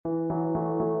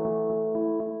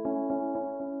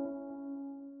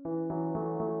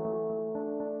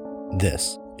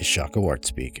This is Shockoe Art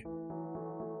Speak.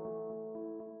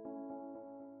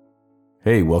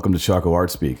 Hey, welcome to Shockoe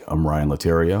Art Speak. I'm Ryan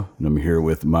Laterio, and I'm here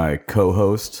with my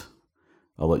co-host.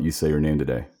 I'll let you say your name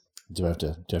today. Do I have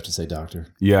to say doctor?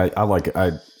 Yeah, I like it.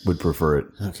 I would prefer it.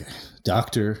 Okay.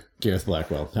 Dr. Gareth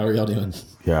Blackwell. How are y'all doing?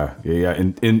 Yeah.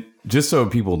 And just so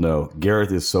people know,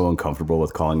 Gareth is so uncomfortable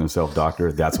with calling himself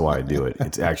doctor. That's why I do it.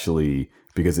 It's actually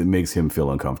because it makes him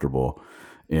feel uncomfortable.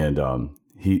 And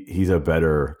he's a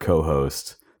better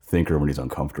co-host thinker when he's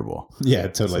uncomfortable. Yeah,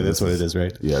 totally. So that's what it is,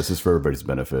 right? Yeah, it's just for everybody's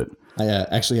benefit. I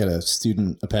actually had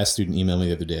a past student email me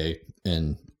the other day,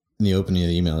 and in the opening of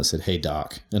the email it said, "Hey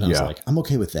doc," and I was like, "I'm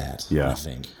okay with that." Yeah, I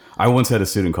think I once had a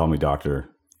student call me doctor,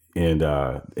 and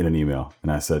in an email,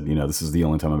 and I said, this is the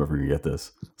only time I'm ever going to get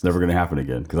this. It's never going to happen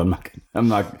again because I'm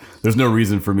not. There's no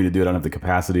reason for me to do it. I don't have the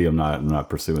capacity. I'm not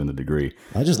pursuing the degree.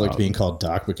 I just liked being called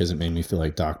doc because it made me feel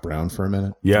like Doc Brown for a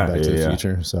minute. Yeah, Back to the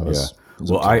Future. So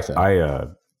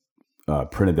I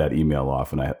printed that email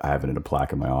off, and I have it in a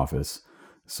plaque in my office.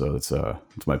 So it's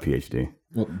my PhD.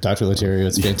 Well, Dr. Laterio,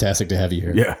 it's fantastic to have you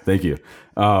here. Yeah, thank you.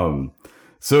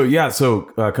 So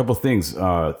a couple of things.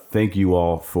 Thank you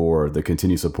all for the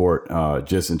continued support.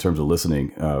 Just in terms of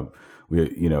listening,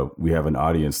 we have an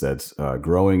audience that's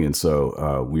growing, and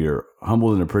so we are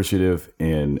humbled and appreciative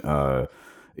and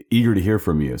eager to hear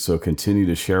from you. So continue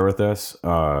to share with us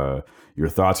your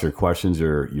thoughts, your questions,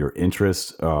 your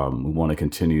interests. We want to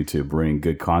continue to bring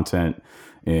good content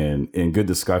and good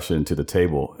discussion to the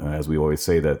table. As we always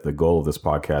say, that the goal of this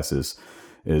podcast is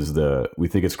we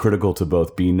think it's critical to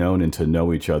both be known and to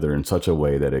know each other in such a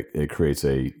way that it creates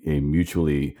a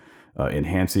mutually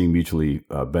enhancing, mutually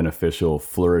beneficial,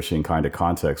 flourishing kind of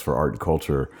context for art and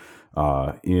culture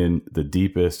in the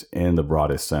deepest and the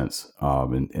broadest sense.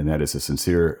 And that is a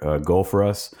sincere goal for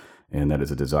us. And that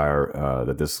is a desire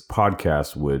that this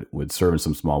podcast would serve in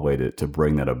some small way to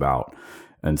bring that about.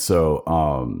 And so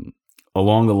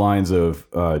along the lines of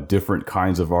different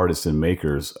kinds of artists and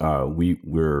makers,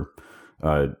 we're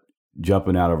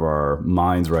jumping out of our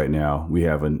minds right now. We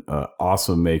have an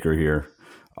awesome maker here,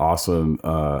 awesome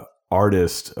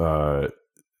artist,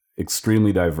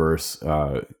 extremely diverse,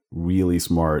 really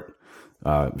smart.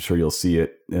 I'm sure you'll see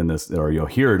it in this, or you'll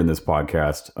hear it in this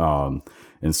podcast.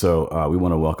 And so we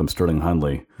want to welcome Sterling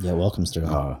Hundley. Yeah, welcome,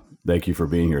 Sterling. Thank you for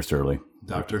being here, Sterling.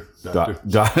 Doctor.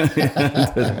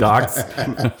 Docs.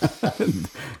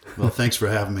 Well, thanks for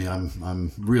having me.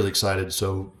 I'm really excited.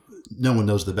 So no one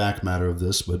knows the back matter of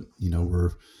this, but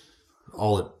we're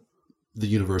all at the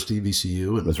university,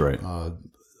 VCU, and that's right.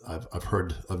 I've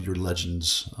heard of your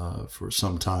legends for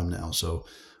some time now. So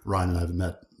Ryan and I have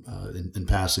met in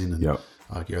passing, and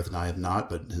Gareth and I have not,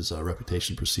 but his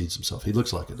reputation precedes himself. He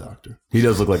looks like a doctor. He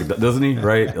does look like doesn't he?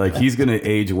 Right? Like he's going to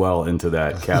age well into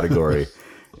that category.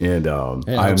 And I'm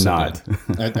not.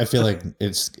 I feel like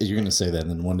you're going to say that, and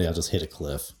then one day I'll just hit a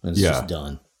cliff, and it's just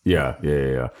done. Yeah.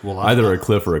 Well, either a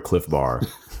cliff or a cliff bar,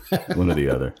 one or the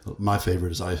other. My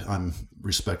favorite is I'm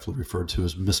respectfully referred to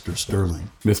as Mr. Sterling.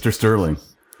 Mr. Sterling.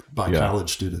 By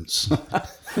college students.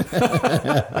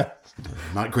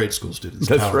 Not grade school students.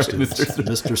 That's right, students.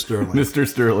 Mr. Sterling. Mr.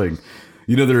 Sterling.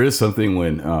 There is something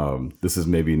when, this is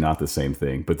maybe not the same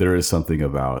thing, but there is something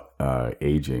about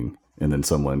aging and then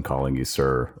someone calling you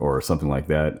sir or something like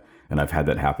that. And I've had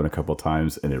that happen a couple of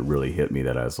times, and it really hit me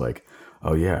that I was like,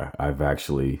 oh yeah, I'm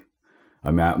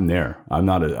there. I'm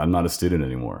not a student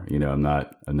anymore. I'm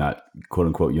not quote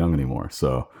unquote young anymore.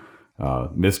 So,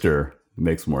 Mr.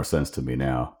 makes more sense to me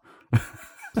now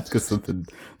because of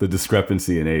the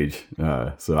discrepancy in age.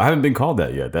 So I haven't been called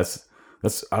that yet.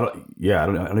 I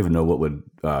don't even know what would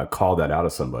call that out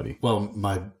of somebody. Well,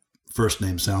 my first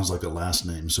name sounds like a last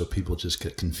name, so people just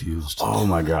get confused. Oh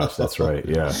my gosh, that's right.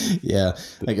 Yeah. Yeah,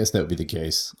 I guess that would be the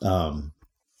case.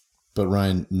 But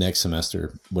Ryan, next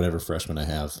semester, whatever freshman I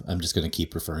have, I'm just going to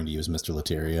keep referring to you as Mr.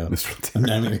 Laterio. I'm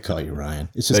not going to call you Ryan.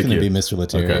 It's just going to be Mr.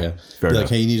 Laterio. Okay. Be like,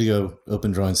 hey, you need to go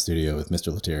open drawing studio with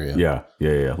Mr. Laterio. Yeah.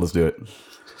 Let's do it.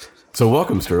 So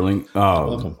welcome, Sterling.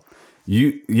 Welcome.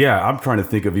 I'm trying to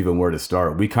think of even where to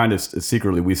start. We kind of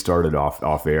secretly, we started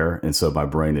off air. And so my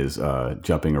brain is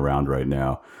jumping around right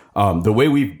now. The way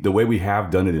we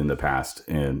have done it in the past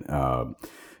and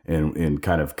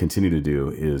kind of continue to do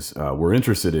is we're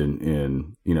interested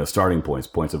in starting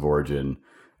points of origin,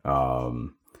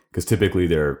 because typically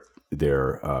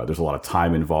there's a lot of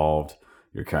time involved.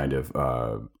 You're kind of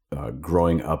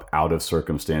growing up out of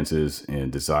circumstances,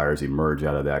 and desires emerge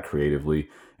out of that creatively.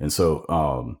 And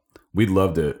so we'd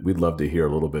love to hear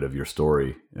a little bit of your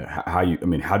story. How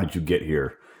did you get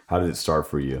here? How did it start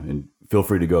for you? And feel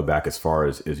free to go back as far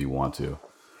as you want to.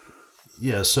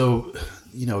 Yeah. So,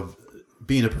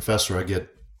 being a professor, I get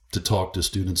to talk to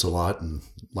students a lot and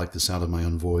like the sound of my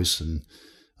own voice. And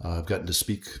I've gotten to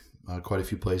speak quite a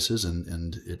few places,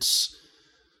 and it's,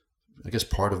 I guess,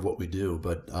 part of what we do.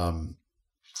 But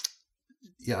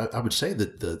yeah, I would say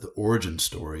that the origin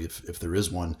story, if there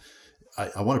is one,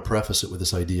 I want to preface it with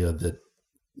this idea that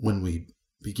when we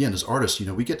begin as artists,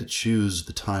 we get to choose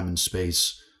the time and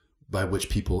space by which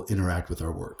people interact with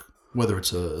our work. Whether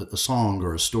it's a song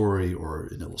or a story or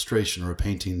an illustration or a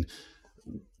painting,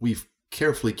 we've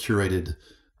carefully curated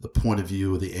the point of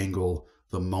view, the angle,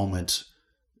 the moment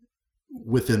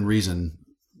within reason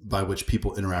by which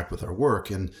people interact with our work.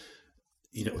 And,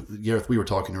 Gareth, we were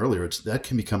talking earlier, that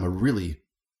can become a really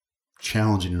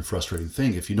challenging and frustrating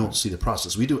thing if you don't see the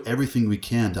process. We do everything we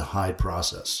can to hide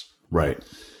process. Right.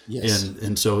 Yes.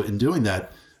 And so in doing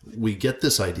that, we get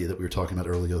this idea that we were talking about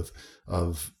earlier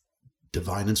of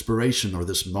divine inspiration, or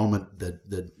this moment that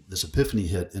this epiphany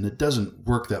hit, and it doesn't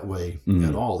work that way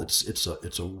at all. It's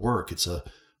a work. It's a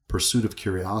pursuit of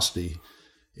curiosity.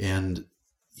 And,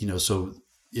 so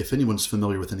if anyone's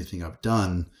familiar with anything I've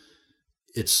done,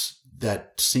 it's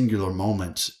that singular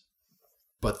moment.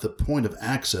 But the point of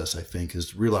access, I think,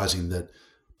 is realizing that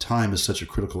time is such a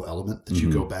critical element that you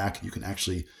go back and you can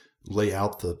actually lay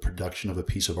out the production of a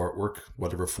piece of artwork,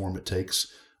 whatever form it takes,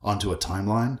 onto a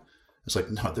timeline. It's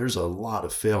like, no, there's a lot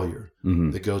of failure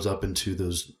that goes up into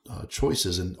those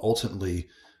choices. And ultimately,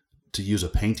 to use a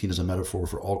painting as a metaphor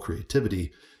for all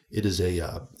creativity, it is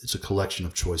it's a collection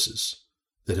of choices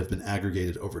that have been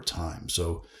aggregated over time.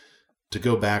 So to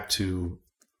go back to,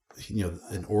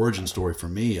 an origin story for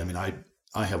me, I mean,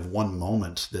 I have one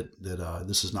moment that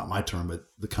this is not my term, but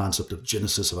the concept of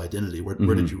genesis of identity.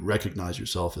 Where did you recognize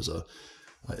yourself as a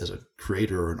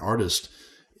creator or an artist?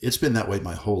 It's been that way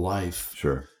my whole life.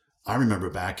 Sure. I remember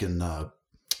back in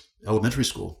elementary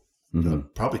school,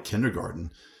 probably kindergarten,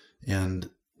 and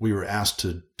we were asked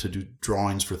to do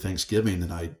drawings for Thanksgiving,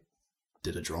 and I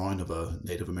did a drawing of a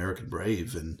Native American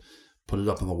brave and put it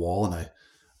up on the wall. And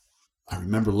I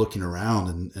remember looking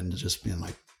around and just being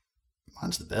like,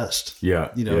 mine's the best. Yeah.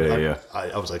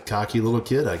 I was a cocky little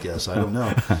kid, I guess. I don't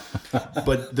know.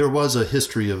 But there was a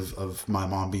history of my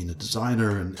mom being a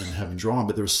designer and having drawn,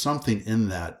 but there was something in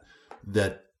that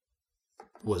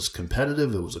was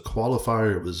competitive. It was a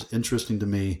qualifier. It was interesting to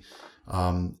me.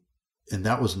 And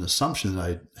that was an assumption that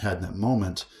I had in that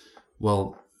moment.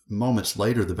 Well, moments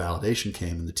later, the validation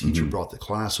came and the teacher brought the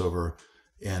class over,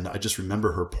 and I just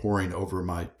remember her poring over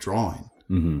my drawing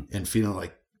and feeling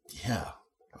like, yeah,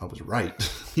 I was right.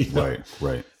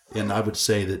 Right. And I would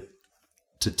say that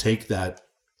to take that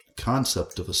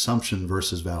concept of assumption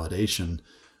versus validation,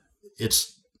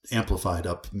 it's amplified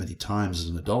up many times as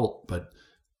an adult, but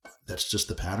that's just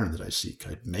the pattern that I seek.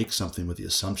 I make something with the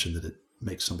assumption that it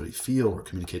makes somebody feel or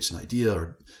communicates an idea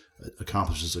or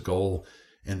accomplishes a goal.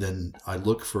 And then I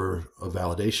look for a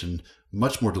validation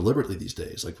much more deliberately these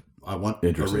days. Like, I want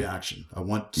a reaction. I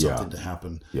want something to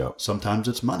happen. Yeah. Sometimes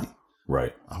it's money.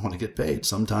 Right. I want to get paid.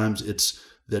 Sometimes it's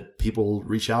that people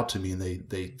reach out to me and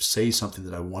they say something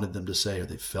that I wanted them to say, or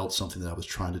they felt something that I was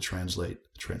trying to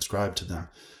transcribe to them.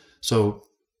 So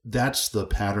that's the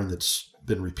pattern that's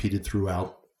been repeated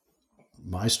throughout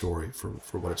my story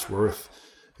for what it's worth.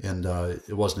 And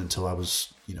it wasn't until I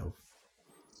was,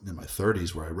 in my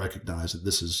 30s where I recognized that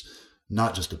this is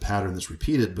not just a pattern that's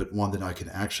repeated, but one that I can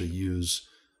actually use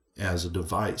as a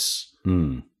device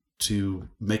to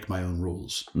make my own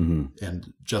rules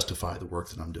and justify the work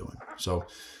that I'm doing. So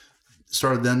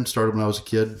started when I was a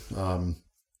kid.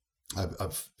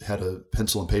 I've had a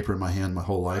pencil and paper in my hand my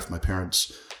whole life. My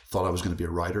parents thought I was going to be a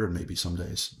writer, and maybe some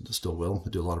days I still will. I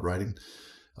do a lot of writing.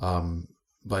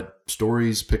 But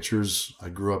stories, pictures, I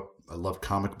loved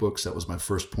comic books. That was my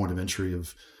first point of entry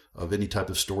of any type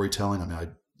of storytelling. I mean, I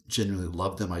genuinely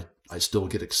love them. I still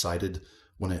get excited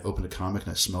when I open a comic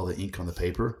and I smell the ink on the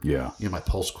paper. Yeah. My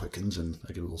pulse quickens and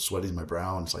I get a little sweaty in my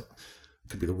brow, and it's like, it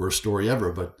could be the worst story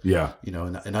ever. But, yeah,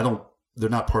 and I don't, they're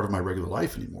not part of my regular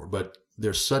life anymore, but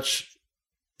they're such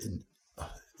an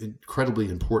incredibly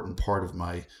important part of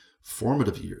my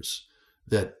formative years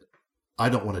that I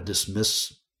don't want to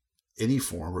dismiss any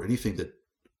form or anything that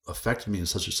affected me in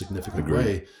such a significant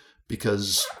way,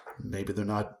 because maybe they're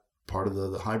not part of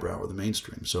the highbrow or the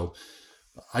mainstream. So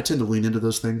I tend to lean into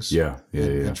those things.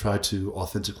 And try to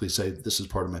authentically say, this is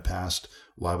part of my past.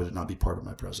 Why would it not be part of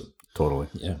my present? Totally.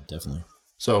 Yeah, definitely.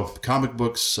 So comic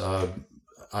books,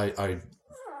 I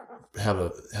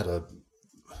had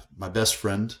my best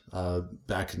friend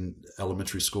back in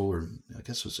elementary school, or I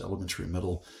guess it was elementary and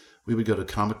middle. We would go to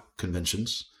comic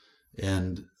conventions,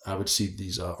 and I would see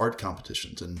these art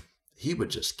competitions, and he would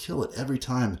just kill it every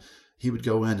time. He would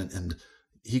go in and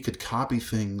he could copy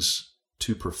things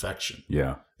to perfection.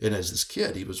 Yeah. And as this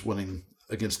kid, he was winning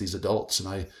against these adults. And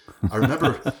I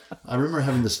remember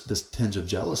having this tinge of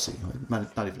jealousy,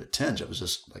 not even a tinge. I was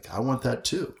just like, I want that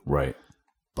too. Right.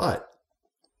 But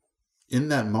in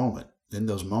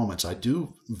those moments, I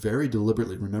do very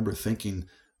deliberately remember thinking,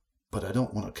 but I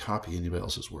don't want to copy anybody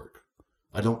else's work.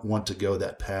 I don't want to go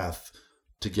that path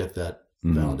to get that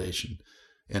validation.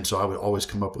 And so I would always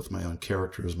come up with my own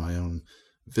characters, my own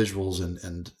visuals,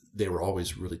 and they were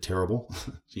always really terrible.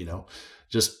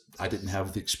 Just I didn't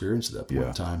have the experience at that point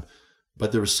in time.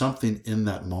 But there was something in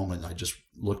that moment. I just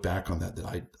look back on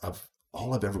that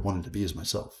all I've ever wanted to be is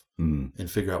myself,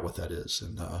 and figure out what that is.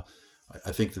 And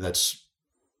I think that's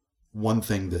one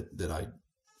thing that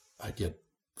I get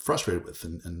frustrated with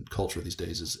in culture these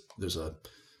days is there's a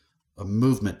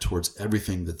movement towards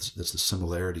everything that's a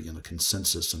similarity and a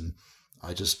consensus, and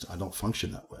I don't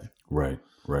function that way.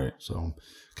 Right. So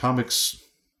comics,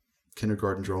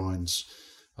 kindergarten drawings,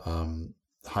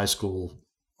 high school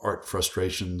art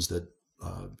frustrations that,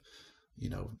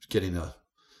 getting a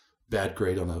bad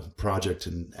grade on a project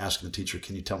and asking the teacher,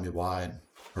 can you tell me why? And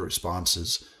her response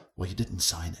is, well, you didn't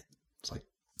sign it. It's like,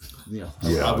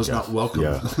 I was not welcome.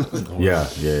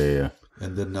 Yeah.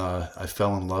 And then I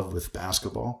fell in love with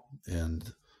basketball,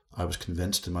 and I was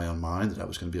convinced in my own mind that I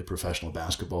was going to be a professional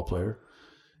basketball player,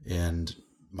 and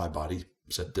my body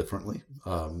said differently.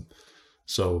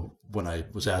 So when I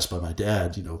was asked by my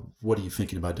dad, what are you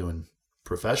thinking about doing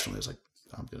professionally? I was like,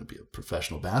 I'm going to be a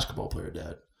professional basketball player,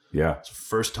 Dad. Yeah. It's the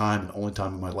first time and only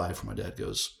time in my life where my dad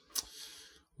goes,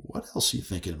 what else are you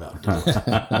thinking about doing?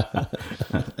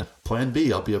 Plan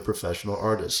B, I'll be a professional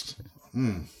artist.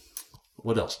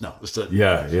 What else? No.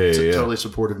 Totally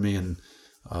supported me, and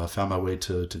found my way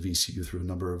to VCU through a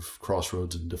number of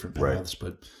crossroads and different paths.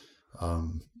 Right.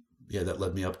 But that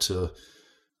led me up to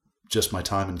just my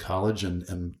time in college.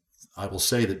 And I will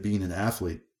say that being an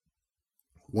athlete,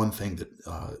 one thing that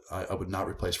I would not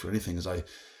replace for anything is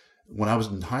when I was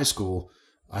in high school,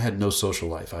 I had no social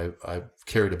life. I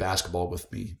carried a basketball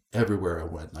with me everywhere I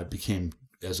went. I became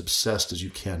as obsessed as you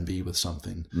can be with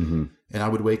something. Mm-hmm. And I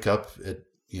would wake up at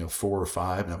 4 or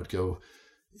 5, and I would go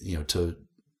to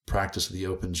practice at the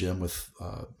open gym with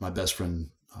my best friend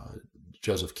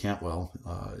Joseph Cantwell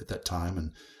at that time,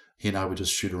 and he and I would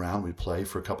just shoot around. We'd play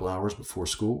for a couple hours before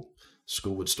school.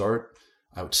 School would start.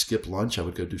 I would skip lunch. I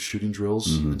would go do shooting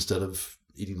drills instead of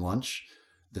eating lunch.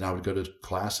 Then I would go to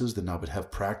classes. Then I would have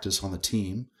practice on the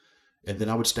team. And then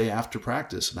I would stay after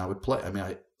practice and I would play. I mean,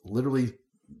 I literally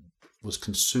was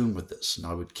consumed with this. And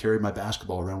I would carry my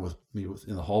basketball around with me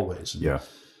in the hallways. And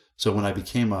so when I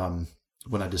became,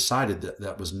 when I decided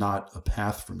that was not a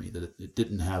path for me, that it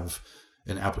didn't have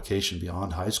an application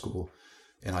beyond high school,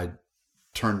 and I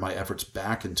turned my efforts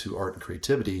back into art and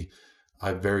creativity,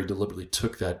 I very deliberately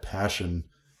took that passion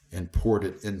and poured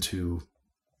it into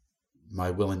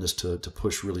my willingness to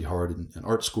push really hard in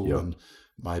art school. Yep. And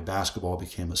my basketball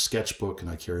became a sketchbook, and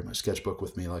I carried my sketchbook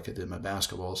with me like I did my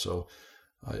basketball. So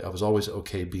I was always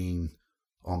okay being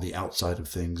on the outside of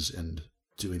things and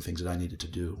doing things that I needed to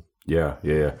do. Yeah.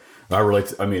 I relate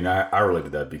to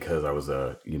that because I was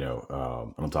I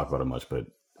don't talk about it much, but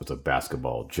I was a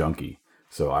basketball junkie.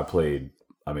 So I played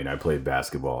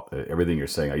basketball. Everything you're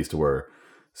saying, I used to wear,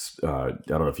 I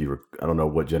don't know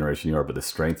what generation you are, but the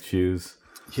strength shoes.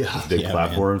 Yeah. Big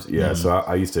platforms. Man. Yeah. So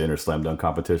I used to enter slam dunk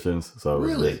competitions. So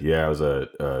really? I was a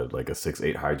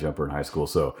 6'8" high jumper in high school.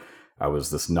 So I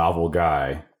was this novel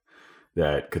guy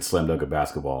that could slam dunk a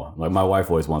basketball. Like, my wife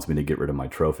always wants me to get rid of my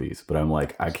trophies, but I'm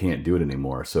like, I can't do it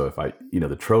anymore. So if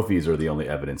the trophies are the only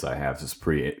evidence I have. This is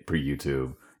pre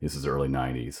YouTube. This is early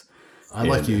 90s. I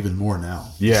like you even more now.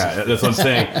 Yeah, that's what I'm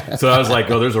saying. So I was like,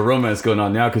 there's a romance going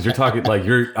on now, because you're talking like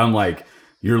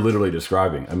you're literally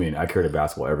describing. I mean, I carried a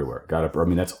basketball everywhere.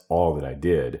 That's all that I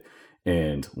did.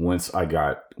 And so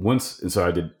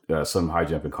I did some high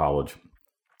jump in college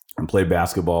and played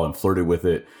basketball and flirted with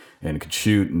it and could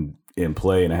shoot and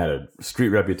play. And I had a street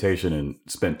reputation and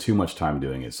spent too much time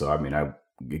doing it. So, I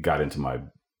got into my,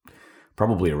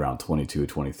 probably around 22,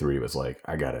 23, it was like,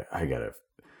 I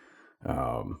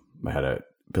had a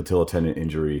patella tendon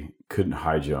injury, couldn't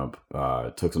high jump,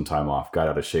 took some time off, got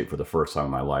out of shape for the first time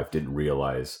in my life, didn't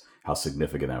realize how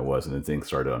significant that was. And then things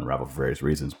started to unravel for various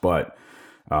reasons. But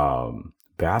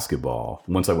basketball,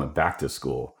 once I went back to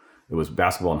school, it was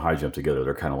basketball and high jump together.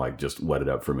 They're kind of like just wetted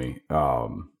up for me.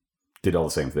 Did all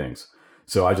the same things.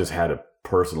 So I just had a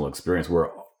personal experience where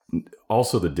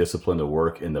also the discipline to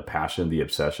work and the passion, the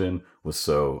obsession was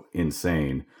so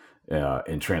insane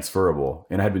and transferable.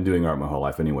 And I had been doing art my whole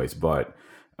life anyways, but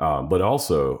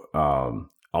also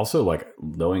like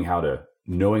knowing how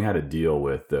to deal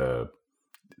with the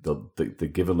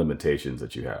the given limitations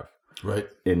that you have, right,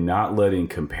 and not letting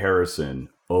comparison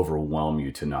overwhelm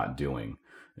you to not doing.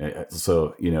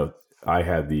 So, I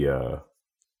had the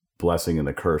blessing and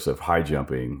the curse of high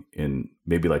jumping in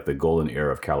maybe like the golden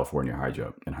era of California high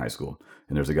jump in high school.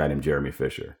 And there's a guy named Jeremy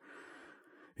Fisher.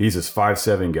 He's this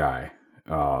 5'7" guy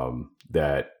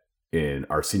that in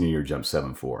our senior year jumped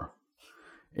 7'4",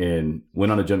 and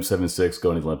went on to jump 7'6",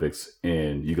 going to the Olympics.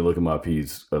 And you can look him up.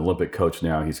 He's an Olympic coach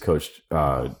now. He's coached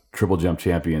triple jump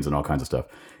champions and all kinds of stuff.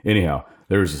 Anyhow,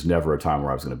 there was just never a time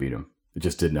where I was going to beat him. It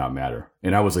just did not matter.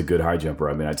 And I was a good high jumper.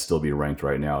 I mean, I'd still be ranked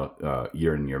right now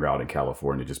year in, year out in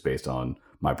California, just based on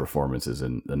my performances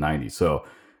in the 90s. So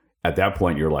at that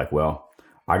point, you're like, well,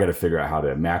 I got to figure out how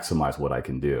to maximize what I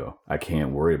can do. I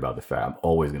can't worry about the fact I'm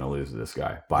always going to lose to this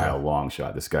guy by a long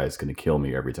shot. This guy is going to kill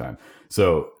me every time.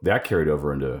 So that carried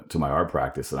over into my art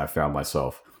practice. And I found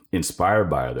myself inspired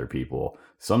by other people,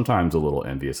 sometimes a little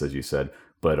envious, as you said,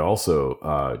 but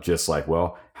also just like,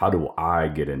 well, how do I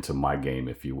get into my game,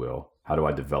 if you will? How do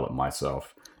I develop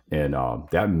myself? And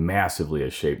that massively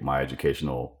has shaped my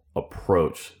educational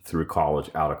approach through college,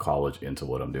 out of college, into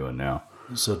what I'm doing now.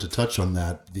 So to touch on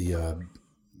that,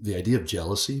 the idea of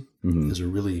jealousy is a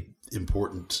really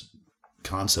important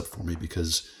concept for me,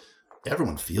 because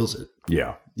everyone feels it.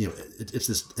 Yeah. It's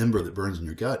this ember that burns in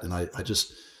your gut. And I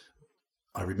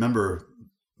remember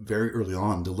very early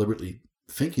on deliberately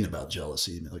thinking about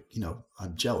jealousy. Like,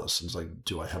 I'm jealous. And it's like,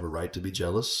 do I have a right to be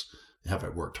jealous? Have I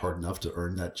worked hard enough to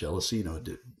earn that jealousy?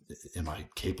 Am I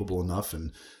capable enough?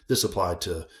 And this applied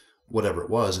to whatever it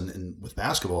was. And with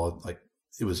basketball, like,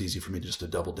 it was easy for me just to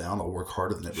double down. I'll work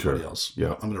harder than everybody else.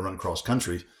 Yeah. I'm going to run cross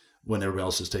country when everybody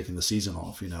else is taking the season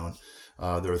off, and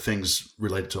there are things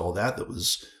related to all that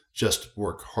was just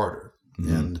work harder.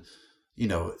 Mm-hmm. And,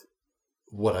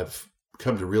 what I've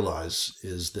come to realize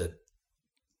is that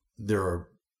there are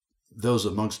those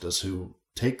amongst us who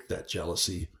take that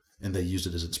jealousy and they use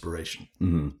it as inspiration.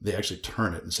 Mm-hmm. They actually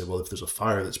turn it and say, well, if there's a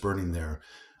fire that's burning there,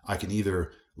 I can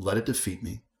either let it defeat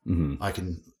me, I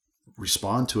can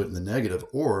respond to it in the negative,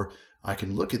 or I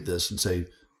can look at this and say,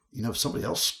 if somebody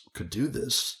else could do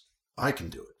this, I can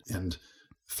do it. And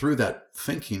through that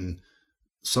thinking,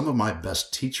 some of my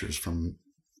best teachers from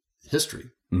history,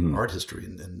 art history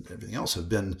and everything else, have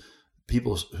been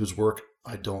people whose work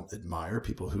I don't admire,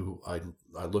 people who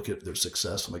I look at their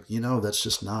success. I'm like, that's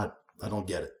just not, I don't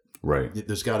get it. Right.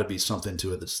 There's got to be something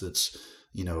to it that's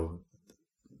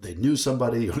they knew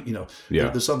somebody,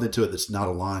 there's something to it that's not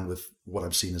aligned with what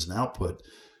I'm seeing as an output.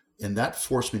 And that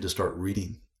forced me to start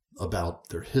reading about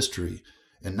their history,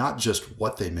 and not just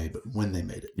what they made, but when they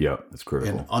made it. Yeah, that's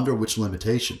critical. And under which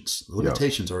limitations.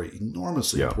 Limitations are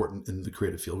enormously important in the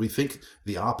creative field. We think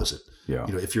the opposite. Yeah.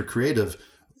 If you're creative,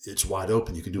 it's wide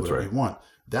open. You can do whatever you want.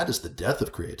 That is the death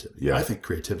of creativity. Yeah. I think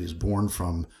creativity is born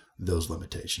from those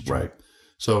limitations. Right.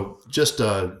 So just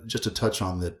to touch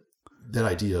on that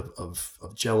idea of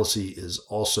jealousy is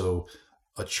also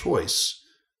a choice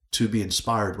to be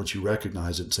inspired once you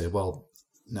recognize it and say, well,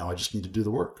 now I just need to do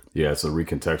the work. Yeah, it's a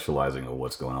recontextualizing of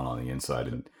what's going on the inside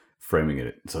and framing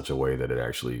it in such a way that it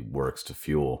actually works to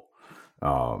fuel,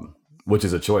 which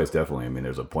is a choice, definitely. I mean,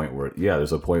 there's a point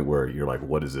where you're like,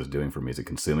 what is this doing for me? Is it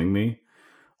consuming me?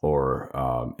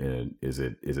 Or is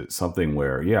it something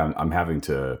where, I'm having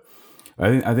to,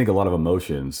 I think a lot of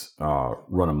emotions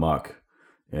run amok,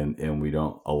 and we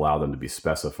don't allow them to be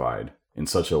specified in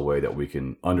such a way that we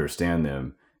can understand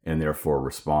them and therefore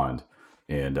respond.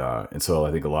 And so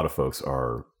I think a lot of folks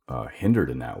are hindered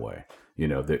in that way.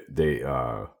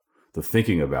 The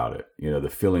thinking about it, the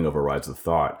feeling overrides the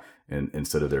thought, and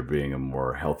instead of there being a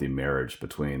more healthy marriage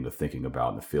between the thinking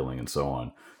about and the feeling and so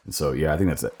on. And so, I think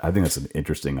that's an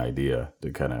interesting idea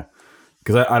to kind of,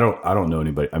 because I don't know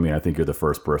anybody. I mean, I think you're the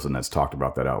first person that's talked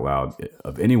about that out loud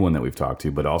of anyone that we've talked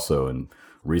to, but also in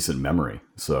recent memory.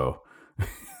 So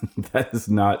that is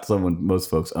not someone most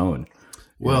folks own.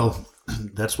 Well,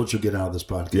 that's what you'll get out of this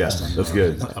podcast. Yeah, that's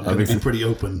good. I'm going to be pretty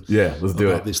open. Yeah, let's do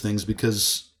about these things,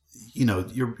 because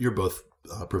you're both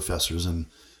professors, and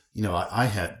I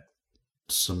had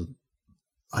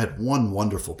one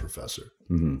wonderful professor,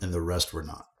 and the rest were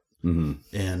not. Mm-hmm.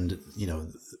 And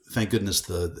thank goodness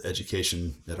the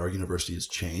education at our university has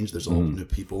changed. There's all new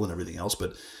people and everything else.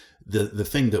 But the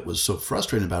thing that was so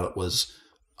frustrating about it was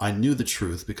I knew the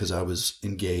truth because I was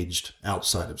engaged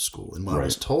outside of school. And when I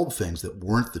was told things that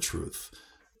weren't the truth,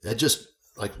 it just,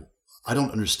 I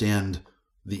don't understand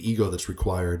the ego that's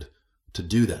required to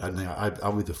do that. I mean,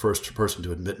 I'll be the first person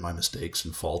to admit my mistakes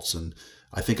and faults. And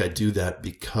I think I do that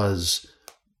because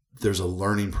there's a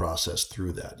learning process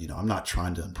through that. I'm not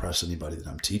trying to impress anybody that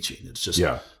I'm teaching. It's just,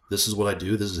 this is what I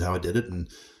do. This is how I did it. And,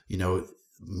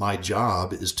 my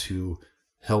job is to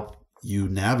help you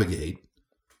navigate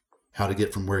how to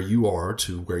get from where you are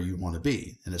to where you want to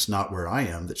be. And it's not where I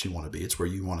am that you want to be. It's where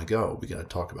you want to go. We got to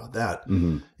talk about that.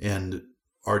 Mm-hmm. And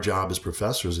our job as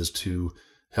professors is to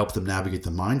help them navigate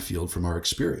the minefield from our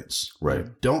experience. Right.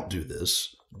 Don't do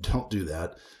this. Don't do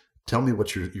that. Tell me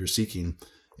what you're seeking.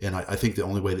 And I think the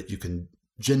only way that you can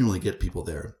genuinely get people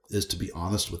there is to be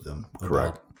honest with them.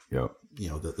 Correct. About,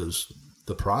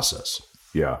 the process.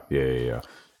 Yeah. Yeah,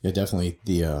 definitely.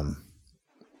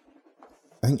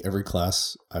 I think every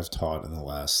class I've taught in the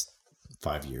last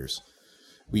 5 years,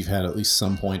 we've had at least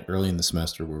some point early in the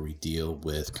semester where we deal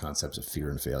with concepts of fear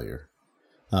and failure.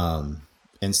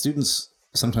 And students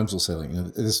sometimes will say, like,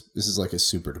 this is like a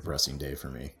super depressing day for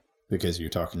me because you're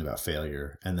talking about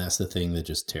failure. And that's the thing that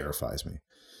just terrifies me.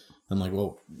 I'm like,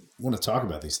 well, I want to talk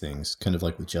about these things kind of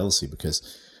like with jealousy,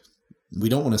 because we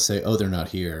don't want to say, oh, they're not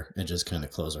here, and just kind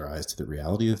of close our eyes to the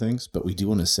reality of things. But we do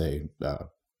want to say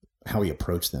how we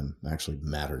approach them actually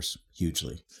matters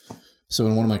hugely. So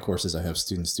in one of my courses, I have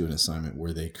students do an assignment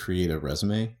where they create a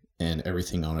resume and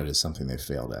everything on it is something they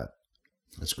failed at.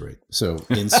 That's great. So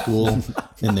in school,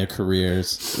 in their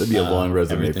careers. That'd be a long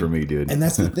resume for me, dude. And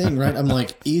that's the thing, right? I'm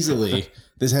like, easily,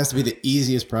 this has to be the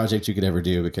easiest project you could ever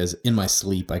do, because in my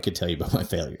sleep, I could tell you about my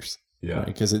failures. Yeah. Right?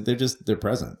 Because they're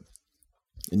present.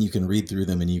 And you can read through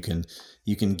them, and you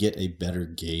can get a better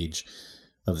gauge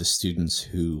of the students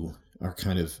who are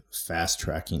kind of fast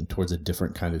tracking towards a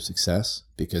different kind of success,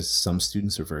 because some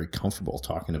students are very comfortable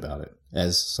talking about it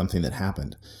as something that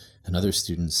happened, and other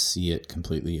students see it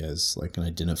completely as like an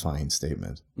identifying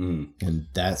statement. And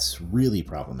that's really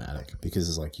problematic, because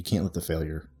it's like, you can't let the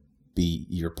failure be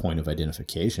your point of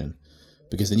identification,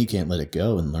 because then you can't let it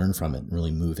go and learn from it and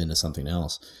really move into something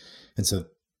else. And so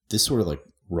this sort of like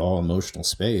raw emotional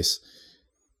space,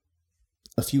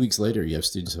 a few weeks later, you have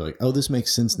students who are like, oh, this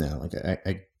makes sense now. Like,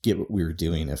 I get what we were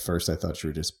doing. At first, I thought you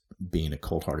were just being a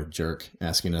cold-hearted jerk,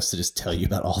 asking us to just tell you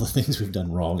about all the things we've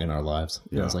done wrong in our lives.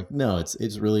 Yeah. And I was like, no,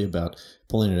 it's really about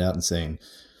pulling it out and saying,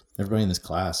 everybody in this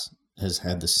class has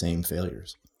had the same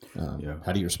failures.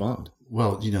 How do you respond?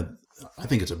 Well, I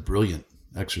think it's a brilliant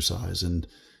exercise. And,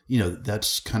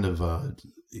 that's kind of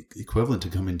equivalent to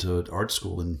coming to art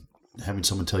school and having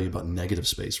someone tell you about negative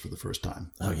space for the first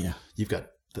time. Oh, yeah. You've got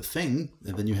the thing,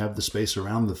 and then you have the space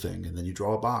around the thing, and then you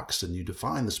draw a box and you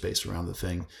define the space around the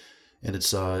thing. And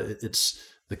it's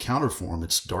the counterform.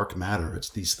 It's dark matter. It's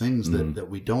these things that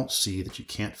we don't see, that you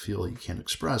can't feel, you can't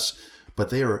express, but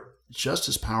they are just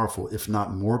as powerful, if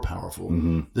not more powerful,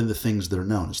 than the things that are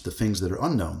known. It's the things that are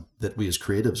unknown that we as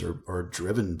creatives are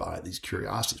driven by, these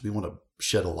curiosities. We want to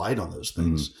shed a light on those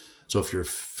things. So if you're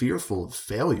fearful of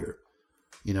failure,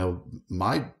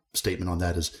 my statement on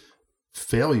that is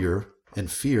failure and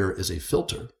fear is a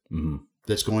filter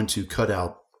that's going to cut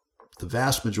out the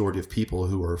vast majority of people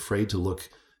who are afraid to look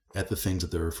at the things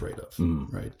that they're afraid of,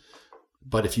 right?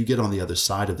 But if you get on the other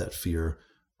side of that fear,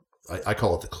 I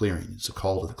call it the clearing. It's a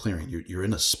call to the clearing. You're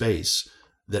in a space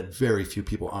that very few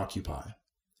people occupy.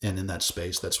 And in that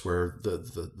space, that's where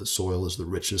the soil is the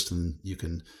richest, and you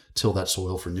can till that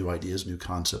soil for new ideas, new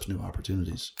concepts, new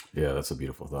opportunities. Yeah, that's a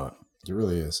beautiful thought. It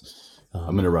really is.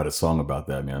 I'm going to write a song about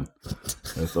that, man.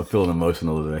 I'm feeling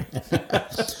emotional today.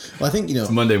 Well, I think,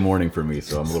 it's Monday morning for me,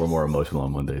 so I'm a little more emotional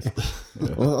on Mondays.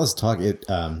 Yeah. Well, let's talk.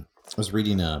 I was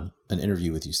reading an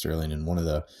interview with you, Sterling, and one of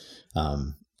the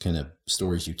kind of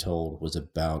stories you told was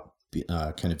about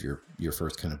kind of your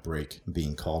first kind of break,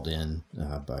 being called in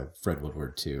by Fred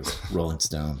Woodward to Rolling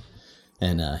Stone,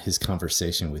 and his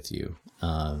conversation with you.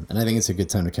 And I think it's a good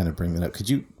time to kind of bring that up. Could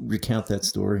you recount that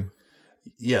story?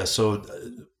 Yeah. So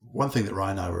one thing that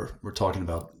Ryan and I were talking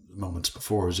about moments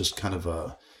before is just kind of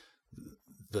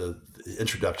the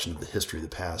introduction of the history of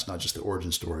the past, not just the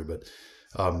origin story. But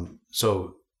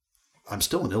so I'm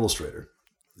still an illustrator,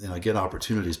 and I get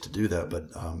opportunities to do that. But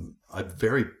I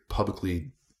very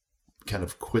publicly kind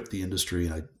of quit the industry,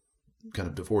 and I kind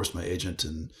of divorced my agent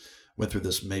and went through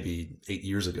this maybe 8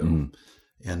 years ago.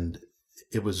 And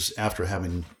it was after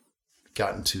having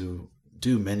gotten to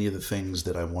do many of the things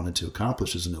that I wanted to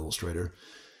accomplish as an illustrator.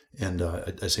 And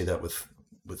I say that with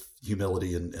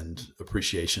humility and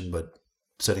appreciation, but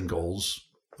setting goals,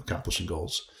 accomplishing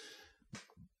goals.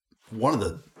 One of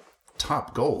the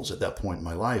top goals at that point in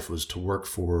my life was to work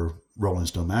for Rolling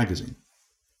Stone magazine.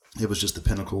 It was just the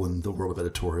pinnacle in the world of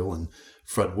editorial, and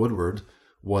Fred Woodward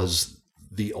was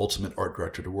the ultimate art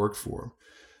director to work for.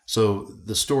 So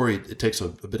the story, it takes a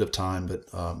bit of time, but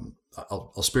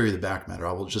I'll spare you the back matter.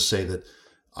 I will just say that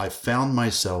I found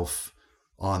myself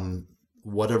on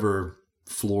whatever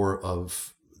floor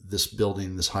of this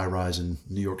building, this high rise in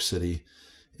New York City,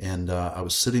 And I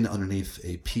was sitting underneath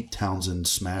a Pete Townsend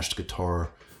smashed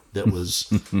guitar that was,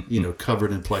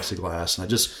 covered in plexiglass. And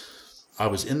I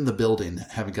was in the building,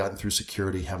 having gotten through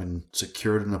security, having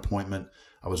secured an appointment.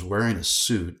 I was wearing a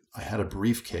suit. I had a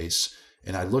briefcase,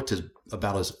 and I looked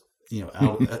about as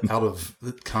out of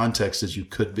context as you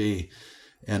could be.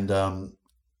 And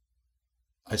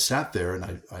I sat there,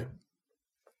 and I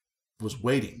was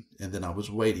waiting, and then I was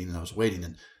waiting, and I was waiting,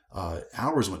 and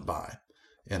hours went by,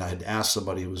 and I had asked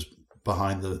somebody who was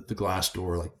behind the glass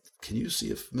door, like, can you see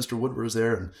if Mr. Woodward is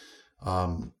there?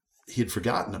 And he had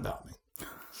forgotten about me.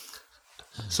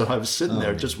 So I was sitting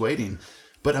there just waiting.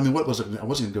 But I mean, what was it? I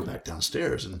wasn't going to go back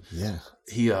downstairs. And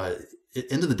he, at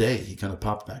the end of the day, he kind of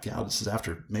popped back out. This is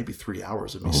after maybe 3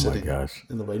 hours of me sitting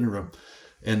in the waiting room.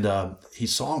 And he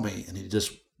saw me, and he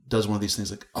just does one of these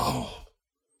things like,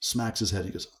 smacks his head.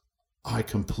 He goes, I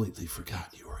completely forgot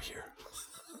you were here.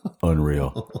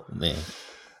 Unreal. Oh, man.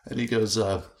 And he goes,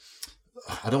 I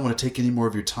don't want to take any more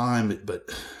of your time, but,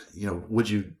 would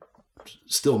you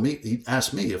still meet? He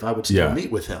asked me if I would still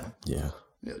meet with him. Yeah.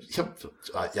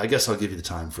 I guess I'll give you the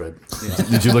time, Fred. Yeah.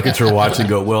 Did you look at your watch and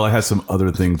go, well, I have some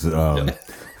other things.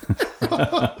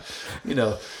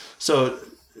 So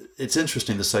it's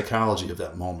interesting, the psychology of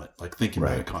that moment, like thinking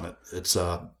back on it. It's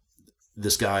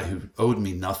this guy who owed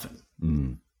me nothing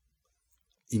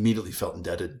immediately felt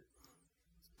indebted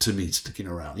to me sticking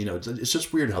around. It's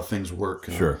just weird how things work.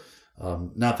 Sure.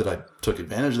 Not that I took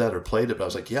advantage of that or played it, but I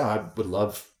was like, I would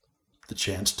love the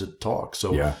chance to talk.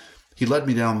 So he led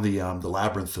me down the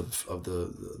labyrinth of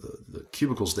the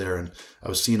cubicles there, and I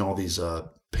was seeing all these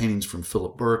paintings from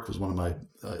Philip Burke, was one of my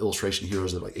illustration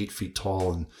heroes that like 8 feet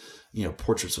tall, and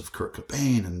portraits of Kurt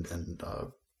Cobain and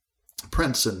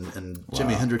Prince and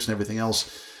Jimi Hendrix and everything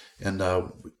else. And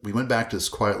we went back to this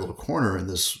quiet little corner, and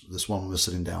this woman was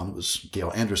sitting down. It was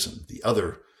Gail Anderson, the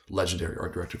other legendary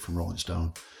art director from Rolling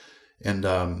Stone. And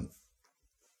I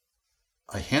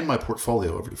hand my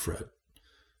portfolio over to Fred,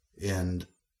 and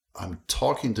I'm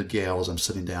talking to Gail as I'm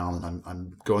sitting down, and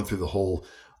I'm going through the whole,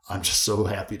 I'm just so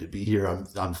happy to be here.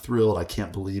 I'm thrilled. I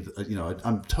can't believe,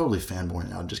 I'm totally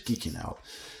fanboying out. I'm just geeking out.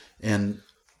 And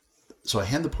so I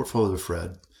hand the portfolio to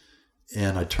Fred,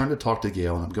 and I turn to talk to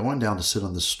Gail, and I'm going down to sit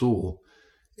on the stool.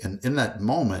 And in that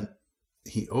moment,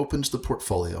 he opens the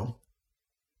portfolio.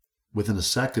 Within a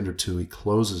second or two, he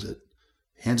closes it,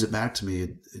 hands it back to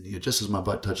me, and just as my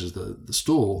butt touches the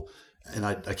stool. And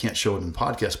I can't show it in the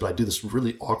podcast, but I do this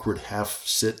really awkward half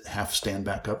sit, half stand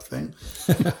back up thing.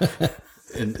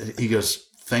 And he goes,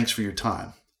 thanks for your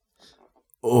time.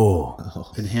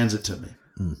 And hands it to me.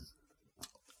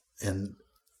 And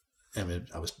I mean,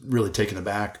 I was really taken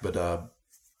aback, but I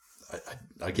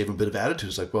gave him a bit of attitude.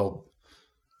 It's like, well,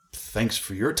 thanks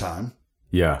for your time.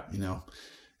 Yeah.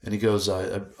 And he goes,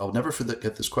 I'll never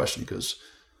forget this question. He goes,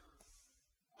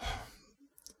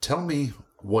 tell me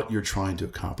what you're trying to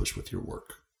accomplish with your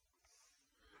work.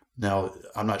 Now,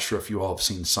 I'm not sure if you all have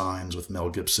seen Signs with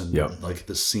Mel Gibson, like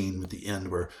the scene at the end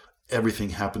where everything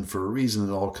happened for a reason.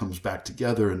 It all comes back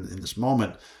together. And in this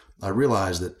moment, I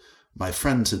realized that my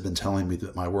friends had been telling me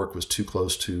that my work was too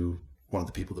close to one of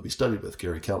the people that we studied with,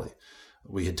 Gary Kelly.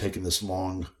 We had taken this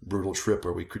long, brutal trip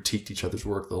where we critiqued each other's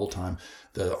work the whole time.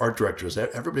 The art directors,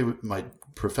 everybody, my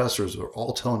professors were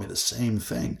all telling me the same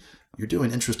thing. You're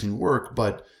doing interesting work,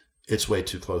 but it's way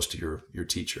too close to your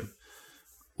teacher.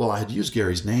 Well, I had used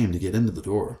Gary's name to get into the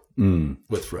door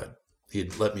with Fred. He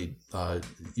had let me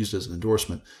use it as an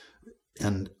endorsement.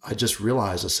 And I just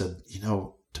realized, I said,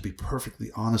 to be perfectly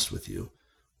honest with you,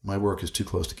 my work is too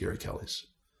close to Gary Kelly's.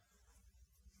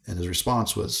 And his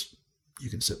response was, you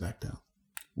can sit back down.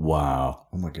 Wow.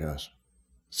 Oh my gosh.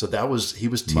 So he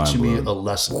was teaching me a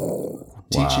lesson,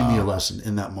 me a lesson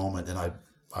in that moment. And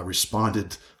I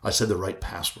responded, I said the right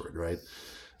password, right?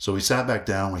 So we sat back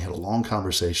down, we had a long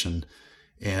conversation,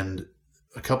 and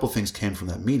a couple of things came from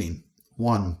that meeting.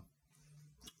 One,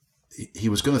 he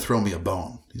was going to throw me a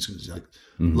bone. He's going to be like,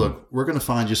 look, we're going to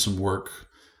find you some work.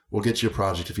 We'll get you a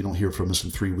project. If you don't hear from us in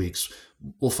 3 weeks,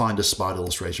 we'll find a spot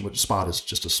illustration, which spot is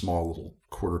just a small little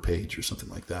quarter page or something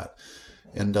like that.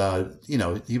 And,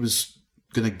 he was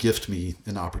going to gift me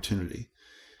an opportunity.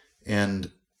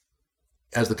 And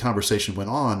as the conversation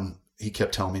went on, he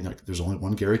kept telling me, like, there's only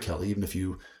one Gary Kelly. Even if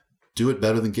you do it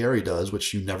better than Gary does,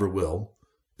 which you never will,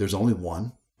 there's only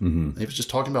one. And he was just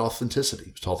talking about authenticity.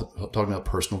 He was talking about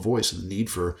personal voice and the need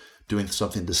for doing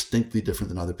something distinctly different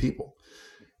than other people.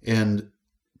 And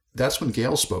that's when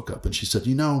Gail spoke up, and she said,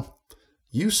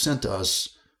 you sent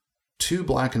us 2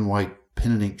 black and white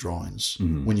pen and ink drawings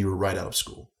when you were right out of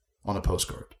school on a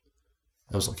postcard.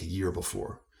 That was like a year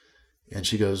before. And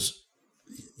she goes,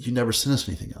 you never sent us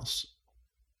anything else.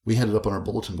 We had it up on our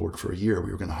bulletin board for a year.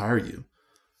 We were going to hire you,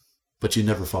 but you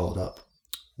never followed up.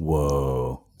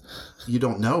 Whoa. You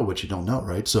don't know what you don't know,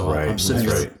 right? So I'm sitting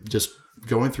there just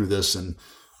going through this, and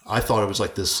I thought it was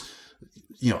like this,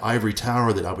 ivory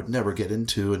tower that I would never get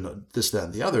into, and this, that,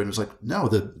 and the other. And it was like, no,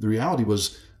 the reality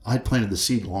was I had planted the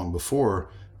seed long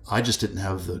before. I just didn't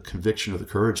have the conviction or the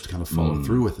courage to kind of follow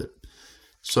through with it.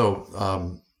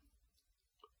 So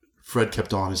Fred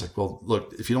kept on. He's like, well,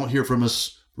 look, if you don't hear from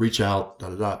us, reach out, da,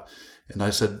 da, da. And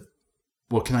I said,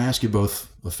 well, can I ask you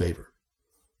both a favor?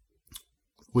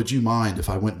 Would you mind if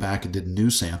I went back and did new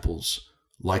samples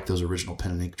like those original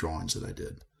pen and ink drawings that I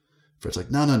did? Fred's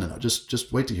like, no.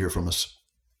 Just wait to hear from us.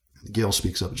 Gail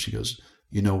speaks up and she goes,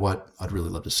 you know what? I'd really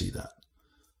love to see that.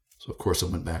 So, of course, I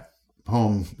went back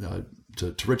home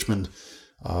to Richmond.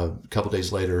 A couple of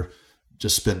days later,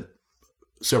 just spent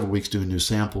several weeks doing new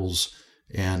samples,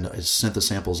 and I sent the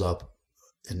samples up,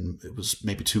 and it was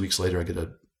maybe 2 weeks later, I get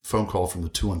a phone call from the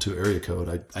 212 area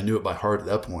code. I knew it by heart at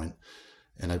that point,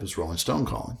 and it was Rolling Stone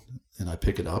calling, and I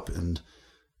pick it up, and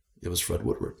it was Fred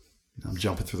Woodward. I'm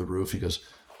jumping through the roof. He goes,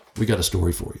 we got a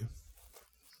story for you.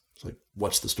 It's like,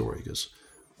 what's the story? He goes,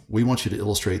 we want you to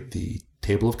illustrate the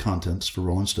table of contents for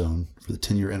Rolling Stone for the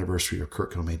 10-year anniversary of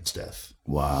Kurt Cobain's death.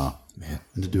 Wow. Man.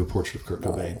 And to do a portrait of Kurt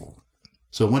Cobain.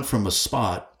 So it went from a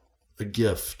spot, a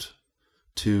gift,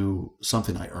 to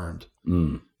something I earned.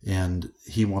 And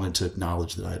he wanted to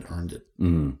acknowledge that I had earned it.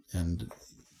 And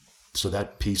so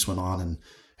that piece went on and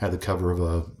had the cover of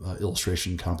a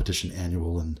illustration competition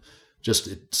annual, and just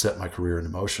it set my career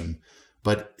in motion.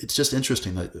 But it's just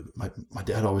interesting that my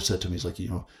dad always said to me, he's like,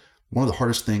 one of the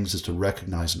hardest things is to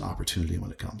recognize an opportunity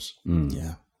when it comes.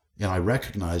 Yeah. And I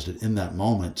recognized it in that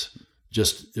moment.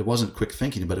 Just, it wasn't quick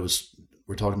thinking, but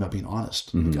we're talking about being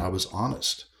honest. Like, I was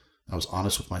honest. I was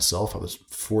honest with myself. I was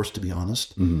forced to be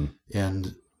honest.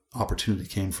 And opportunity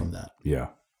came from that. Yeah.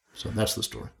 So that's the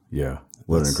story. Yeah.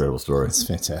 What an incredible story. It's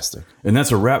fantastic. And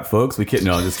that's a wrap, folks. We can't,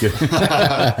 no, I'm just kidding.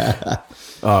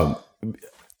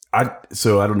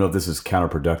 So I don't know if this is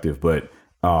counterproductive, but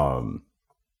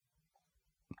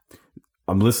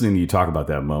I'm listening to you talk about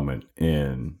that moment,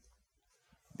 and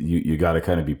you got to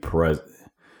kind of be present.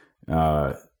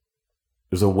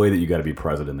 There's a way that you got to be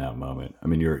present in that moment. I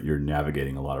mean, you're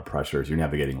navigating a lot of pressures. You're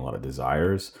navigating a lot of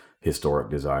desires, historic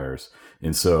desires.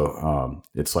 And so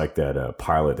it's like that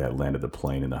pilot that landed the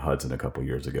plane in the Hudson a couple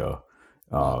years ago.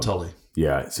 Totally.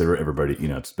 Yeah. So everybody,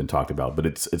 it's been talked about, but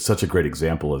it's such a great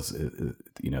example as,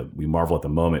 we marvel at the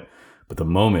moment, but the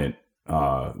moment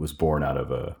was born out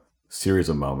of a series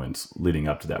of moments leading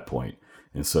up to that point.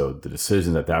 And so the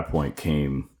decision at that point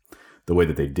came the way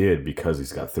that they did because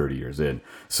he's got 30 years in.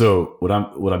 So what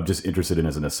I'm just interested in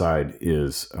as an aside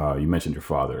is you mentioned your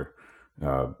father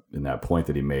in that point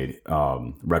that he made,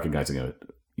 recognizing a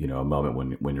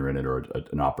moment when you're in it, or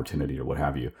an opportunity or what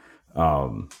have you.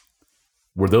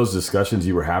 Were those discussions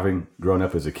you were having growing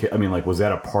up as a kid? I mean, like, was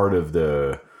that a part of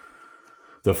the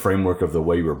framework of the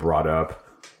way you were brought up?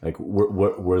 Like,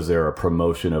 what was there a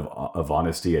promotion of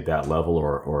honesty at that level,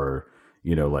 or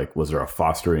like, was there a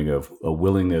fostering of a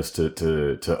willingness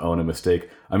to own a mistake?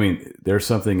 I mean, there's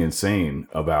something insane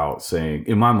about saying,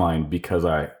 in my mind, because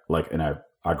I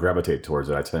gravitate towards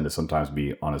it. I tend to sometimes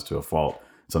be honest to a fault.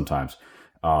 Sometimes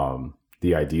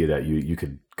the idea that you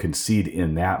could concede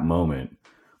in that moment,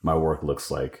 my work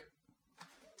looks like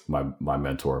my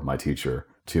mentor, my teacher,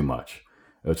 too much,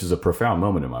 which is a profound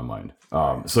moment in my mind.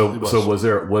 So was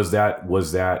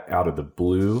that out of the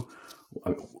blue?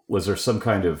 Was there some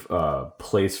kind of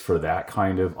place for that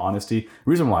kind of honesty? The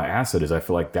reason why I ask it is I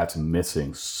feel like that's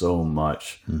missing so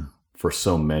much for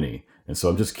so many. And so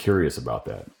I'm just curious about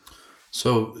that.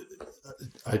 So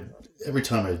every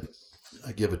time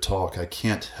I give a talk, I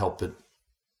can't help but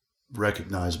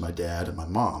recognize my dad and my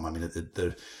mom. I mean,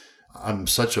 I'm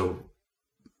such a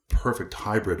perfect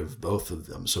hybrid of both of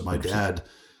them. So my dad,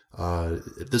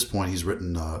 at this point, he's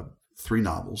written 3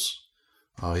 novels.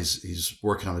 He's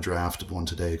working on a draft of one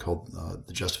today called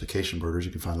The Justification Murders.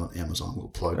 You can find it on Amazon. A little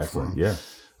plug for him. Yeah.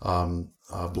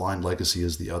 Blind Legacy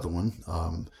is the other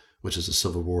one, which is a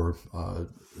Civil War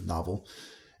novel.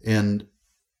 And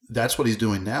that's what he's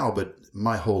doing now. But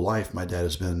my whole life, my dad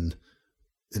has been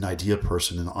an idea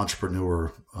person, an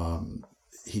entrepreneur.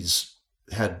 He's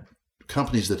had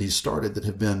companies that he's started that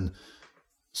have been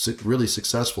really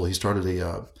successful. He started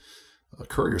a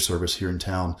courier service here in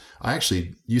town. I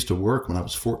actually used to work when I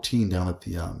was 14 down at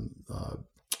the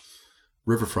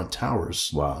Riverfront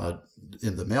Towers. Wow.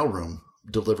 In the mailroom,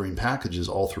 delivering packages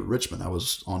all through Richmond. I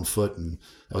was on foot, and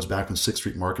that was back when 6th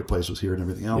Street Marketplace was here and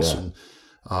everything else. Yeah.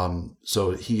 And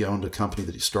so he owned a company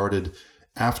that he started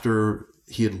after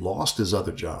he had lost his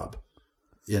other job.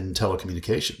 in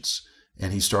telecommunications.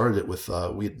 And he started it with,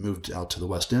 we had moved out to the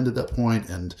West End at that point.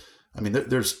 And I mean,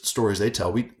 there's stories they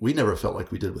tell. We never felt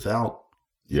like we did without,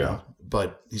 you know?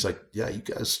 But he's like, yeah, you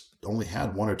guys only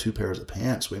had 1 or 2 pairs of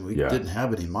pants. We didn't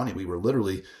have any money. We were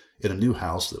literally in a new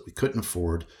house that we couldn't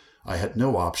afford. I had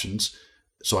no options.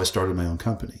 So I started my own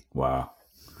company. Wow.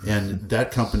 And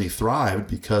that company thrived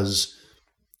because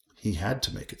he had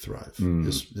to make it thrive.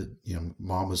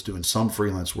 Mom was doing some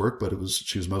freelance work, but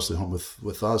she was mostly home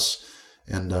with us.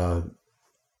 And,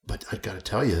 but I got to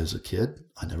tell you, as a kid,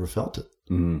 I never felt it.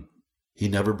 He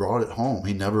never brought it home.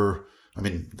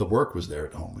 The work was there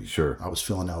at home. Sure. I was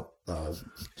filling out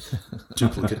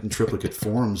duplicate and triplicate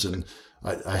forms, and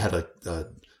I had a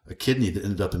kidney that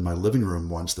ended up in my living room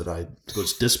once that I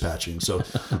was dispatching. So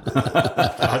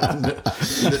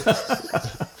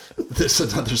this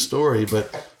is another story,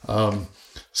 but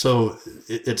so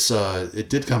it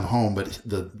did come home, but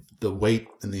the weight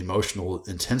and the emotional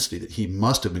intensity that he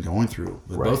must have been going through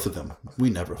with both of them, we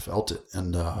never felt it.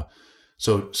 And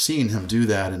so seeing him do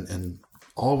that and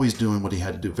always doing what he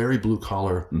had to do, very blue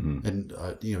collar, and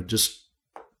just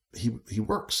he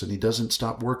works and he doesn't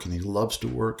stop working. He loves to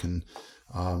work, and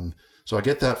so I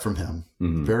get that from him.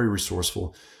 Very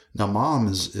resourceful. Now, Mom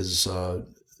is a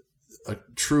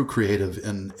true creative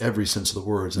in every sense of the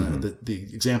words. And the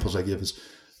examples I give is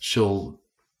she'll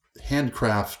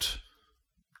handcraft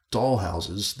doll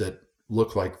houses that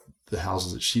look like the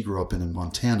houses that she grew up in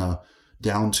Montana,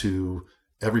 down to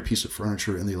every piece of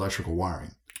furniture and the electrical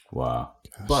wiring. Wow.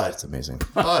 Gosh, but that's amazing.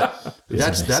 But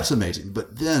that's amazing.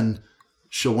 But then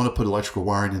she'll want to put electrical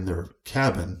wiring in their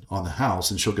cabin on the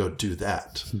house, and she'll go do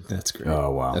that. That's great.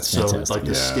 Oh, wow. That's so fantastic. like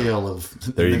the scale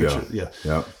of there you miniature, go.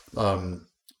 Yeah. Yep.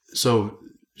 So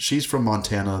she's from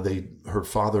Montana. Her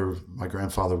father, my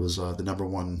grandfather, was the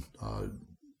 #1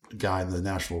 guy in the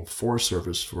National Forest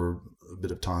Service for a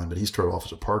bit of time, but he started off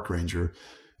as a park ranger.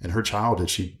 And her childhood,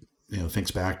 she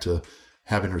thinks back to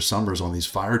having her summers on these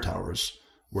fire towers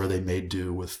where they made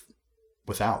do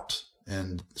without.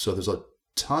 And so there's a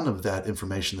ton of that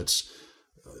information that's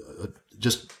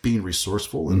just being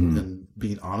resourceful and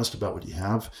being honest about what you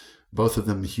have. Both of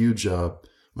them huge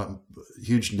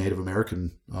Native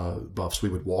American buffs. We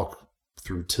would walk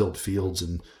through tilled fields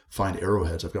and find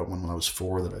arrowheads. I've got one when I was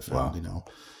 4 that I found,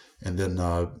 And then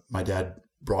my dad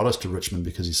brought us to Richmond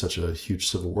because he's such a huge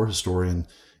Civil War historian,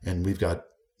 and we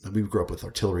grew up with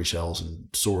artillery shells and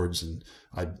swords, and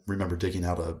I remember digging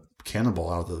out a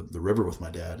cannonball out of the river with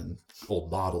my dad and old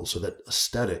bottles. So that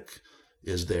aesthetic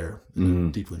is there in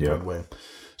a deeply important way.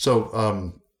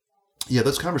 So,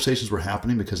 those conversations were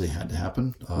happening because they had to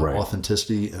happen.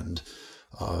 Authenticity and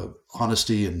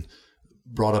honesty, and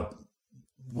brought up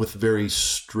with very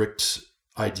strict,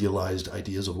 idealized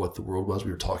ideas of what the world was.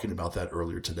 We were talking about that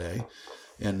earlier today,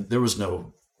 and there was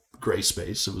no gray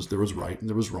space. There was right and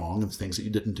there was wrong, and things that you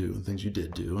didn't do and things you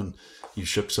did do, and you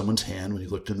shook someone's hand when you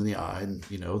looked them in the eye,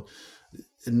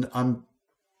 and I'm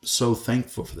so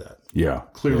thankful for that. Yeah.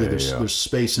 Clearly there's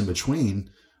space in between,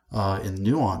 and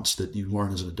nuance that you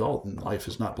learn as an adult, and life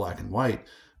is not black and white.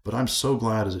 But I'm so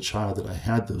glad as a child that I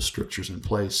had those strictures in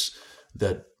place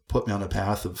that put me on a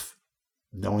path of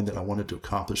knowing that I wanted to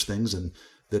accomplish things and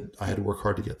that I had to work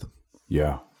hard to get them.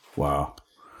 Yeah. Wow.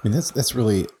 I mean, that's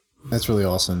really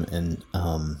awesome. And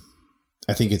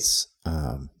I think it's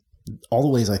all the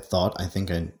ways I thought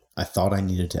I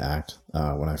needed to act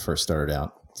when I first started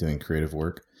out doing creative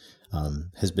work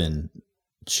has been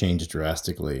changed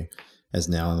drastically, as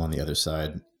now I'm on the other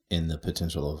side in the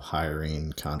potential of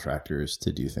hiring contractors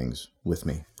to do things with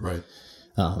me. Right.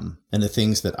 And the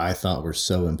things that I thought were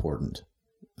so important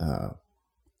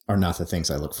are not the things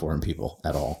I look for in people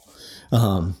at all.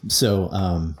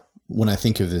 So when I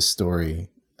think of this story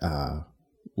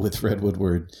with Fred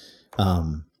Woodward,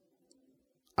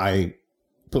 I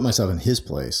put myself in his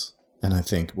place, and I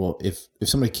think, well, if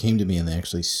somebody came to me and they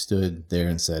actually stood there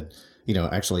and said,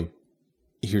 actually,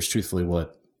 here's truthfully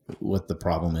what the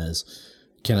problem is.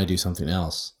 Can I do something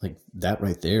else? Like that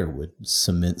right there would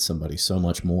cement somebody so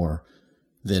much more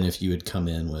than if you had come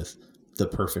in with the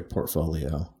perfect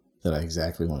portfolio that I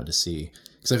exactly wanted to see.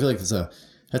 Because I feel like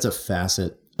that's a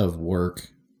facet of work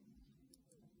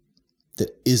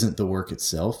that isn't the work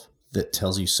itself that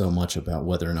tells you so much about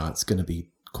whether or not it's going to be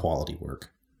quality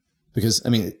work. Because,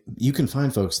 you can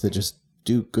find folks that just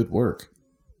do good work,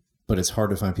 but it's hard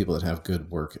to find people that have good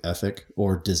work ethic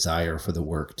or desire for the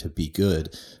work to be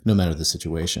good, no matter the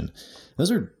situation.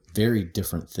 Those are very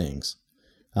different things.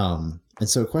 And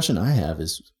so a question I have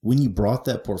is, when you brought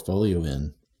that portfolio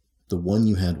in, the one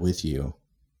you had with you,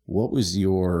 what was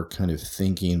your kind of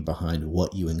thinking behind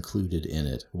what you included in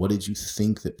it? What did you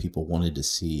think that people wanted to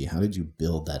see? How did you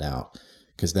build that out?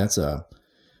 Because I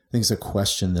think it's a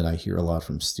question that I hear a lot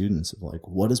from students of like,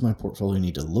 what does my portfolio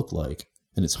need to look like?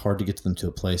 And it's hard to get them to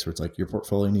a place where it's like, your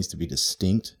portfolio needs to be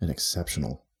distinct and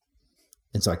exceptional.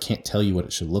 And so I can't tell you what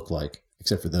it should look like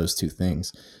except for those two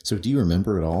things. So do you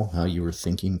remember at all how you were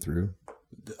thinking through?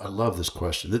 I love this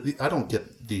question. I don't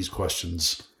get these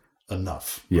questions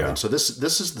enough. Yeah. Right? So this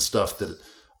is the stuff that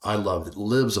I love that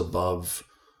lives above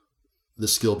the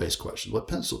skill-based question. What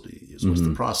pencil do you use? What's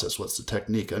the process? What's the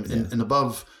technique? And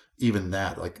above even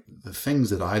that, like the things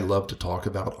that I love to talk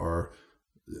about are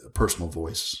personal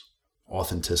voice,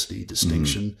 authenticity,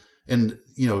 distinction. And,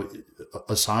 you know,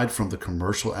 aside from the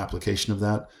commercial application of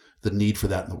that, the need for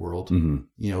that in the world,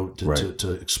 you know,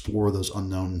 to explore those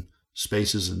unknown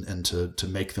spaces and to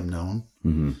make them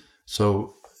known.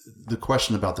 So the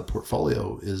question about the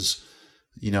portfolio is,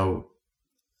 you know,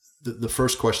 the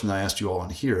first question I asked you all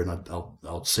on here, and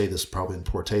I'll say this probably in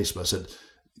poor taste, but I said,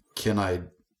 can I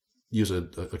use a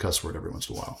cuss word every once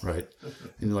in a while, right?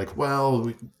 And you're like,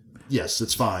 well, yes,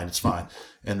 it's fine.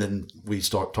 And then we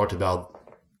talked about,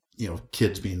 you know,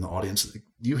 kids being the audience.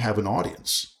 You have an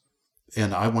audience,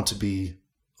 and I want to be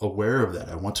aware of that.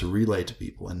 I want to relay to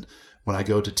people. And when I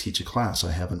go to teach a class,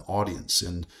 I have an audience,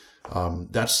 and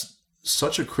that's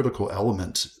such a critical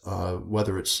element,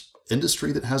 whether it's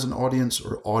industry that has an audience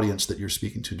or audience that you're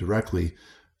speaking to directly.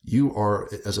 You are,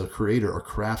 as a creator, are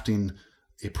crafting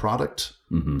a product,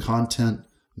 content,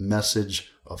 message,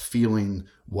 a feeling,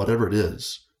 whatever it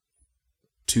is,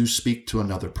 to speak to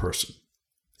another person.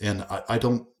 And I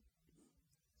don't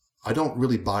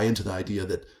really buy into the idea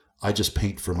that I just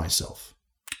paint for myself.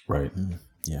 Right.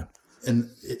 Yeah. And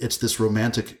it's this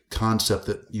romantic concept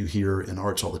that you hear in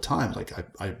arts all the time. Like,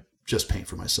 I just paint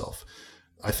for myself.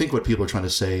 I think what people are trying to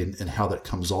say and how that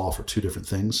comes off are two different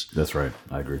things. That's right.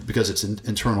 I agree. Because it's an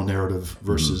internal narrative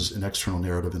versus an external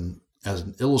narrative. And as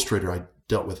an illustrator, I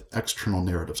dealt with external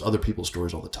narratives, other people's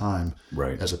stories all the time.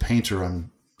 Right. As a painter, I'm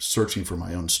searching for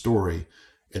my own story,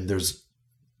 and there's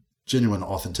genuine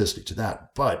authenticity to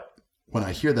that. But when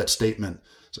I hear that statement,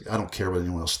 it's like, I don't care what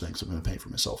anyone else thinks. I'm going to paint for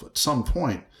myself. At some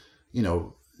point, you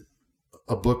know,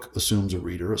 a book assumes a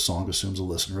reader, a song assumes a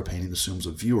listener, a painting assumes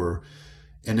a viewer.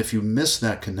 And if you miss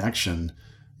that connection,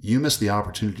 you miss the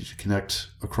opportunity to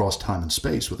connect across time and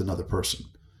space with another person.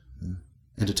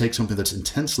 And to take something that's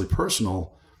intensely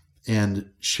personal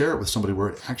and share it with somebody where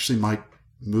it actually might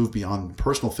move beyond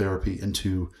personal therapy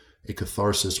into a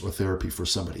catharsis or therapy for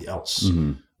somebody else,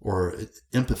 or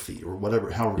empathy, or whatever,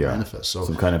 however it manifests. So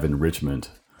some kind of enrichment.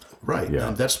 Right. Yeah.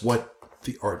 And that's what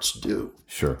the arts do.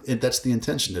 Sure. And that's the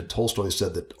intention. That Tolstoy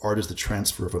said that art is the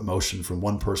transfer of emotion from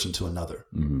one person to another.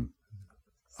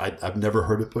 I've never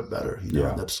heard it put better. You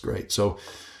know, that's great. So,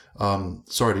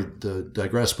 sorry to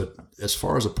digress, but as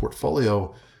far as a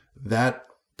portfolio, that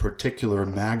particular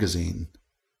magazine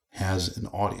has an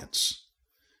audience.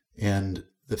 And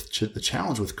the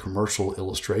challenge with commercial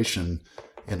illustration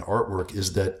and artwork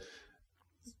is that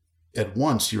at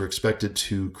once you're expected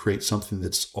to create something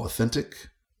that's authentic,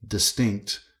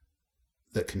 distinct,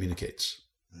 that communicates.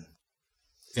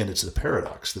 And it's a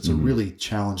paradox. That's a really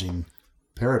challenging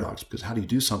paradox, because how do you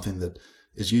do something that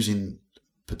is using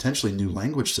potentially new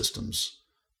language systems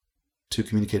to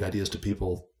communicate ideas to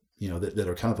people, you know, that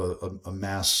are kind of a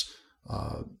mass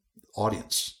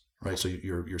audience, right? So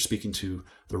you're speaking to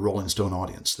the Rolling Stone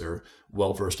audience. They're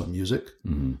well versed on music.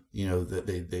 You know, that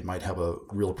they might have a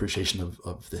real appreciation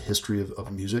of the history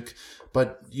of music,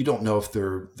 but you don't know if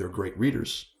they're great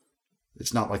readers.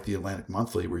 It's not like the Atlantic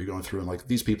Monthly where you're going through and like,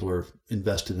 these people are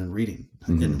invested in reading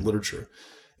in literature.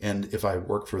 And if I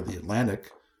work for the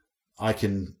Atlantic, I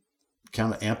can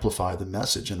kind of amplify the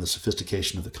message and the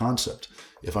sophistication of the concept.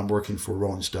 If I'm working for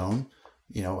Rolling Stone,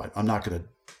 you know, I'm not going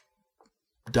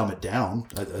to dumb it down.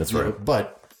 That's right.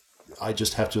 But I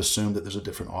just have to assume that there's a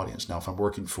different audience. Now, if I'm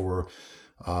working for,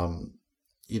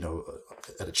 you know,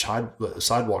 at a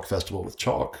sidewalk festival with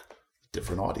chalk,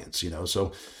 different audience, you know.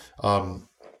 So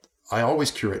I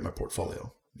always curate my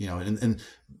portfolio, you know, and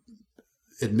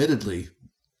admittedly,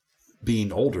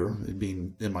 being older and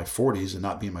being in my 40s and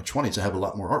not being in my 20s, I have a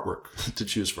lot more artwork to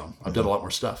choose from. I've done a lot more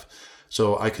stuff.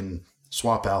 So I can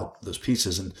swap out those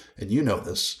pieces. And you know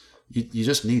this, you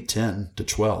just need 10 to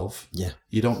 12. Yeah.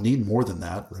 You don't need more than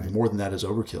that. Right. More than that is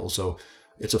overkill. So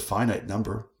it's a finite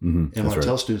number. And when I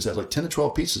tell students that, like 10 to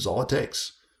 12 pieces, all it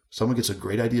takes. Someone gets a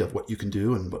great idea of what you can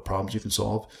do and what problems you can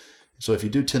solve. So if you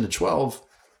do 10 to 12,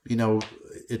 you know,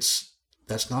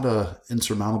 that's not a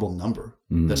insurmountable number.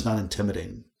 That's not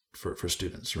intimidating for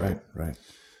students, right? Right.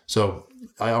 So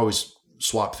I always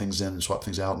swap things in and swap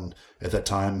things out. And at that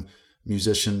time,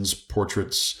 musicians,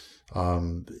 portraits,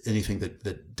 anything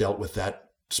that dealt with that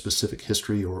specific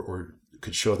history or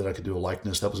could show that I could do a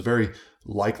likeness. That was very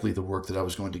likely the work that I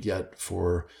was going to get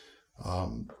for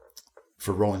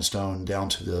Rolling Stone, down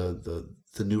to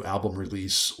the new album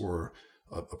release, or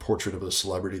a portrait of a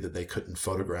celebrity that they couldn't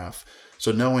photograph.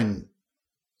 So knowing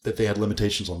that they had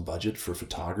limitations on budget for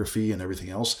photography and everything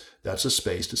else, that's a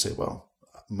space to say, well,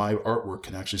 my artwork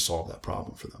can actually solve that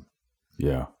problem for them.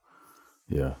 Yeah.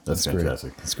 Yeah. That's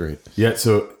fantastic. Great. That's great. Yeah.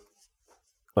 So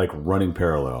like running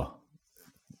parallel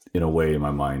in a way in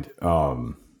my mind.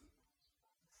 Well,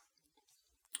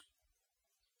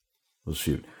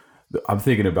 shoot. I'm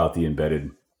thinking about the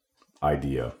embedded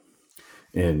idea.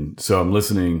 And so I'm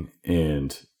listening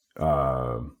and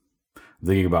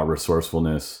thinking about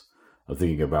resourcefulness. I'm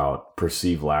thinking about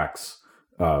perceived lacks,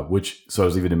 so I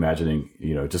was even imagining,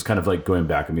 just kind of like going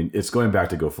back. I mean, it's going back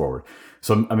to go forward.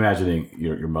 So I'm imagining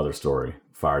your mother's story,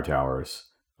 fire towers,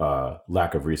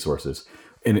 lack of resources.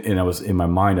 And I was in my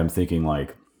mind, I'm thinking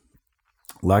like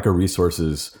lack of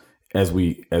resources as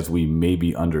we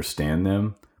maybe understand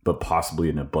them, but possibly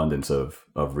an abundance of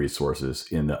resources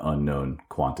in the unknown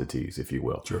quantities, if you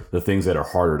will. Sure. The things that are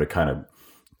harder to kind of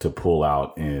to pull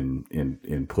out and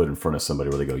put in front of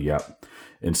somebody where they go, yep.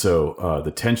 And so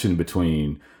the tension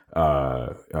between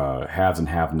haves and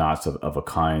have-nots of a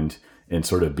kind, and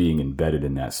sort of being embedded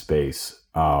in that space.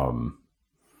 I'm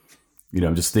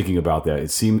just thinking about that.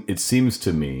 It seems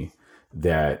to me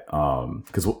that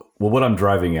because what I'm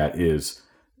driving at is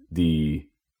the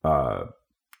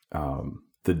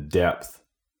depth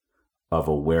of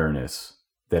awareness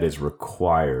that is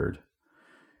required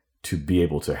to be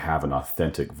able to have an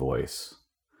authentic voice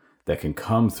that can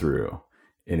come through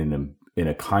in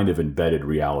a kind of embedded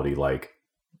reality, like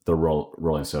the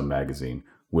Rolling Stone magazine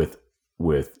with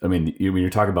when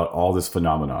you're talking about all this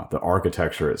phenomena, the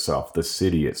architecture itself, the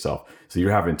city itself. So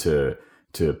you're having to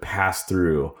pass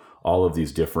through all of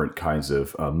these different kinds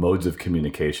of modes of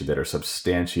communication that are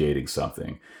substantiating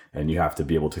something. And you have to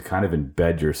be able to kind of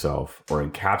embed yourself or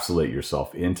encapsulate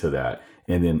yourself into that,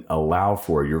 and then allow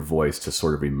for your voice to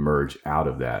sort of emerge out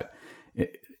of that.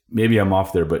 Maybe I'm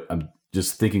off there, but I'm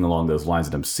just thinking along those lines,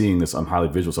 and I'm seeing this, I'm highly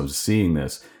visual, so I'm just seeing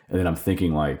this. And then I'm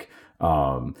thinking like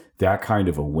that kind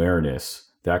of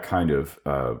awareness, that kind of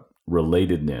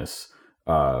relatedness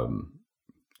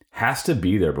has to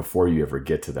be there before you ever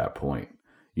get to that point.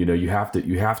 You have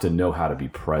to know how to be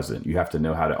present. You have to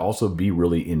know how to also be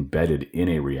really embedded in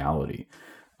a reality.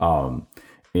 And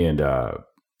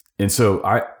so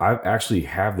I actually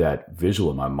have that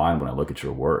visual in my mind when I look at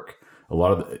your work. A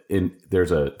lot of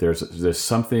there's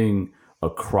something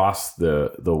across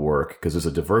the work, because there's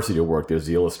a diversity of work. There's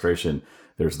the illustration,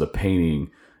 there's the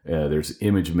painting, there's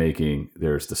image making,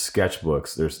 there's the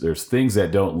sketchbooks. There's things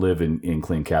that don't live in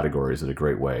clean categories in a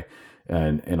great way,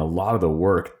 and a lot of the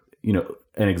work.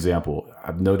 An example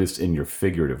I've noticed in your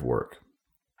figurative work,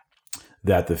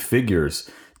 that the figures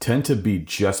tend to be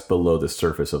just below the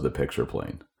surface of the picture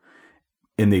plane.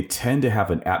 And they tend to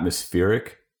have an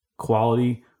atmospheric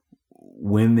quality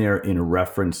when they're in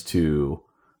reference to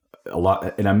a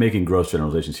lot. And I'm making gross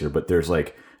generalizations here, but there's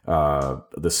like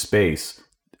the space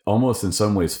almost in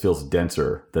some ways feels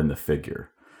denser than the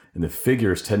figure. And the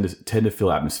figures tend to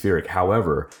feel atmospheric.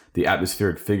 However, the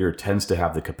atmospheric figure tends to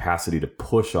have the capacity to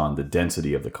push on the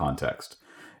density of the context.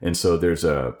 And so there's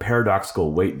a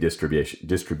paradoxical weight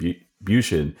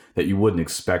distribution that you wouldn't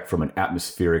expect from an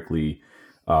atmospherically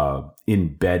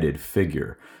embedded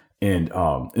figure. And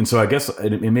so I guess,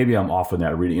 and maybe I'm off on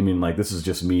that reading. I mean, like, this is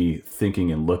just me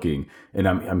thinking and looking, and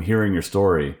I'm hearing your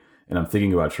story, and I'm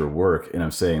thinking about your work, and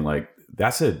I'm saying like,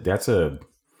 that's a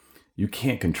you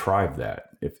can't contrive that.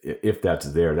 If that's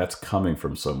there, that's coming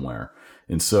from somewhere.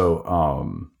 And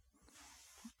so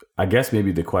I guess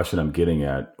maybe the question I'm getting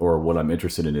at, or what I'm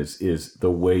interested in, is the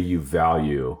way you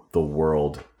value the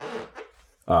world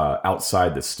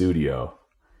outside the studio,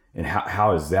 and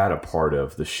how is that a part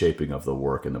of the shaping of the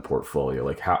work in the portfolio?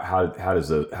 Like how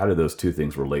do those two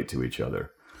things relate to each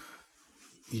other?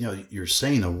 You're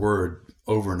saying a word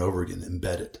over and over again,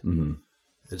 embedded. Mm-hmm.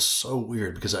 It's so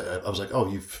weird, because I was like, oh,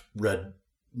 you've read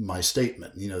my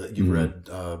statement, that you've read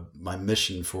my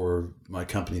mission for my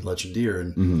company, Legendeer,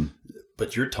 and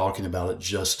but you're talking about it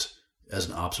just as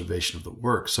an observation of the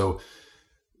work. So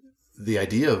the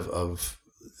idea of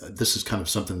this is kind of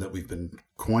something that we've been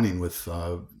coining with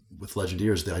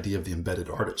Legendeer, is the idea of the embedded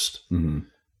artist,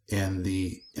 and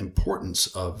the importance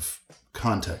of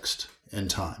context and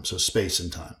time, so space and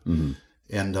time.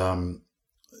 And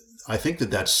I think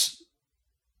that's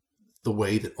the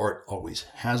way that art always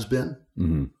has been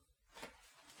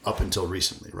up until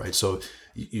recently, right? So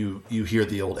you hear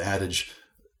the old adage,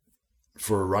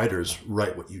 for writers,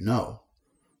 write what you know.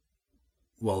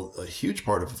 Well, a huge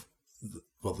part of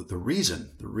the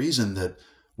reason that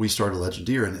we started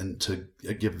Legendeer, and to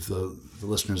give the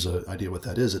listeners an idea what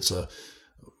that is,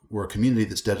 we're a community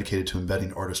that's dedicated to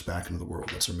embedding artists back into the world.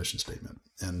 That's our mission statement.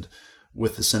 And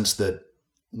with the sense that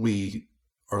we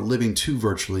are living too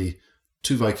virtually,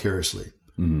 too vicariously.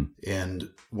 Mm-hmm. And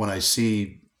when I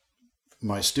see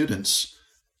my students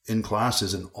in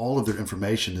classes and all of their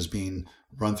information is being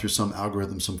run through some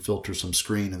algorithm, some filter, some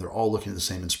screen, and they're all looking at the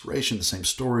same inspiration, the same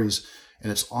stories,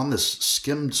 and it's on this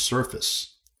skimmed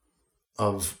surface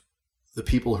of the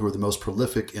people who are the most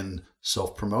prolific in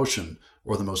self-promotion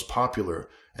or the most popular.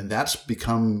 And that's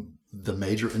become the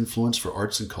major influence for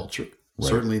arts and culture, right.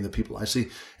 Certainly the people I see.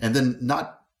 And then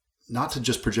not to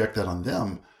just project that on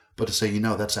them, but to say,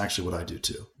 that's actually what I do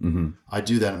too. Mm-hmm. I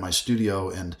do that in my studio.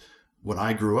 And when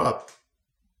I grew up,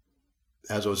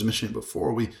 as I was mentioning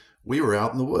before, we were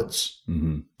out in the woods.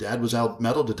 Mm-hmm. Dad was out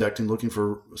metal detecting, looking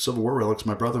for Civil War relics.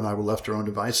 My brother and I were left to our own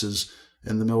devices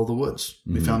in the middle of the woods.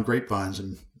 Mm-hmm. We found grapevines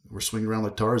and we're swinging around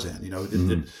like Tarzan.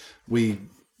 Mm-hmm. We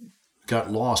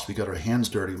got lost. We got our hands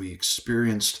dirty. We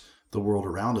experienced the world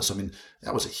around us. I mean,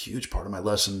 that was a huge part of my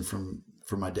lesson from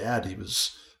my dad. He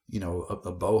was,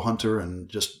 a bow hunter, and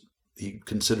just he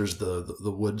considers the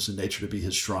woods and nature to be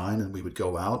his shrine. And we would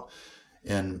go out.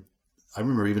 And I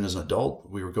remember even as an adult,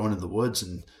 we were going into the woods,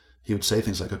 and he would say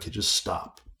things like, "Okay, just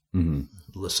stop, mm-hmm.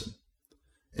 listen."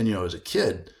 And as a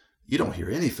kid, you don't hear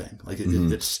anything. Like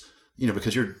it's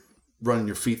because you're running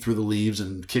your feet through the leaves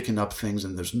and kicking up things,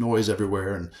 and there's noise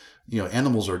everywhere, and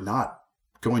animals are not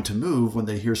going to move when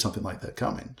they hear something like that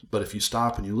coming. But if you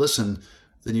stop and you listen,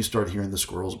 then you start hearing the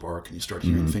squirrels bark, and you start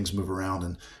hearing mm-hmm. things move around,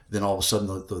 and then all of a sudden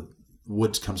the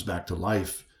woods comes back to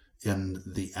life in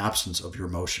the absence of your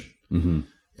motion. Mm-hmm.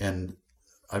 And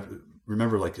I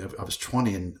remember, like, I was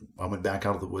 20 and I went back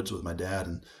out of the woods with my dad,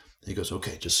 and he goes,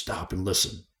 "Okay, just stop and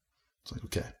listen." It's like,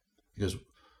 okay. He goes,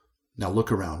 "Now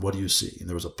look around. What do you see?" And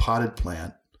there was a potted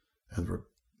plant, and there were,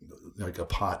 like, a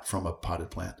pot from a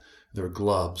potted plant. There were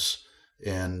gloves,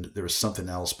 and there was something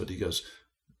else. But he goes,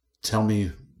 "Tell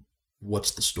me,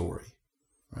 what's the story?"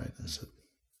 Right? And I said,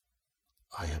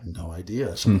 "I have no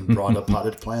idea. Someone brought a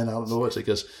potted plant out of the woods." He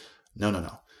goes,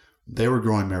 No. They were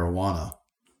growing marijuana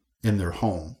in their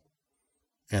home,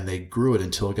 and they grew it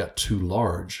until it got too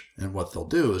large. And what they'll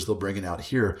do is they'll bring it out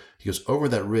here. He goes, "Over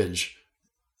that ridge,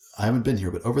 I haven't been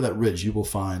here, but over that ridge, you will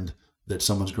find that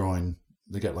someone's growing,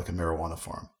 they got like a marijuana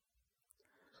farm."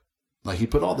 Like, he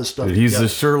put all this stuff He's together. the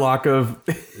Sherlock of...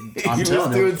 I'm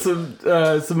telling doing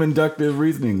some inductive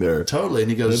reasoning there. Totally.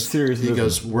 And he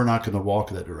goes, "We're not going to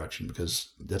walk in that direction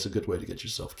because that's a good way to get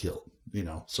yourself killed."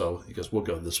 So he goes, "We'll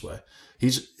go this way."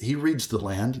 He reads the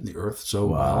land and the earth so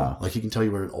well. Like, he can tell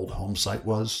you where an old home site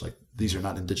was. Like, these are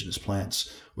not indigenous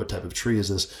plants. What type of tree is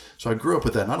this? So I grew up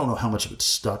with that, and I don't know how much of it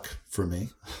stuck for me.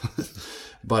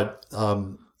 But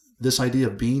this idea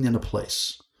of being in a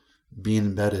place, being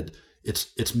embedded,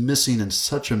 it's missing in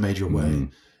such a major way. Mm-hmm.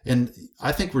 And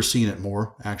I think we're seeing it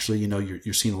more, actually.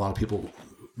 You're seeing a lot of people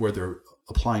where they're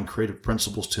applying creative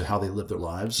principles to how they live their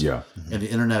lives. Yeah. Mm-hmm. And the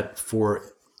internet, for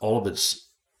all of its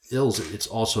ills, it's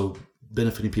also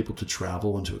benefiting people to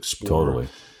travel and to explore.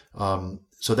 Totally.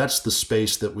 So that's the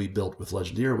space that we built with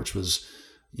Legendeer, which was,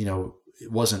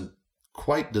 it wasn't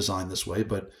quite designed this way,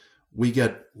 but we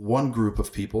get one group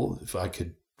of people, if I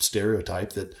could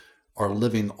stereotype, that are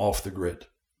living off the grid.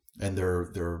 And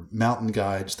they're mountain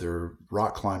guides, they're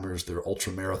rock climbers, they're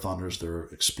ultra marathoners, they're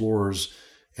explorers,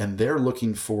 and they're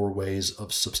looking for ways of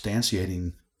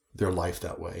substantiating their life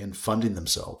that way and funding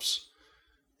themselves.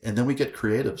 And then we get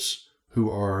creatives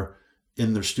who are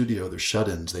in their studio, they're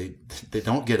shut-ins, they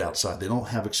don't get outside, they don't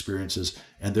have experiences,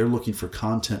 and they're looking for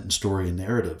content and story and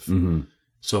narrative. Mm-hmm.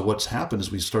 So what's happened is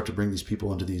we start to bring these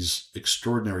people into these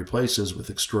extraordinary places with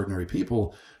extraordinary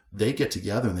people. They get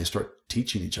together and they start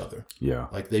teaching each other. Yeah.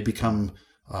 Like, they become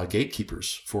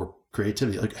gatekeepers for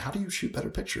creativity. Like, how do you shoot better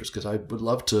pictures? Because I would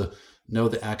love to know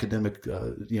the academic,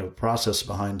 process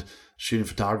behind shooting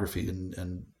photography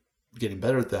and getting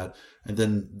better at that. And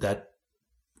then that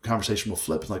conversation will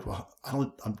flip. Like, well,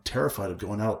 I'm terrified of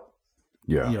going out,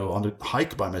 on a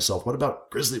hike by myself. What about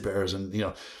grizzly bears? And,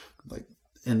 like,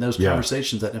 in those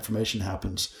conversations, that information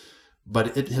happens.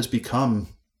 But it has become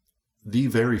the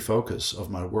very focus of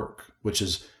my work, which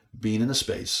is being in a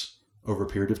space over a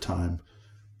period of time,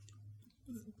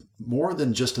 more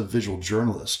than just a visual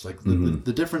journalist. Like,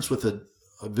 the difference with a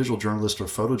visual journalist or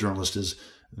photojournalist is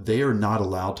they are not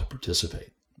allowed to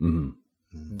participate.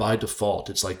 Mm-hmm. By default,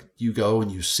 it's like you go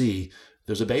and you see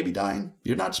there's a baby dying.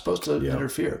 You're not supposed to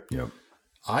interfere. Yep.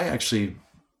 I actually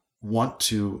want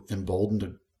to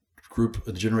embolden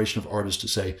a generation of artists to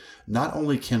say, not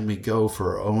only can we go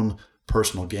for our own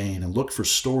personal gain and look for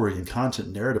story and content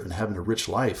and narrative and having a rich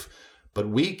life. But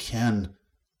we can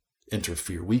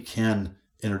interfere. We can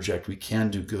interject. We can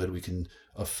do good. We can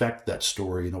affect that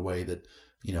story in a way that,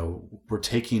 we're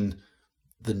taking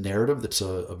the narrative that's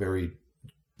a very,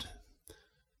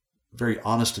 very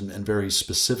honest and very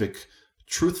specific,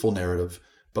 truthful narrative,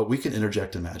 but we can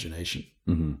interject imagination.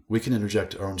 Mm-hmm. We can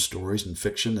interject our own stories and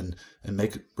fiction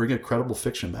and bring a credible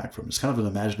fiction back from it. It's kind of an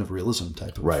imaginative realism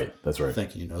type of That's right.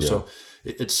 thinking, So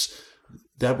it's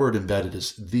that word embedded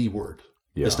is the word.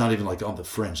 Yeah. It's not even like on the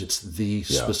fringe. It's the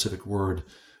specific word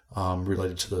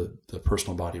related to the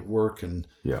personal body of work. And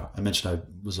I mentioned I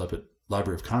was up at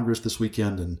Library of Congress this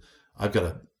weekend, and I've got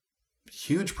a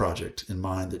huge project in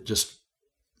mind that just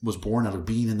was born out of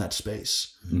being in that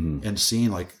space and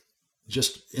seeing, like,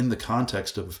 just in the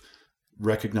context of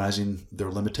recognizing their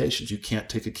limitations. You can't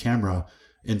take a camera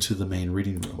into the main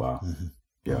reading room. Wow. Mm-hmm.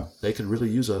 Yeah. They could really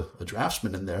use a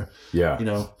draftsman in there. Yeah.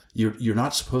 You're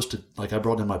not supposed to, like, I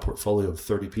brought in my portfolio of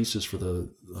 30 pieces for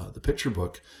the picture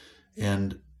book,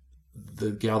 and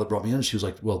the gal that brought me in, she was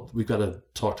like, well, we've got to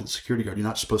talk to the security guard. You're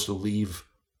not supposed to leave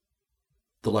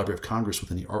the Library of Congress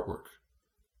with any artwork.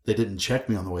 They didn't check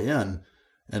me on the way in,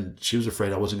 and she was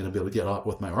afraid I wasn't going to be able to get out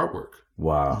with my artwork.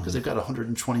 Wow. Because they've got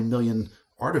 120 million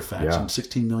artifacts and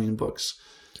 16 million books.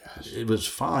 Gosh. It was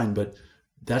fine, but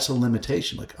that's a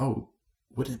limitation. Like, oh,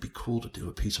 wouldn't it be cool to do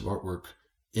a piece of artwork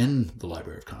in the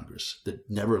Library of Congress that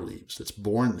never leaves, that's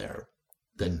born there,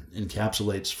 that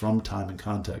encapsulates from time and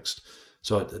context?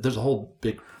 So there's a whole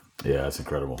big that's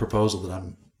incredible proposal that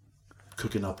I'm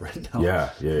cooking up right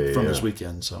now from this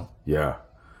weekend. So yeah.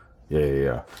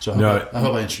 So I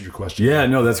hope I answered your question. Yeah,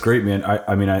 no, that's great, man.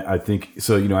 I think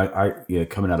so. I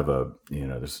coming out of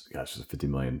there's there's 50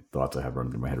 million thoughts I have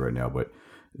running through my head right now, but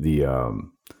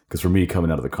because for me,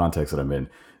 coming out of the context that I'm in,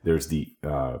 there's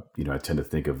I tend to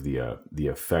think of the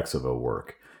effects of a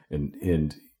work,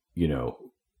 and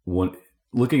when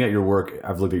looking at your work,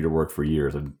 I've looked at your work for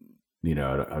years, and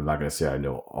I'm not going to say I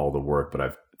know all the work, but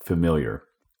I'm familiar.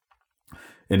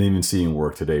 And even seeing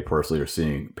work today personally, or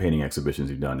seeing painting exhibitions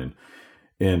you've done,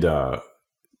 and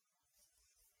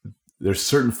there's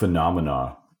certain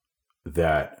phenomena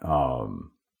that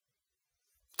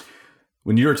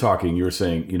when you were talking, you were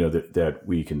saying that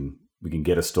we can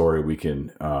get a story, we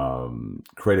can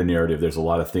create a narrative. There's a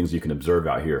lot of things you can observe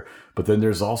out here, but then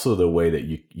there's also the way that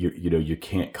you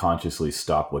can't consciously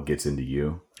stop what gets into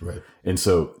you, right? And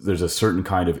so there's a certain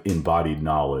kind of embodied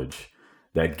knowledge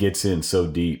that gets in so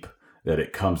deep that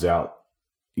it comes out,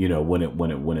 when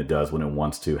it does, when it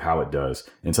wants to, how it does.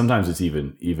 And sometimes it's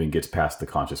even gets past the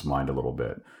conscious mind a little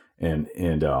bit. And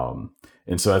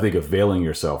so I think availing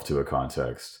yourself to a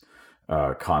context,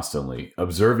 constantly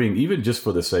observing, even just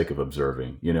for the sake of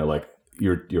observing, like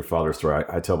your father's story.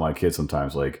 I tell my kids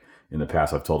sometimes, like in the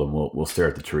past, I've told them, we'll stare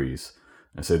at the trees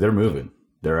and say, they're moving.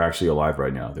 They're actually alive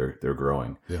right now. They're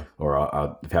growing. Yeah. Or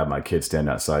I'll have my kids stand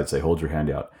outside and say, hold your hand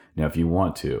out. Now, if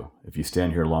you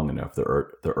stand here long enough, the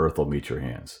earth will meet your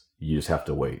hands. You just have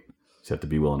to wait. You just have to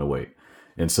be willing to wait.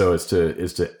 And so it's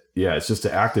just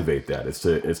to activate that. It's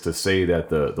to say that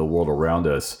the world around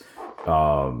us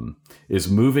is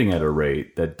moving at a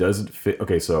rate that doesn't fit.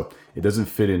 Okay, so it doesn't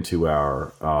fit into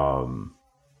our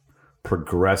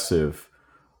progressive,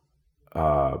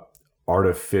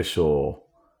 artificial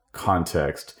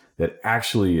context that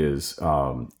actually is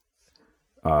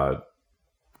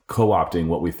co-opting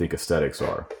what we think aesthetics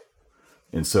are.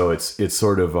 And so it's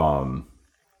sort of I've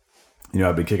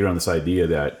been kicking around this idea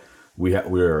that we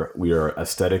are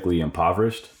aesthetically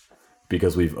impoverished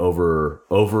because we've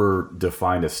over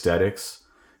defined aesthetics,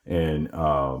 and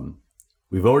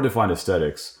we've over defined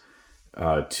aesthetics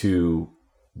to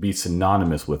be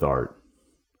synonymous with art.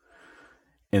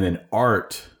 And then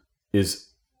art is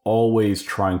always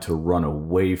trying to run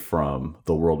away from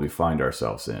the world we find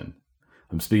ourselves in.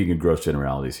 I'm speaking in gross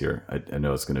generalities here. I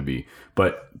know it's going to be,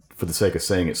 but for the sake of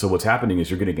saying it. So what's happening is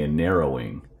you're getting a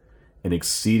narrowing, an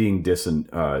exceeding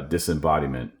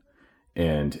disembodiment,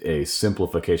 and a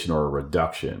simplification or a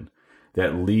reduction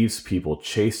that leaves people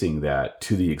chasing that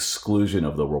to the exclusion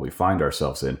of the world we find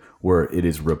ourselves in, where it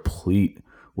is replete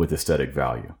with aesthetic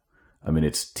value. I mean,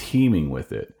 it's teeming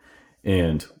with it.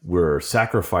 And we're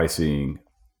sacrificing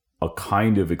a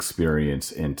kind of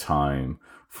experience and time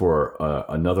for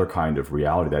another kind of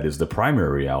reality that is the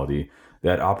primary reality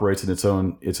that operates in its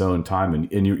own time,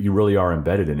 and you really are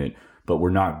embedded in it, but we're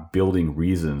not building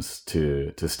reasons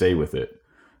to stay with it.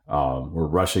 We're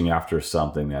rushing after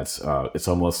something that's it's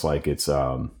almost like it's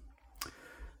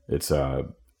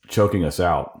choking us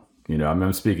out.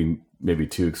 I'm speaking maybe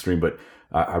too extreme, but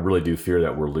I really do fear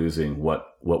that we're losing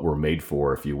what we're made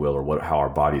for, if you will, or how our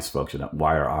bodies function,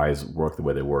 why our eyes work the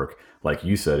way they work. Like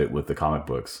you said it with the comic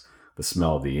books, the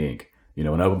smell of the ink. You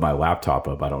know, when I open my laptop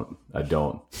up, I don't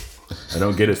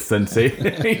get a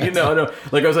sensation. You know,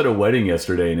 like I was at a wedding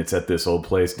yesterday, and it's at this old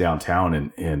place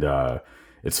downtown, and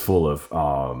it's full of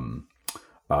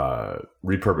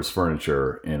repurposed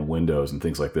furniture and windows and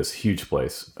things like this. Huge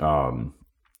place.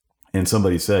 And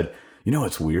somebody said, you know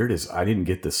what's weird is I didn't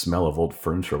get the smell of old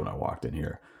furniture when I walked in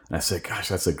here. And I said, gosh,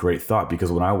 that's a great thought,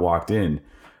 because when I walked in,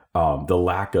 the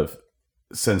lack of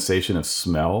sensation of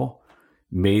smell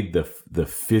made the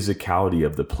physicality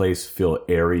of the place feel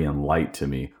airy and light to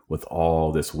me with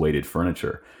all this weighted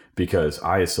furniture, because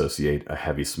I associate a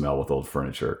heavy smell with old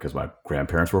furniture because my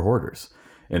grandparents were hoarders.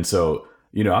 And so,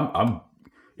 you know,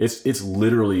 it's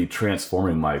literally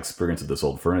transforming my experience of this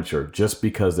old furniture just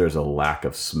because there's a lack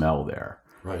of smell there.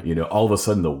 Right. You know, all of a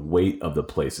sudden the weight of the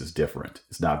place is different.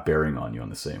 It's not bearing on you in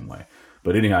the same way.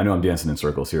 But anyhow, I know I'm dancing in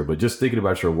circles here, but just thinking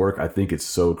about your work, I think it's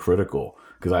so critical,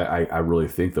 because I really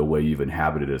think the way you've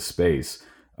inhabited a space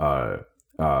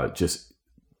just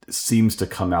seems to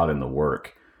come out in the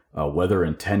work, whether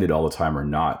intended all the time or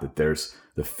not, that there's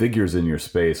the figures in your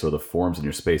space or the forms in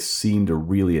your space seem to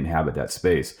really inhabit that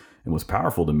space. And what's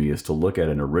powerful to me is to look at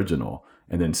an original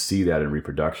and then see that in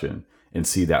reproduction and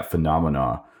see that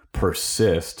phenomena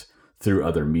persist through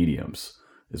other mediums.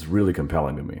 Is really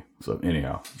compelling to me. So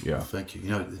anyhow, yeah. Thank you. You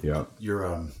know, you're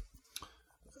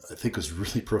I think it was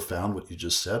really profound what you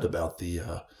just said about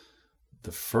the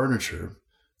furniture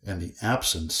and the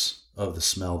absence of the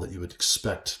smell that you would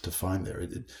expect to find there.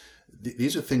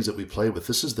 These are things that we play with.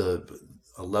 This is a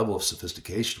level of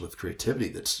sophistication with creativity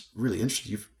that's really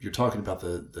interesting. You're talking about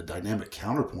the dynamic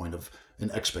counterpoint of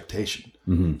an expectation.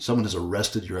 Mm-hmm. Someone has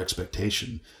arrested your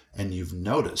expectation, and you've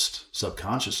noticed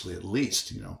subconsciously, at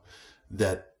least, you know,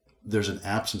 that there's an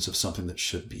absence of something that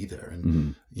should be there.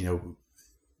 And, you know,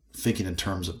 thinking in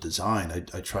terms of design,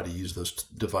 I try to use those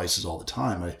devices all the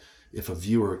time. If a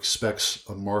viewer expects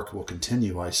a mark will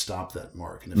continue, I stop that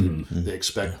mark. And if they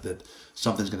expect that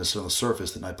something's going to sit on the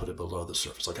surface, then I put it below the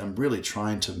surface. Like, I'm really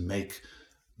trying to make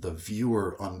the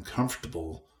viewer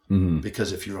uncomfortable,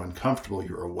 because if you're uncomfortable,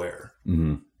 you're aware.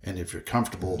 And if you're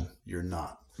comfortable, you're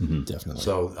not. Definitely.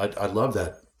 So I love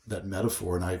that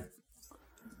metaphor. And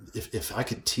if I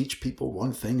could teach people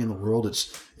one thing in the world,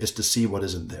 it's to see what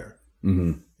isn't there.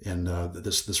 And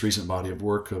this recent body of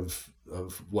work of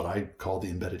what I call the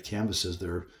embedded canvases,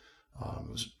 they're I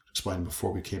was explaining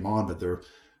before we came on, but they're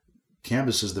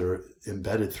canvases that are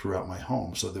embedded throughout my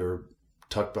home. So they're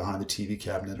tucked behind the TV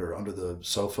cabinet or under the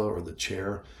sofa or the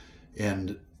chair.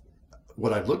 And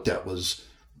what I looked at was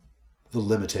the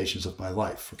limitations of my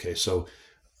life. Okay, so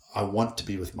I want to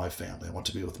be with my family. I want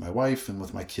to be with my wife and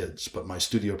with my kids, but my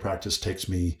studio practice takes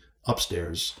me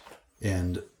upstairs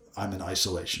and I'm in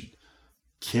isolation.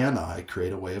 Can I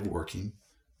create a way of working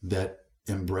that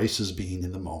embraces being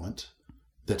in the moment,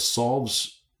 that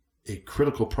solves a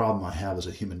critical problem I have as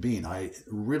a human being? I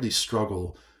really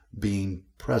struggle being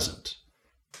present.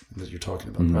 Because you're talking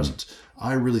about presence.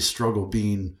 I really struggle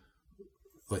being,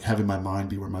 like, having my mind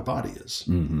be where my body is,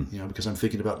 you know, because I'm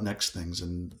thinking about next things,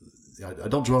 and I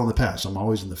don't dwell on the past. I'm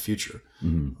always in the future.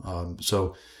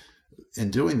 So in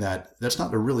doing that, that's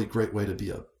not a really great way to be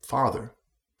a father.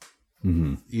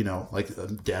 You know, like,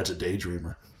 dad's a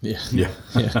daydreamer. Yeah.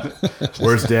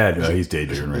 Where's dad? He's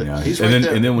daydreaming right now.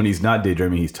 And then when he's not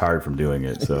daydreaming, he's tired from doing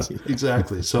it. So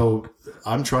exactly. So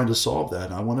I'm trying to solve that.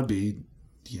 And I want to be,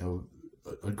 you know,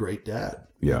 a great dad.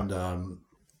 Yeah. And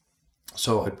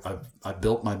so I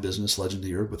built my business,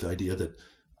 Legendeer, with the idea that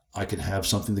I could have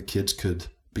something the kids could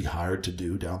be hired to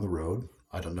do down the road.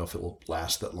 I don't know if it will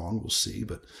last that long. We'll see.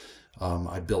 But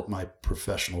I built my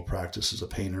professional practice as a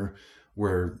painter,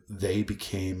 where they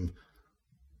became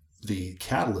the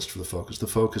catalyst for the focus.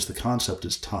 The concept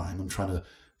is time. I'm trying to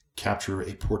capture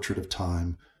a portrait of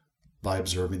time by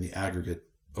observing the aggregate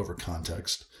over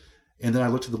context. And then I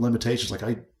looked at the limitations. Like,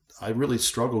 I really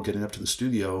struggle getting up to the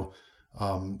studio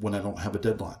when I don't have a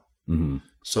deadline.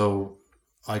 So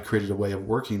I created a way of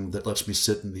working that lets me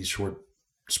sit in these short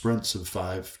sprints of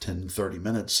 5, 10, 30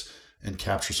 minutes and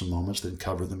capture some moments, then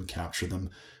cover them, capture them.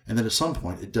 And then at some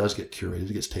point, it does get curated.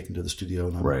 It gets taken to the studio,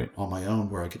 and I'm on my own,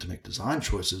 where I get to make design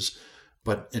choices.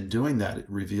 But in doing that, it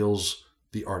reveals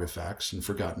the artifacts and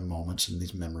forgotten moments and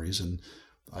these memories. And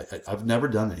I've never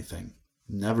done anything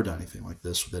like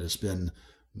this that has been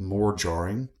more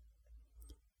jarring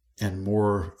and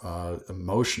more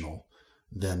emotional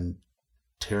than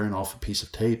tearing off a piece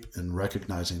of tape and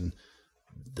recognizing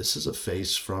this is a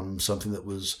face from something that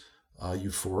was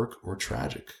euphoric or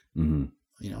tragic.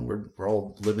 we're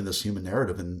all living this human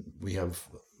narrative, and we have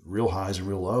real highs and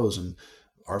real lows, and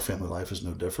our family life is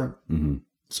no different. Mm-hmm.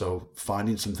 So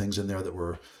finding some things in there that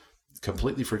were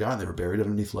completely forgotten, they were buried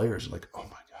underneath layers. Like, oh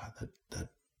my God,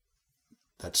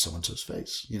 that's so-and-so's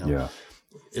face. Yeah.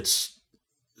 It's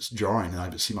jarring. And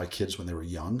I see my kids when they were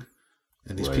young,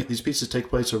 and these pieces take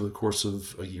place over the course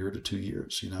of a year to 2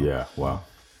 years, Yeah. Wow.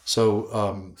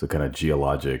 So, so kind of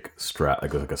geologic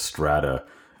like a strata.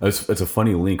 It's a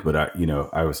funny link, but I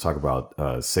always talk about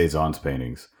Cézanne's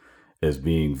paintings as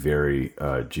being very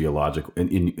geological, and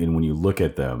when you look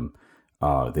at them,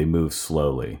 they move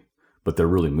slowly, but they're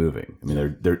really moving. I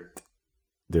mean,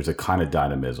 there's a kind of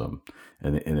dynamism,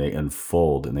 and they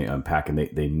unfold and they unpack, and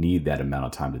they need that amount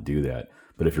of time to do that.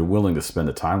 But if you're willing to spend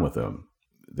the time with them,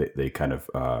 they kind of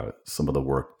some of the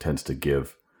work tends to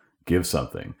give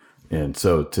something. And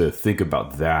so to think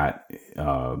about that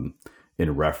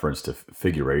in reference to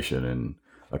figuration and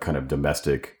a kind of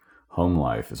domestic home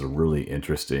life is a really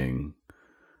interesting,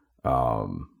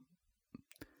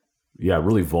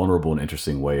 really vulnerable and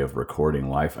interesting way of recording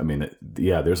life. I mean,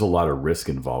 there's a lot of risk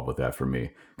involved with that for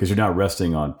me, because you're not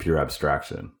resting on pure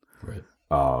abstraction. Right.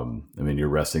 I mean, you're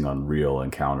resting on real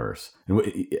encounters, and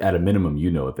at a minimum,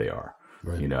 what they are.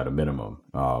 Right. At a minimum,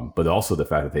 but also the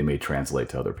fact that they may translate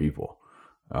to other people.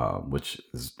 Which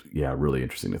is really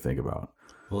interesting to think about.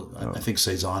 Well, I think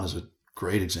Cézanne is a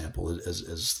great example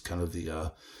as kind of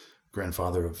the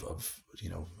grandfather of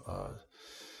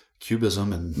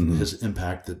Cubism and mm-hmm. his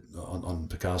impact on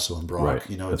Picasso and Braque.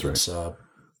 Right. That's right.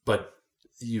 But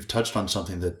you've touched on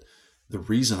something that the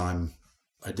reason I'm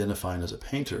identifying as a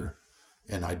painter,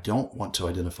 and I don't want to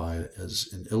identify as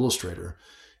an illustrator,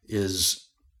 is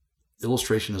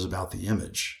illustration is about the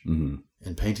image. Mm-hmm.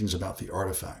 And painting's about the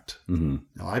artifact. Mm-hmm.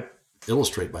 Now, I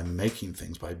illustrate by making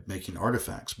things, by making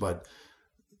artifacts, but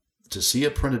to see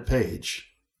a printed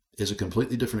page is a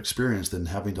completely different experience than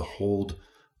having to hold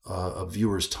a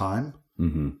viewer's time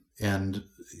mm-hmm. and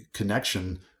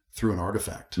connection through an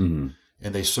artifact. Mm-hmm.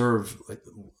 And they serve,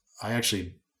 I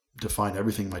actually define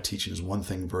everything in my teaching as one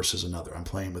thing versus another. I'm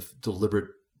playing with deliberate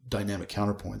dynamic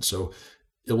counterpoints. So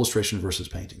illustration versus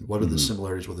painting. What are the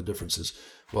similarities? What are the differences?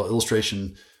 Well,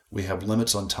 illustration, we have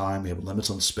limits on time. We have limits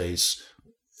on space.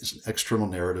 It's an external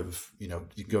narrative.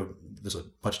 There's a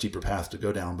much deeper path to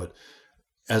go down. But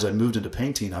as I moved into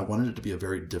painting, I wanted it to be a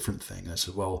very different thing. And I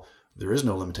said, well, there is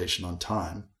no limitation on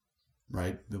time,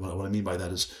 right? What I mean by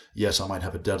that is, yes, I might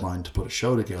have a deadline to put a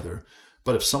show together,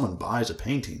 but if someone buys a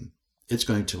painting, it's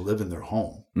going to live in their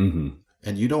home. Mm-hmm.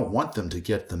 And you don't want them to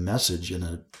get the message in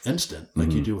an instant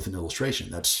like you do with an illustration.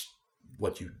 That's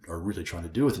what you are really trying to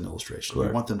do with an illustration. Correct.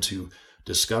 You want them to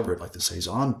discover it, like the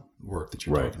Cézanne work that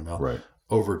you're talking about,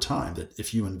 over time, that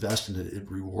if you invest in it,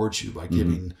 it rewards you by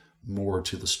giving more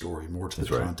to the story, more to the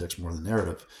context, more to the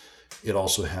narrative. It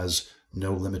also has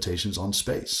no limitations on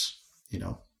space.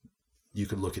 You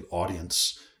can look at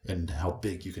audience and how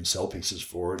big you can sell pieces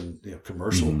for, and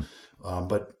commercial,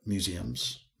 but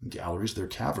museums, galleries, they're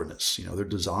cavernous. They're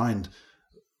designed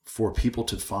for people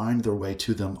to find their way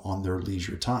to them on their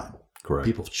leisure time. Correct.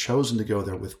 People have chosen to go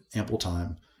there with ample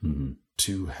time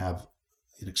to have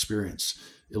an experience.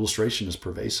 Illustration is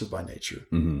pervasive by nature.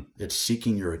 It's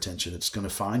seeking your attention. It's going to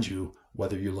find you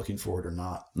whether you're looking for it or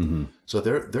not. So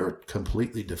they're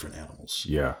completely different animals.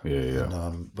 Yeah.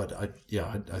 And, but I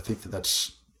think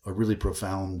that's a really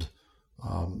profound.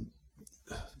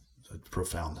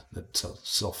 That's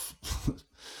self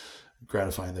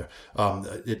gratifying there.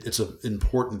 It's an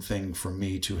important thing for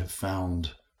me to have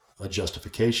found a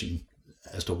justification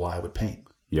as to why I would paint.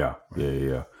 Yeah.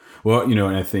 Well,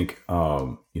 and I think,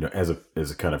 as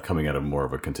a kind of coming out of more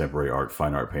of a contemporary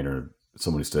fine art painter,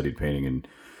 someone who studied painting, and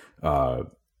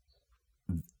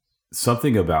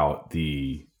something about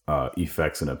the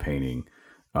effects in a painting,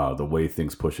 the way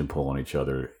things push and pull on each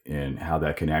other, and how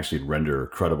that can actually render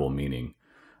credible meaning.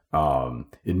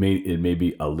 It may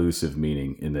be elusive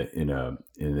meaning in that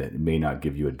it may not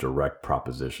give you a direct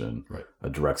proposition, a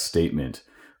direct statement,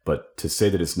 but to say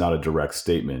that it's not a direct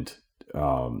statement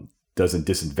doesn't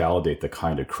disinvalidate the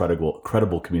kind of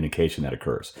credible communication that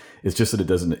occurs. It's just that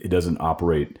it doesn't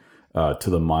operate to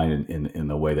the mind in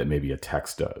the way that maybe a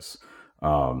text does,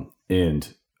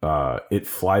 and it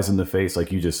flies in the face,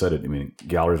 like you just said it. I mean,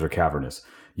 galleries are cavernous.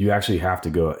 You actually have to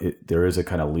go. There is a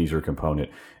kind of leisure component,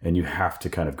 and you have to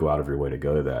kind of go out of your way to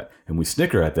go to that. And we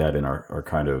snicker at that in our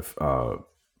kind of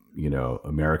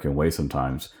American way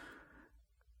sometimes,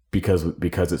 because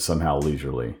it's somehow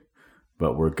leisurely.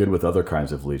 But we're good with other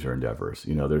kinds of leisure endeavors.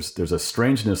 There's a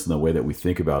strangeness in the way that we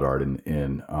think about art,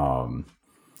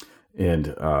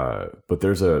 but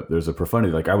there's a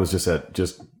profundity. Like I was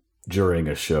just during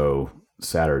a show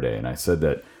Saturday, and I said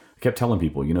that I kept telling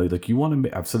people, like you want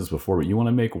to. I've said this before, but you want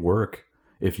to make work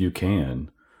if you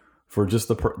can for just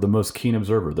the most keen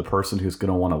observer, the person who's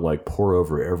going to want to like pour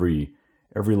over every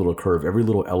little curve, every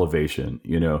little elevation.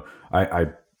 I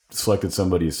selected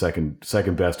somebody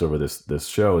second best over this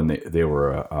show, and they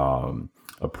were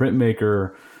a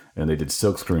printmaker, and they did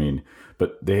silkscreen,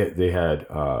 but they've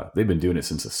been doing it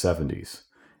since the 70s,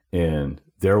 and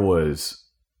there was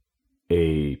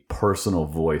a personal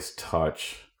voice,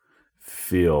 touch,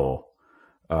 feel,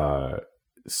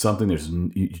 something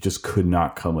you just could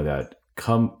not come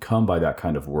by that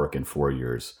kind of work in 4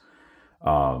 years.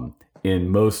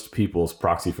 And most people's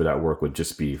proxy for that work would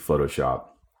just be Photoshop,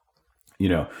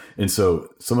 and so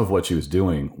some of what she was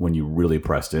doing when you really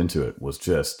pressed into it was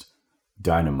just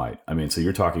dynamite. I mean, so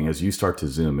you're talking, as you start to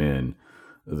zoom in,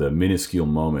 the minuscule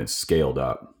moments scaled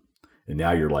up, and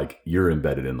now you're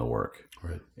embedded in the work.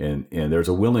 Right. And there's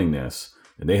a willingness,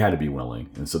 and they had to be willing.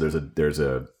 And so there's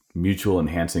a mutual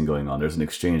enhancing going on. There's an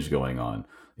exchange going on.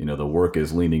 The work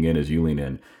is leaning in as you lean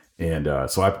in. And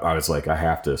so I was like, I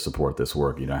have to support this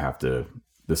work. I have to,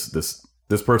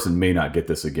 this person may not get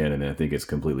this again. And I think it's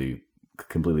completely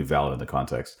valid in the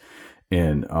context.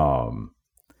 And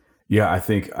I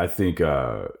think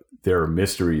there are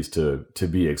mysteries to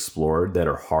be explored that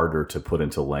are harder to put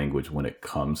into language when it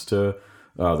comes to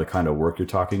the kind of work you're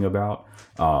talking about,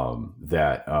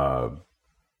 that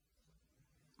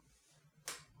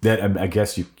I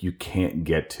guess you can't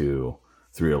get to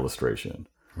through illustration.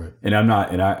 Right. And I'm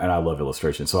not, and I love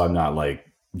illustration, so I'm not like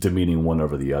demeaning one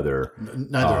over the other.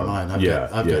 Neither am I.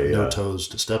 I've got no toes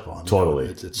to step on. Totally.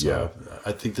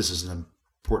 I think this is an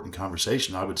important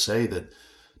conversation. I would say that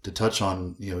to touch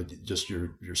on, just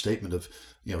your statement of,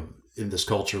 in this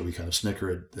culture, we kind of snicker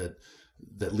at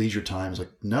that leisure time is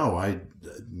like, no,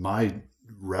 my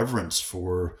reverence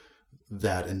for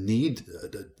that and need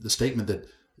the statement that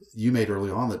you made early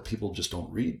on that people just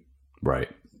don't read. Right.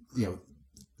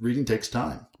 Reading takes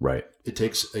time. Right. It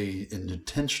takes an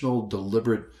intentional,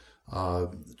 deliberate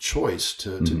choice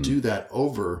to do that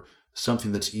over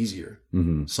something that's easier,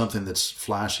 something that's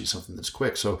flashy, something that's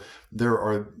quick. So there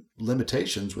are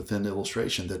limitations within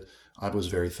illustration that I was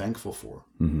very thankful for.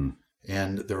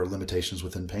 And there are limitations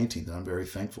within painting that I'm very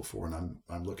thankful for. And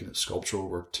I'm looking at sculptural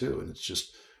work too. And it's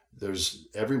just,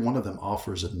 every one of them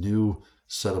offers a new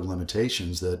set of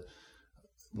limitations that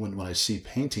when I see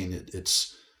painting,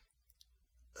 it's,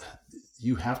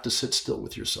 you have to sit still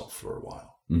with yourself for a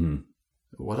while.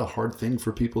 What a hard thing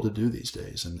for people to do these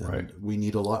days. And we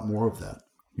need a lot more of that.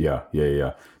 Yeah.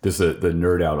 Just the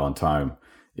nerd out on time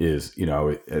is,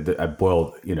 I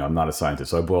boiled, I'm not a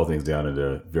scientist, so I boil things down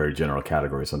into very general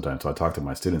categories sometimes. So I talk to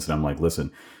my students and I'm like,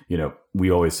 listen,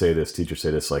 we always say this, teachers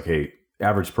say this, like, hey,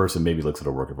 average person maybe looks at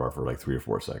a work of art for like 3 or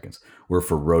 4 seconds. We're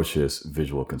ferocious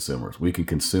visual consumers. We can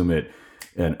consume it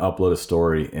and upload a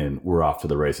story and we're off to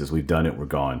the races. We've done it. We're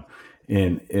gone.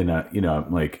 And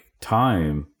like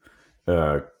time,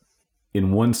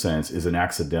 in one sense, is an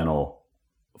accidental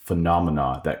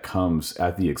phenomena that comes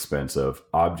at the expense of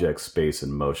object, space,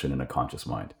 and motion in a conscious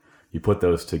mind. You put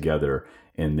those together,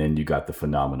 and then you got the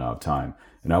phenomena of time.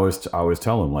 And I always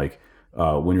tell them, like,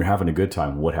 when you're having a good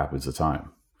time, what happens to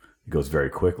time? It goes very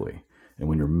quickly. And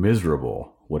when you're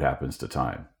miserable, what happens to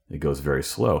time? It goes very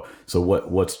slow. So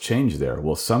what's changed there?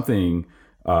 Well, something.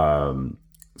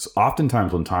 So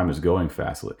oftentimes when time is going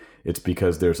fast, it's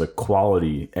because there's a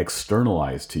quality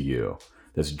externalized to you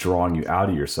that's drawing you out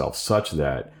of yourself, such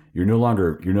that you're no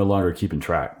longer keeping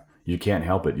track. You can't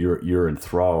help it. You're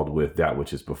enthralled with that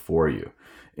which is before you.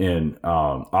 And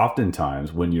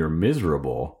oftentimes when you're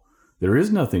miserable, there is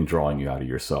nothing drawing you out of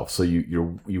yourself. So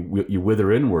you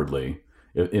wither inwardly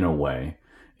in a way,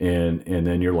 and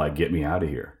then you're like, get me out of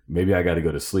here. Maybe I got to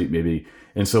go to sleep. Maybe.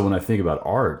 And so when I think about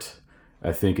art,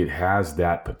 I think it has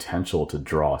that potential to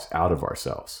draw us out of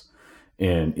ourselves,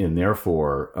 and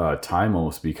therefore time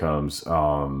almost becomes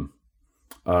moot.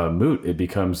 It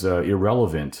becomes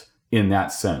irrelevant in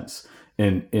that sense,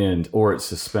 and or it's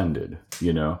suspended,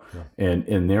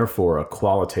 and therefore a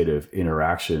qualitative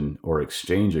interaction or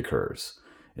exchange occurs,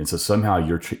 and so somehow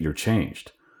you're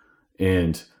changed,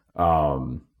 and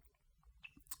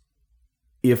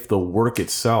if the work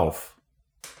itself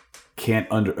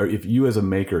or if you as a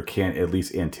maker can't at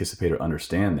least anticipate or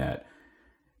understand that,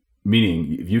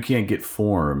 meaning if you can't get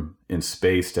form and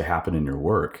space to happen in your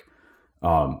work,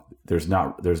 there's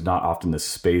not often the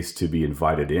space to be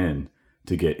invited in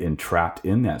to get entrapped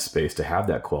in that space to have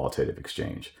that qualitative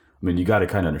exchange. I mean, you got to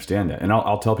kind of understand that. And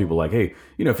I'll tell people like, hey,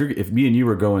 if me and you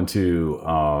were going to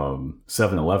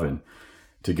 7-Eleven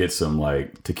to get some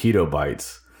like taquito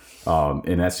bites,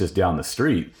 and that's just down the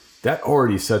street, that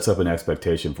already sets up an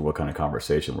expectation for what kind of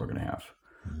conversation we're going to have.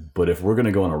 Mm-hmm. But if we're going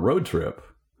to go on a road trip,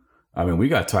 I mean, we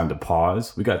got time to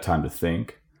pause. We got time to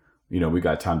think. We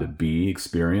got time to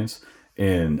experience.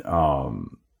 And so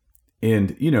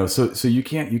you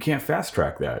can't fast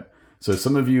track that. So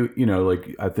some of you,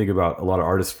 like I think about a lot of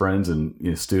artist friends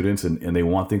and students and they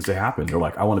want things to happen. They're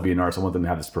like, I want to be an artist. I want them to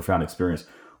have this profound experience.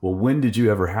 Well, when did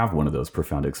you ever have one of those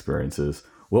profound experiences?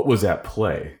 What was at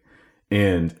play?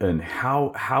 And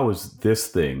how is this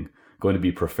thing going to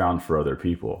be profound for other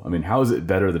people? I mean, how is it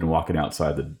better than walking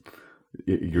outside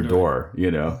your door?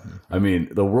 I mean,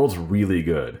 the world's really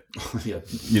good. Yeah.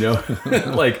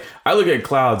 Like I look at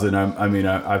clouds and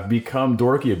I've become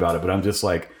dorky about it, but I'm just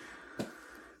like,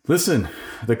 listen,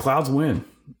 the clouds win.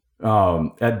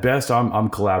 At best, I'm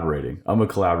collaborating. I'm a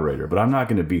collaborator, but I'm not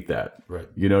going to beat that. Right.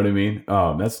 You know what I mean?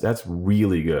 That's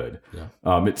really good. Yeah.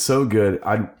 It's so good.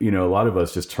 A lot of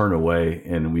us just turn away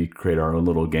and we create our own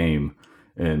little game,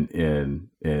 and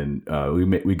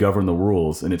we govern the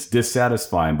rules, and it's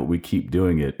dissatisfying, but we keep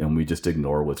doing it, and we just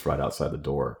ignore what's right outside the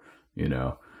door.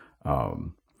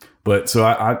 But so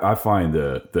I find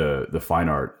the fine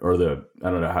art, or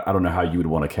I don't know how you would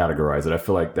want to categorize it. I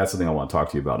feel like that's something I want to talk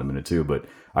to you about in a minute too. But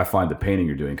I find the painting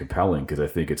you're doing compelling because I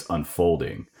think it's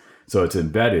unfolding. So it's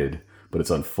embedded, but it's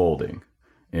unfolding,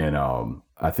 and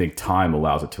I think time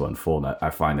allows it to unfold. I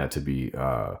find that to be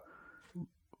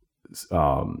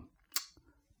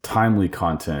timely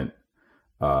content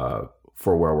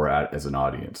for where we're at as an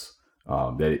audience.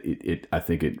 I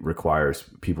think it requires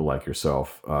people like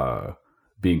yourself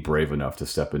being brave enough to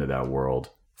step into that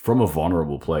world from a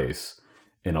vulnerable place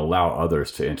and allow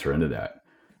others to enter into that.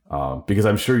 Because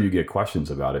I'm sure you get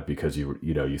questions about it because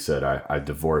you said I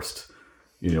divorced,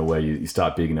 in a way you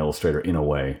stopped being an illustrator in a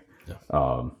way.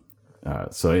 Yeah.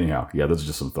 So anyhow, yeah, those are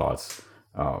just some thoughts.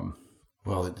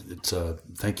 Well, it's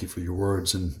thank you for your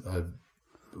words. And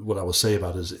what I will say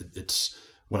about it is it's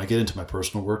when I get into my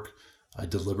personal work, I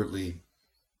deliberately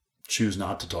choose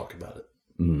not to talk about it.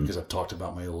 Because I've talked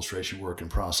about my illustration work and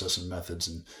process and methods.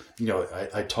 And,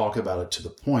 I talk about it to the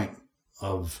point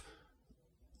of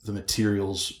the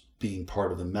materials being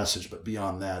part of the message. But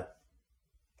beyond that,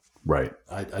 right,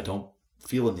 I don't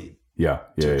feel a need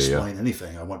to explain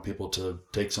anything. I want people to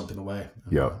take something away.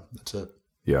 Yeah. That's it.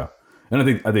 Yeah. And I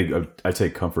think I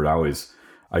take comfort. I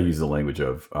use the language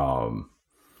of, I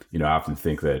often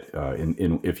think that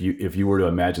if you were to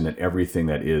imagine that everything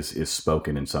that is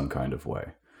spoken in some kind of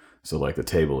way. So like the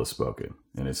table is spoken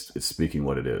and it's speaking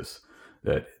what it is,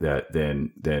 that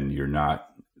then you're not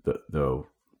the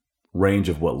range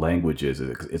of what language is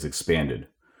expanded,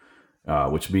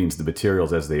 which means the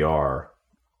materials as they are,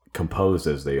 composed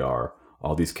as they are,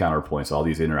 all these counterpoints, all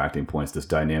these interacting points, this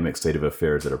dynamic state of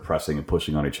affairs that are pressing and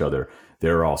pushing on each other,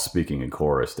 they're all speaking in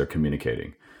chorus, they're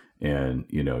communicating. And,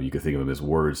 you could think of them as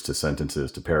words to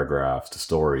sentences, to paragraphs, to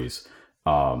stories,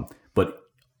 but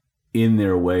in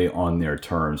their way, on their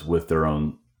terms, with their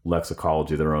own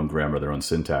lexicology, their own grammar, their own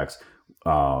syntax.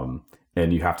 And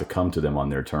you have to come to them on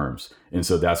their terms. And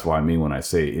so that's what I mean when I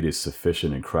say it is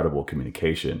sufficient, incredible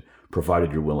communication,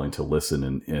 provided you're willing to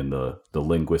listen in the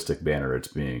linguistic manner it's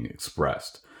being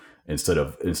expressed, instead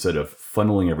of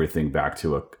funneling everything back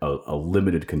to a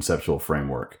limited conceptual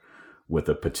framework with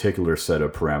a particular set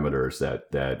of parameters that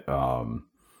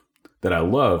I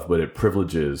love, but it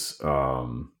privileges,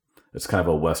 it's kind of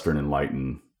a Western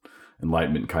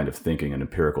enlightenment kind of thinking and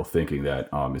empirical thinking that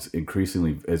is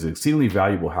exceedingly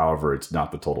valuable. However, it's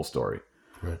not the total story,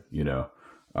 right?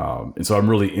 And so I'm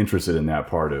really interested in that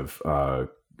part of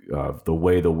the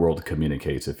way the world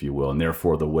communicates, if you will, and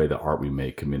therefore the way the art we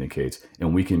make communicates,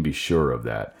 and we can be sure of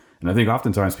that. And I think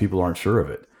oftentimes people aren't sure of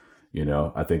it.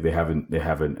 I think they haven't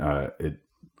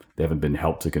been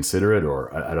helped to consider it,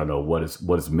 or I don't know what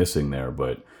is missing there,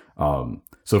 but.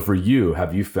 So for you,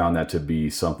 have you found that to be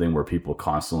something where people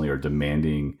constantly are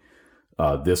demanding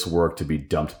this work to be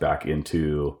dumped back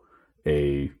into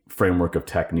a framework of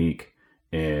technique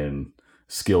and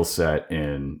skill set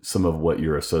and some of what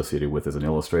you're associated with as an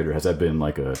illustrator? Has that been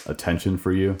like a tension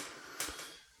for you?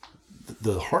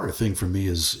 The harder thing for me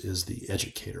is the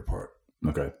educator part.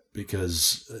 Okay.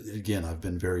 Because again, I've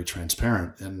been very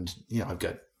transparent, and I've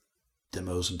got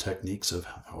demos and techniques of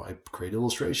how I create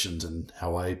illustrations and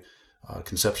how I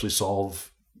conceptually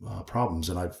solve problems.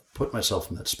 And I've put myself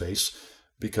in that space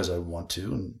because I want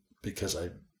to, and because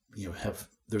I,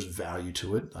 there's value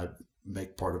to it. I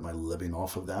make part of my living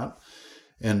off of that.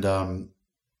 And the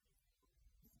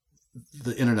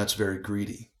internet's very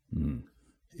greedy.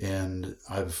 And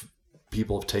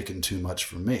people have taken too much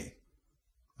from me.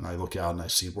 And I look out and I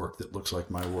see work that looks like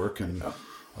my work. And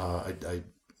I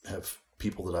have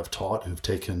people that I've taught who've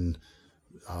taken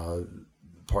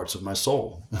parts of my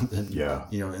soul, and,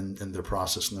 in their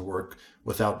process and their work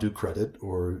without due credit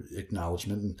or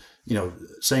acknowledgement, and,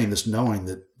 saying this, knowing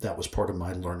that was part of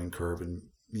my learning curve, and,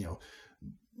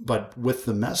 but with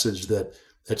the message that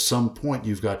at some point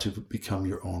you've got to become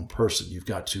your own person. You've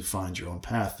got to find your own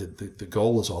path. The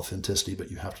goal is authenticity,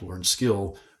 but you have to learn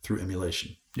skill through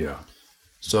emulation. Yeah.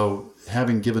 So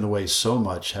having given away so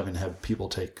much, having had people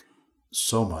take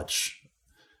so much,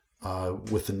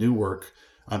 with the new work,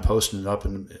 I'm posting it up,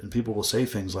 and people will say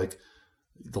things like,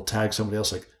 they'll tag somebody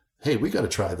else like, hey, we got to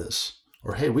try this,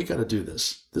 or hey, we got to do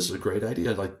this. This is a great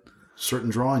idea. Like certain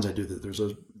drawings I do, that there's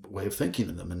a way of thinking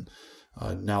in them.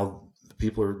 And now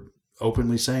people are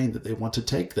openly saying that they want to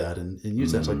take that and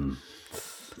use that. It's like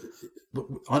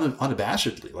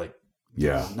unabashedly, like,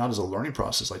 not as a learning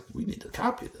process, like we need to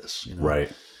copy this,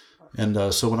 Right.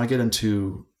 And so when I get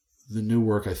into the new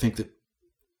work, I think that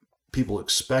people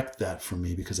expect that from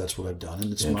me because that's what I've done,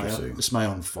 and it's my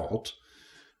own fault.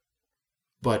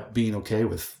 But being okay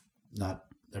with not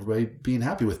everybody being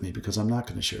happy with me, because I'm not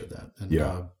going to share that. And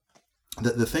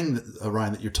the thing that,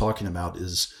 Ryan, that you're talking about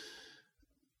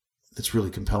that's really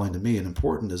compelling to me and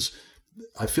important is,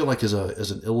 I feel like as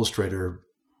an illustrator,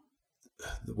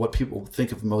 what people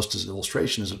think of most as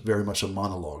illustration is very much a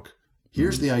monologue.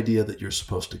 Here's the idea that you're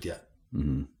supposed to get.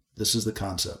 Mm-hmm. This is the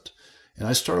concept. And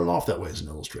I started off that way as an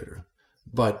illustrator.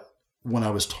 But when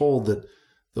I was told that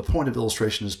the point of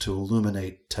illustration is to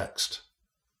illuminate text,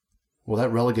 well, that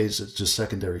relegates it to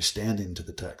secondary standing to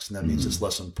the text. And that means it's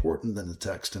less important than the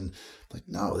text. And like,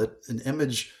 no, that an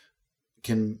image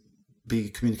can be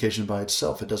communication by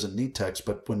itself. It doesn't need text.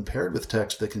 But when paired with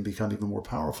text, they can become even more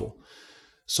powerful.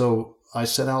 So I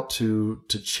set out to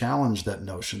challenge that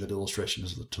notion that illustration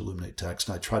is to illuminate text.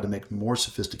 And I try to make more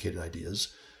sophisticated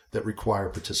ideas that require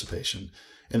participation.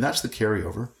 And that's the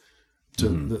carryover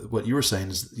to what you were saying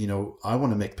is, I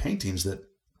want to make paintings that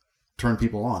turn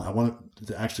people on. I want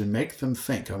to actually make them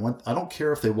think. I don't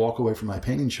care if they walk away from my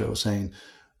painting show saying,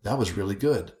 that was really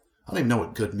good. I don't even know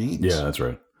what good means. Yeah, that's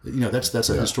right. That's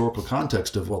a historical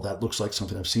context of, well, that looks like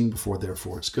something I've seen before,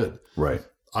 therefore it's good. Right.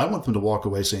 I want them to walk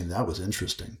away saying, that was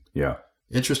interesting. Yeah.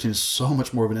 Interesting is so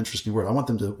much more of an interesting word. I want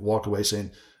them to walk away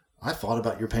saying, I thought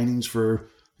about your paintings for,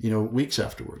 weeks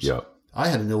afterwards. Yeah. I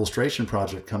had an illustration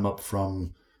project come up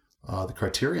from the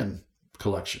Criterion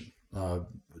collection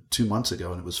 2 months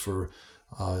ago, and it was for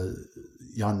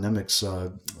Jan Nemec's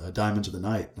Diamonds of the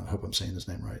Night. I hope I'm saying his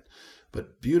name right.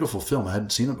 But beautiful film. I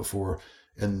hadn't seen it before.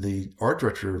 And the art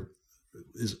director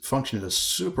is functioning at a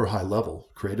super high level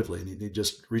creatively. And he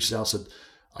just reached out and said,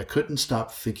 I couldn't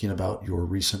stop thinking about your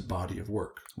recent body of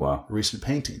work. Wow. Recent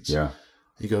paintings. Yeah.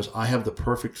 He goes, I have the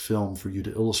perfect film for you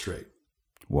to illustrate.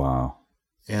 Wow.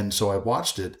 And so I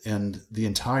watched it, and the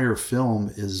entire film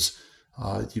is,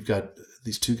 you've got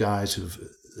these two guys who've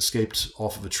escaped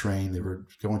off of a train. They were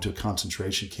going to a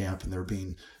concentration camp, and they're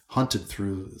being hunted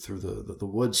through the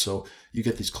woods. So you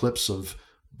get these clips of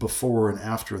before and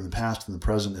after, in the past and the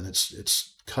present, and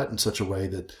it's cut in such a way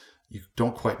that you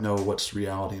don't quite know what's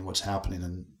reality and what's happening.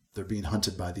 And they're being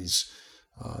hunted by these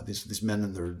men,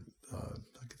 and they're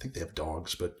I think they have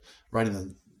dogs, but right in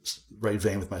the right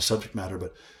vein with my subject matter.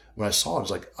 But when I saw it, I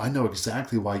was like, I know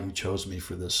exactly why you chose me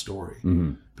for this story,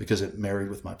 because it married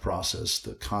with my process.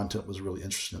 The content was really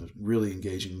interesting. It was really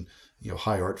engaging,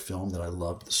 high art film that I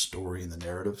loved, the story and the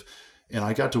narrative. And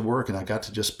I got to work, and I got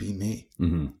to just be me.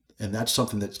 Mm-hmm. And that's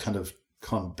something that's kind of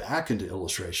come back into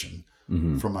illustration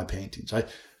from my paintings.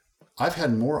 I've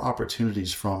had more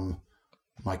opportunities from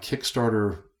my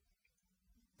Kickstarter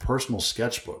personal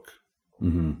sketchbook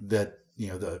that,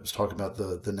 I was talking about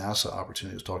the NASA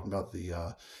opportunity. I was talking about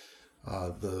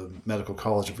the Medical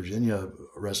College of Virginia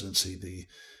residency.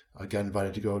 I got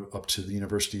invited to go up to the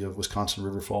University of Wisconsin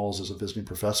River Falls as a visiting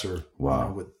professor.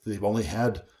 Wow. They've only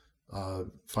had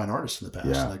fine artists in the past.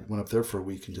 Yeah. And I went up there for a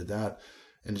week and did that.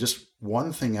 And just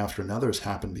one thing after another has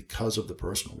happened because of the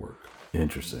personal work.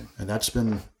 Interesting. And that's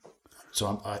been,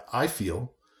 so I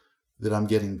feel that I'm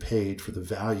getting paid for the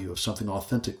value of something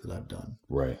authentic that I've done.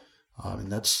 Right.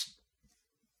 And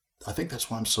I think that's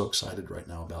why I'm so excited right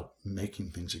now about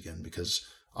making things again, because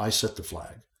I set the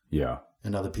flag. Yeah.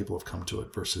 And other people have come to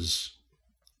it, versus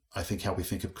I think how we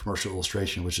think of commercial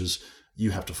illustration, which is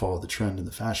you have to follow the trend in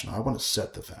the fashion. I want to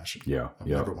set the fashion. Yeah. I've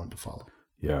never wanted to follow.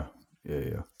 Yeah.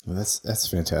 Yeah. Well, that's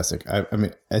fantastic. I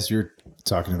mean, as you're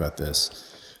talking about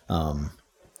this, I'm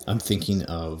thinking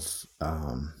of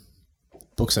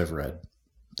books I've read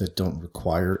that don't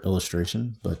require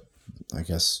illustration, but I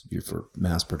guess for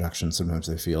mass production, sometimes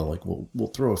they feel like we'll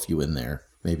throw a few in there,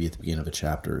 maybe at the beginning of a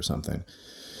chapter or something.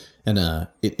 And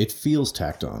it feels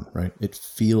tacked on, right? It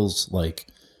feels like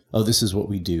oh, this is what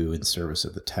we do in service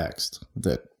of the text,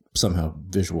 that somehow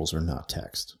visuals are not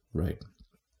text, right?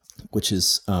 Which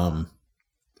is an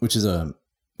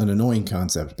annoying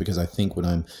concept, because I think when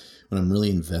I'm really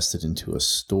invested into a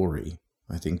story,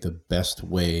 I think the best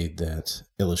way that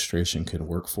illustration can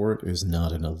work for it is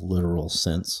not in a literal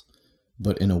sense,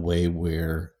 but in a way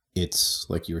where it's,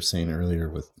 like you were saying earlier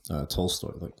with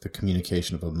Tolstoy, like the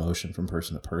communication of emotion from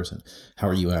person to person. How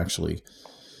are you actually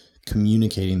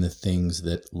communicating the things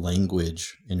that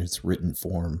language in its written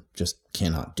form just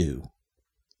cannot do?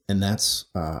 And that's,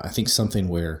 I think, something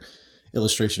where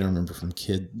illustration, I remember from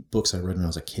books I read when I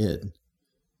was a kid,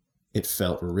 it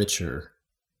felt richer.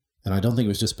 And I don't think it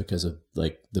was just because of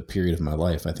like the period of my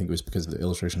life. I think it was because the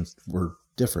illustrations were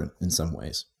different in some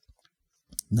ways.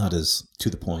 Not as to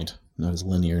the point, not as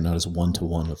linear, not as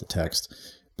one-to-one with the text,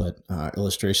 but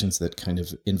illustrations that kind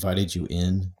of invited you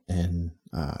in and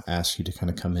asked you to kind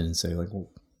of come in and say, like, well,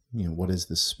 you know, what is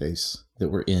this space that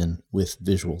we're in with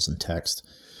visuals and text?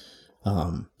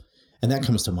 And that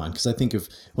comes to mind because I think of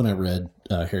when I read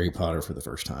Harry Potter for the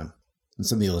first time, and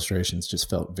some of the illustrations just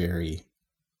felt very,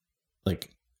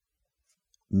 like,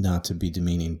 not to be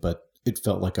demeaning, but it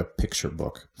felt like a picture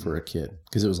book for a kid,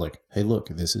 because it was like, hey, look,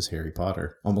 this is Harry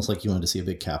Potter. Almost like you wanted to see a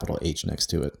big capital H next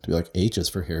to it, to be like, H is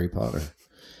for Harry Potter.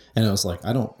 And I was like,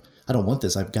 I don't want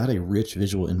this. I've got a rich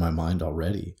visual in my mind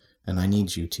already, and I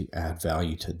need you to add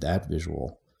value to that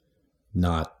visual,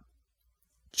 not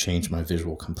change my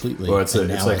visual completely. Well, it's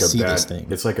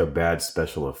like a bad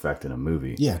special effect in a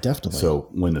movie. Yeah, definitely. So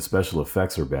when the special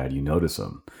effects are bad, you notice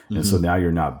them, and so now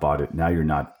you're not bought it. Now you're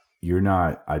not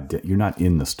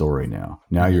in the story now.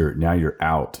 Now you're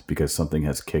out because something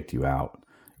has kicked you out.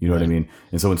 You know what I mean?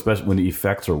 And so especially when the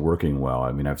effects are working well,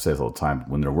 I mean, I've said this all the time,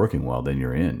 when they're working well, then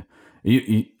you're in.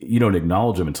 You don't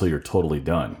acknowledge them until you're totally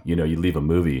done. You know, you leave a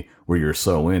movie where you're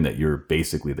so in that you're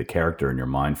basically the character in your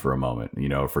mind for a moment, you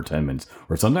know, for 10 minutes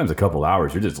or sometimes a couple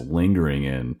hours. You're just lingering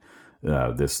in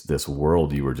this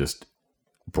world you were just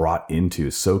brought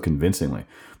into so convincingly.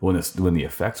 But when the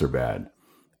effects are bad,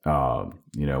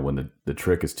 you know, when the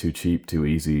trick is too cheap, too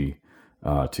easy,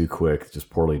 too quick,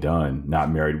 just poorly done, not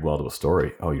married well to a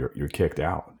story, you're kicked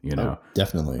out, you know? Oh,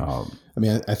 definitely. I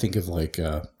mean, I think of like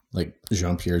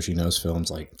Jean-Pierre Jeannot's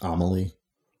films like Amélie,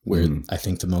 where I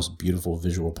think the most beautiful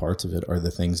visual parts of it are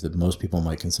the things that most people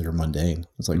might consider mundane.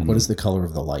 It's like, what is the color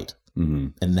of the light?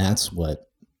 And that's what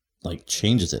like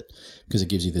changes it, because it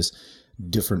gives you this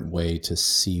different way to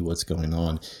see what's going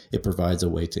on. It provides a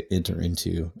way to enter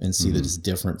into and see that it's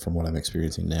different from what I'm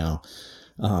experiencing now.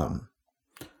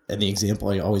 And the example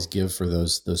I always give for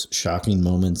those shocking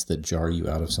moments that jar you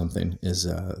out of something is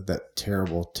that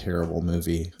terrible, terrible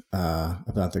movie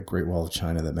about the Great Wall of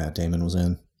China that Matt Damon was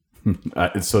in.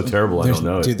 It's so terrible, I don't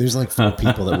know it. Dude, there's like 4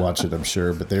 people that watch it, I'm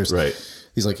sure, but there's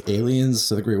these like aliens.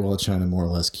 So the Great Wall of China more or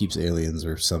less keeps aliens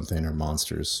or something or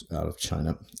monsters out of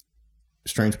China.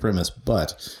 Strange premise,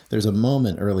 but there's a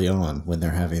moment early on when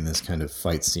they're having this kind of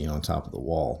fight scene on top of the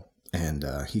wall, and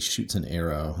he shoots an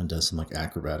arrow and does some like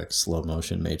acrobatic slow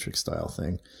motion Matrix style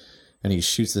thing, and he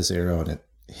shoots this arrow and it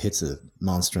hits a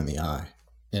monster in the eye,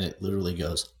 and it literally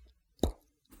goes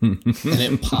and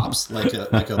it pops like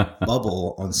a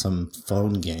bubble on some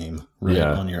phone game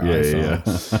on your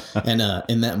iPhone. And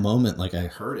in that moment, like, I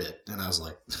heard it and I was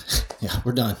like, yeah,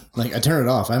 we're done. Like, I turned it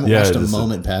off. I haven't watched a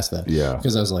moment past that. Yeah.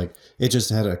 Because I was like, it just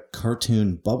had a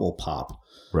cartoon bubble pop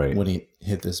right when he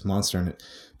hit this monster, and it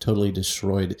totally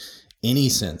destroyed any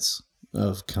sense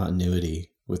of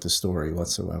continuity with the story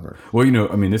whatsoever. Well, you know,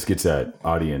 I mean, this gets at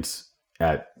audience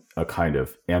at a kind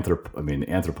of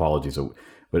anthropology. So,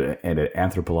 but at an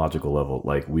anthropological level,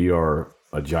 like, we are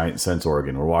a giant sense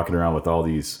organ. We're walking around with all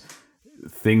these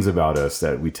things about us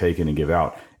that we take in and give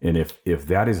out. And if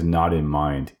that is not in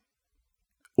mind,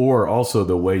 or also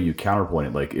the way you counterpoint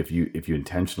it, like if you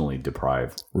intentionally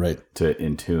deprive to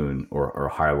in tune or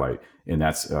highlight, and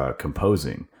that's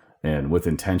composing and with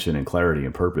intention and clarity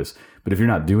and purpose. But if you're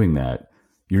not doing that,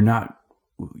 you're not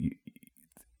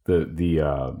to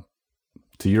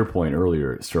your point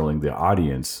earlier, Sterling, the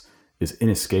audience is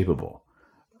inescapable.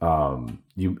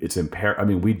 It's imperative. I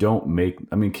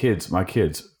mean, my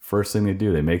kids, first thing they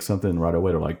do, they make something right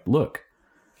away. They're like, look,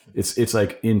 it's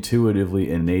like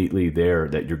intuitively, innately there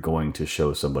that you're going to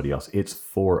show somebody else. It's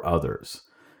for others.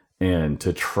 And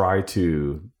to try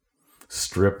to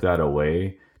strip that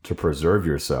away to preserve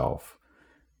yourself,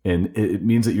 and it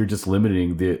means that you're just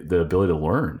limiting the ability to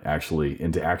learn, actually,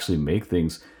 and to actually make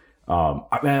things.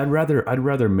 I'd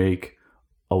rather make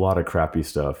a lot of crappy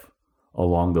stuff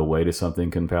along the way to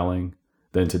something compelling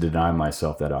than to deny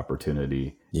myself that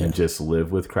opportunity and just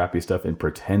live with crappy stuff and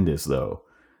pretend as though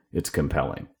it's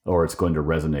compelling or it's going to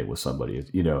resonate with somebody,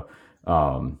 you know.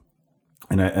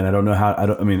 And I don't know how,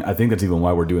 I think that's even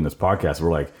why we're doing this podcast.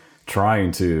 We're like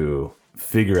trying to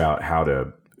figure out how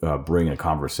to bring a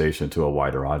conversation to a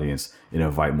wider audience and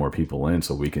invite more people in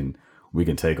so we can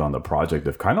take on the project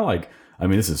of kind of like, I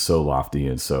mean, this is so lofty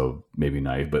and so maybe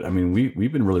naive, but I mean,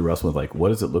 we've been really wrestling with like, what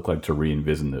does it look like to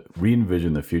re-envision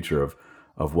the future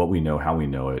of what we know, how we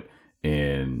know it,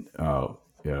 and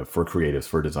for creatives,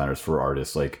 for designers, for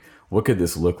artists, like what could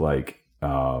this look like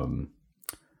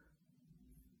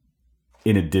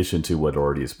in addition to what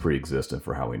already is pre-existent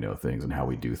for how we know things and how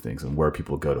we do things and where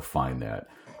people go to find that.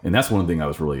 And that's one thing I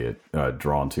was really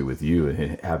drawn to with you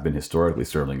and have been historically,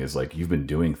 Sterling, is like you've been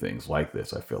doing things like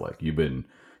this. I feel like you've been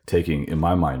taking, in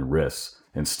my mind, risks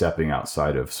and stepping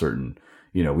outside of certain,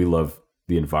 you know, we love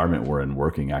the environment we're in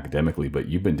working academically, but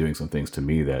you've been doing some things to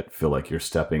me that feel like you're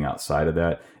stepping outside of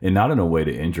that, and not in a way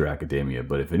to injure academia,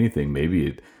 but if anything,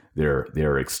 maybe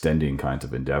they're extending kinds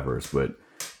of endeavors. But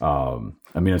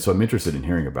I mean, so I'm interested in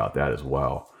hearing about that as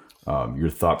well. Your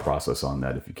thought process on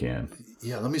that, if you can.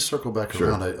 Yeah, let me circle back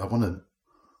around. I want to.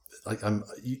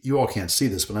 You all can't see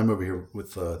this, but I'm over here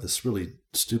with this really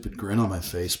stupid grin on my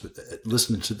face, but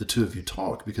listening to the two of you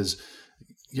talk, because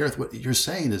Gareth, what you're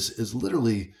saying is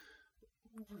literally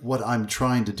what I'm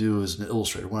trying to do as an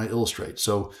illustrator when I illustrate.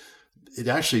 So it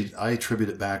actually, I attribute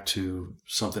it back to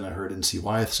something I heard N.C.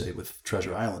 Wyeth say with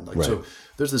Treasure Island. Like, right. So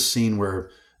there's this scene where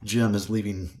Jim is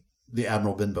leaving the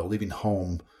Admiral Benbow, leaving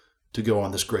home to go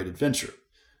on this great adventure.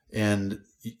 And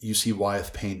you see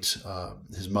Wyeth paint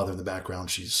his mother in the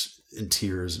background. She's in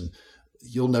tears, and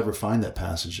you'll never find that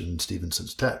passage in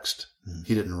Stevenson's text. Mm.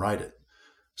 He didn't write it.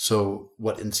 So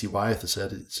what N.C. Wyeth has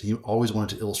said is he always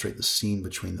wanted to illustrate the scene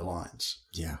between the lines.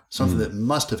 Yeah. Something that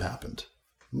must have happened,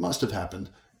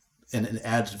 and it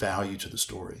adds value to the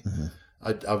story. Mm-hmm.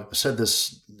 I said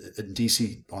this in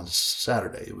DC on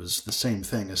Saturday. It was the same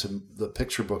thing. I said the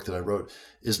picture book that I wrote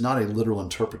is not a literal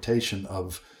interpretation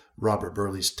of Robert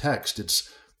Burleigh's text.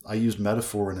 I used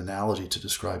metaphor and analogy to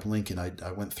describe Lincoln.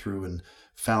 I went through and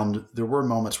found there were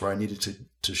moments where I needed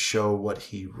to show what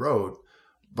he wrote,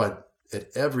 but at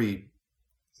every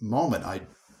moment I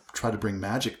try to bring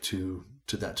magic to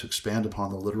that, to expand upon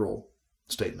the literal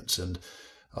statements. And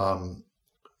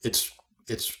it's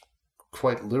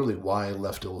quite literally why I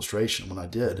left illustration when I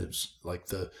did. It was like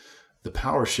the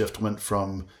power shift went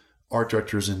from art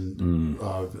directors and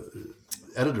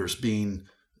editors being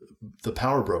the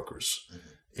power brokers.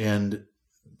 And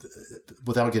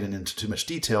without getting into too much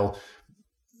detail,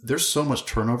 there's so much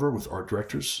turnover with art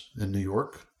directors in New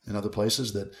York and other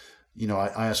places that, you know,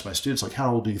 I ask my students, like,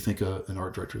 how old do you think an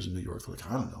art director is in New York? They're like,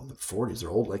 I don't know, in the 40s. They're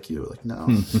old like you. Like, no,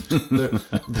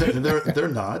 they're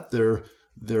not.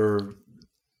 They're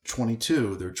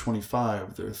 22, they're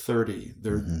 25, they're 30,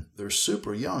 they're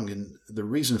super young. And the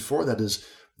reason for that is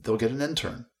they'll get an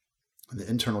intern, and the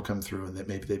intern will come through, and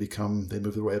maybe they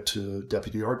move their way up to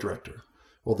deputy art director.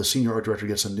 Well, the senior art director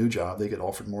gets a new job. They get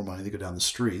offered more money. They go down the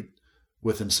street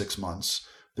within 6 months.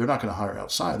 They're not going to hire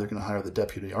outside. They're going to hire the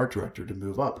deputy art director to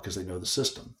move up because they know the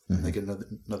system. Mm-hmm. And they get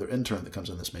another intern that comes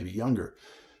in that's maybe younger.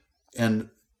 And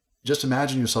just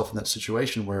imagine yourself in that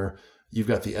situation where you've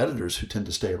got the editors who tend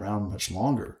to stay around much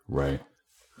longer. Right.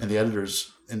 And the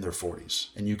editors in their 40s.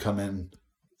 And you come in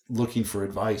looking for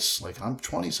advice. Like, I'm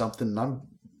 20-something, and I'm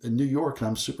in New York, and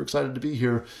I'm super excited to be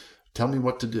here. Tell me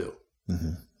what to do.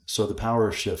 Mm-hmm. So the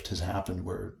power shift has happened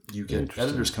where you get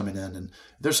editors coming in, and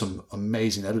there's some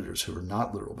amazing editors who are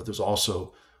not literal, but there's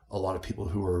also a lot of people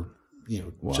who are,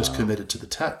 you know, just committed to the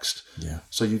text. Yeah.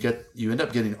 So you end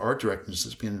up getting art directors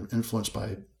that's being influenced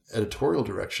by editorial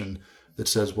direction that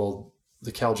says, well,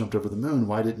 the cow jumped over the moon.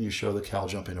 Why didn't you show the cow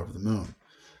jumping over the moon?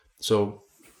 So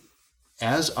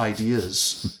as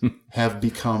ideas have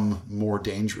become more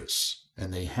dangerous,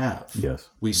 and they have. Yes.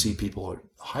 We see people are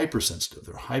hypersensitive.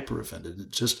 They're hyper offended.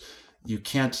 It's just, you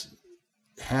can't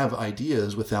have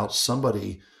ideas without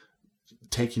somebody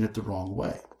taking it the wrong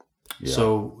way. Yeah.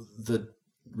 So the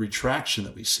retraction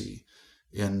that we see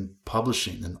in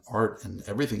publishing and art and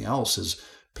everything else is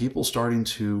people starting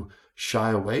to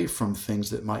shy away from things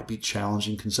that might be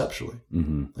challenging conceptually.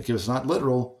 Mm-hmm. Like, if it's not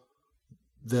literal,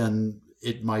 then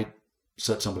it might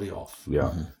set somebody off. Yeah.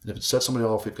 Mm-hmm. And if it sets somebody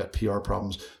off, we've got PR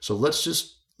problems. So let's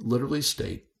just literally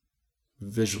state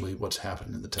visually what's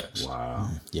happening in the text. Wow.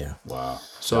 Yeah. Wow.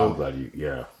 So I'm glad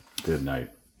good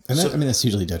night. And that's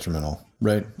hugely detrimental,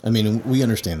 right? I mean, we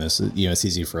understand this. You know, it's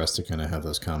easy for us to kind of have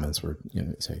those comments where, you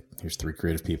know, say, here's 3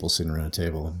 creative people sitting around a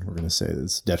table, and we're going to say that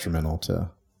it's detrimental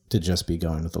to just be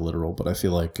going with the literal. But I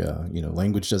feel like, you know,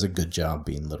 language does a good job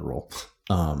being literal.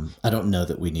 I don't know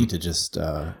that we need to just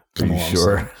come along.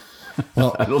 Sure.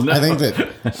 Well, I don't know. I think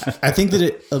that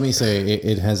it. Let me say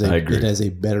it has a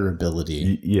better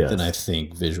ability than I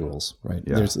think visuals. Right?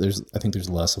 Yeah. I think there's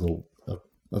less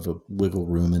of a wiggle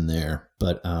room in there,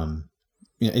 but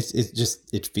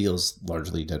it feels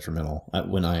largely detrimental.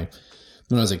 When I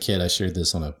was a kid, I shared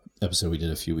this on a episode we did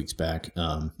a few weeks back.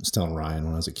 I was telling Ryan,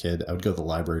 when I was a kid, I would go to the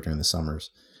library during the summers,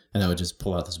 and I would just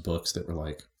pull out these books that were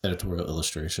like editorial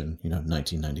illustration,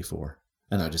 1994.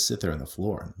 And I would just sit there on the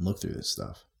floor and look through this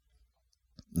stuff.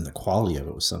 And the quality of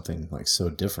it was something like so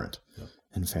different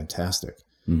and fantastic.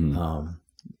 Mm-hmm.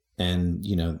 And,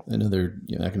 I know there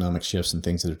are economic shifts and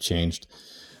things that have changed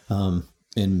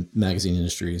in magazine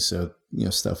industry. So,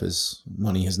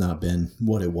 money has not been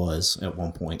what it was at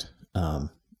one point.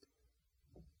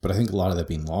 But I think a lot of that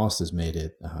being lost has made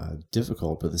it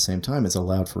difficult. But at the same time, it's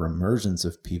allowed for emergence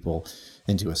of people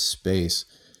into a space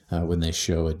when they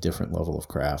show a different level of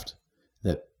craft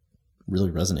that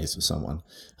really resonates with someone.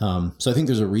 So I think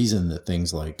there's a reason that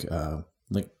things like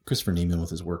Christopher Neiman with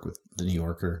his work with The New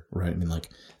Yorker, right? I mean,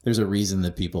 there's a reason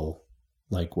that people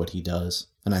like what he does.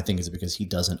 And I think it's because he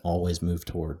doesn't always move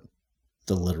toward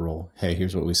the literal, hey,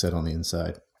 here's what we said on the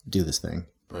inside, do this thing.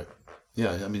 Right.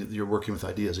 Yeah, I mean, you're working with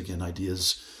ideas. Again,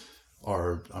 ideas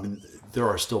there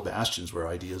are still bastions where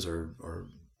ideas are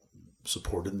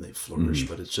supported and they flourish,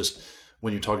 but it's just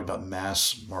when you're talking about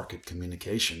mass market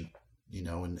communication,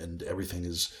 and everything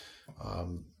is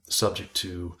subject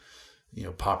to,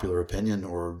 popular opinion,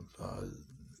 or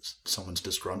someone's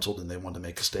disgruntled and they want to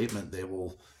make a statement, it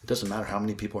doesn't matter how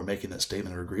many people are making that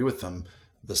statement or agree with them,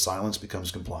 the silence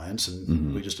becomes compliance,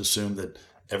 and we just assume that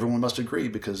everyone must agree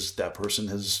because that person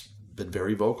has been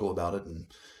very vocal about it, and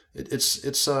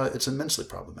it's immensely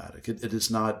problematic. It is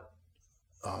not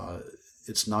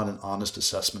it's not an honest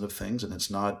assessment of things, and it's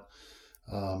not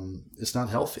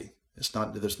healthy. It's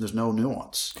not. There's no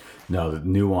nuance. No, the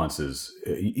nuance is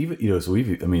even So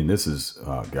this is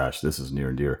this is near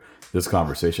and dear. This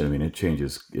conversation. I mean, it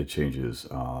changes.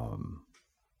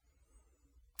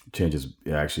 Changes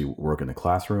actually work in the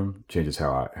classroom. Changes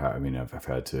how I've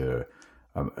had to.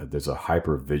 There's a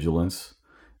hypervigilance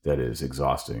that is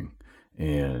exhausting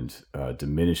and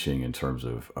diminishing in terms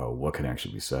of what can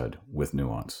actually be said with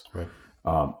nuance. Right.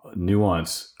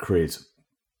 Nuance creates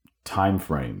time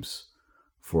frames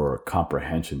for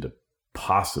comprehension to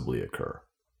possibly occur.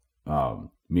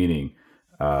 Meaning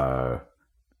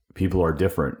people are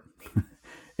different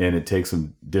and it takes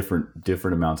them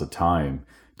different amounts of time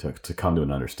to come to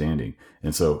an understanding.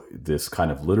 And so this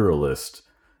kind of literalist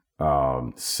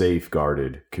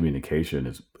safeguarded communication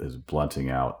is blunting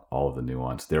out all of the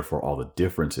nuance, therefore all the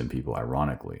difference in people,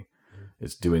 ironically.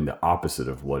 It's doing the opposite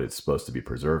of what it's supposed to be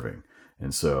preserving.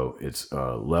 And so it's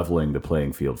leveling the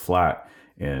playing field flat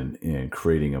and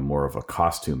creating a more of a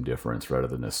costume difference rather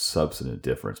than a substantive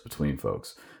difference between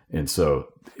folks. And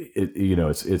so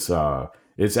it's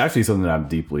actually something that I'm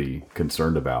deeply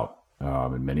concerned about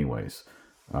in many ways.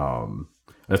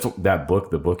 That's that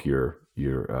book, the book the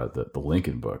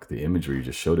Lincoln book, the imagery you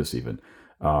just showed us even.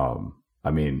 I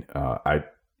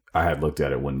had looked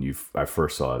at it when I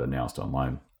first saw it announced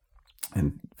online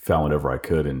and found whatever I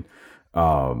could. And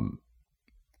I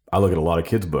look at a lot of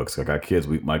kids' books. I got kids.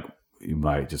 You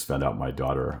might just found out my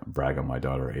daughter, brag on my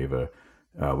daughter, Ava.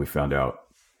 We found out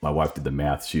my wife did the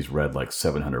math. She's read like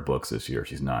 700 books this year.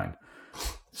 She's 9.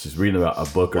 She's reading about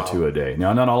a book or two a day.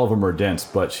 Now, not all of them are dense,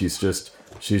 but she's just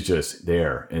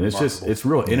there. And it's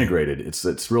real integrated.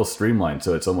 It's real streamlined.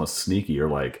 So it's almost sneaky, or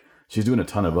like she's doing a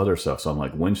ton of other stuff. So I'm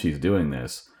like, when she's doing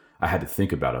this, I had to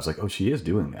think about it. I was like, oh, she is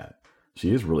doing that.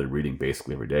 She is really reading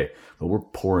basically every day, but we're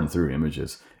pouring through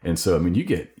images. And so, I mean,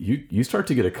 you start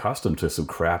to get accustomed to some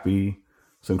crappy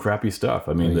stuff.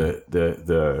 I mean,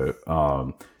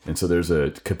 and so there's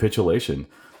a capitulation.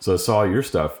 So I saw your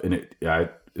stuff, and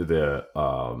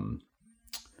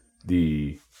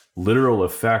the literal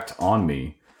effect on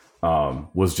me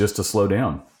was just to slow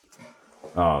down.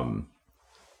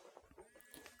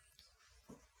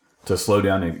 To slow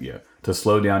down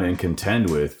and contend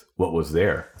with what was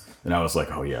there. And I was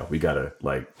like, oh yeah, we gotta,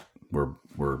 like, we're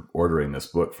ordering this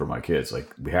book for my kids.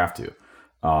 Like, we have to.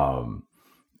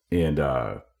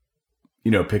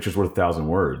 Picture's worth 1,000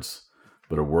 words,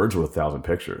 but a word's worth 1,000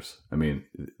 pictures. I mean,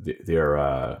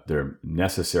 they're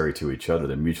necessary to each other.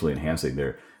 They're mutually enhancing.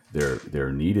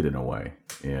 They're needed in a way.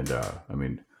 And I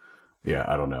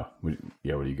don't know. What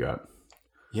do you got?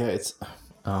 Yeah, it's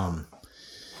I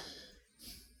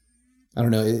don't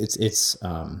know.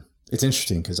 It's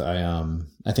interesting because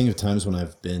I think of times when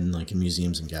I've been like in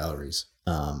museums and galleries,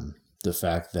 the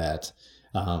fact that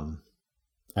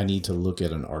I need to look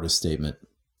at an artist statement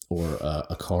or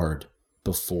a card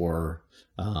before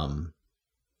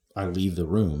I leave the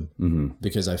room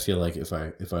because I feel like if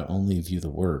I only view the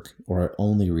work or I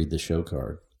only read the show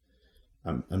card,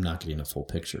 I'm not getting a full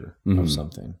picture of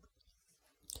something.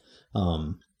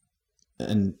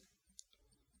 And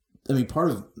I mean,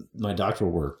 part of my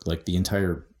doctoral work, like the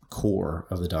entire core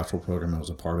of the doctoral program I was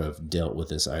a part of, dealt with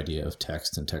this idea of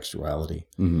text and textuality.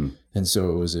 And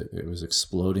so it was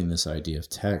exploding this idea of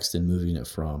text and moving it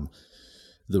from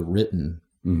the written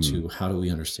to how do we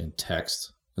understand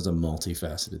text as a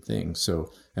multifaceted thing.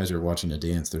 So as you're watching a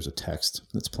dance, there's a text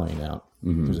that's playing out.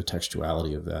 There's a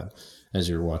textuality of that. As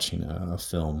you're watching a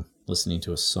film, listening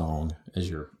to a song, as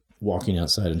you're walking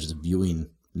outside and just viewing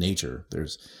nature,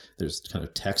 there's kind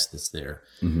of text that's there.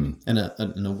 And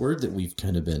a word that we've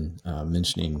kind of been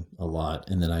mentioning a lot,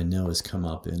 and that I know has come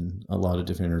up in a lot of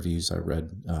different interviews I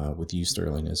read with you,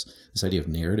 Sterling, is this idea of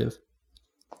narrative.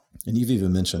 And you've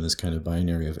even mentioned this kind of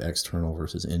binary of external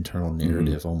versus internal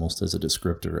narrative, almost as a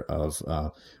descriptor of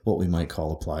what we might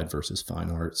call applied versus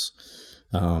fine arts.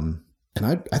 And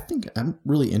I think I'm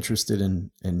really interested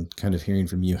in kind of hearing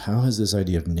from you, how has this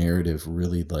idea of narrative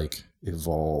really like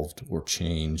evolved or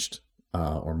changed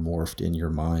or morphed in your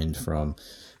mind from,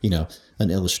 an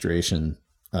illustration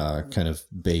kind of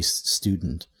based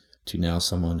student to now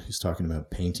someone who's talking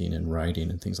about painting and writing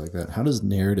and things like that? How does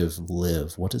narrative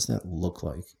live? What does that look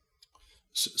like?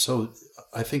 So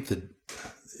I think that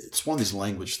it's one of these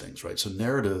language things, right? So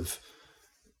narrative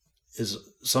is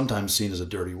sometimes seen as a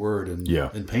dirty word in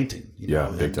painting.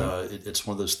 Big time. It's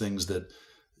one of those things that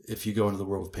if you go into the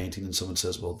world of painting and someone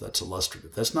says, well, that's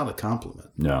illustrative, that's not a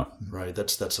compliment. No. Right?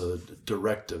 That's a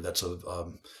directive. That's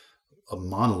a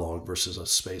monologue versus a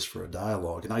space for a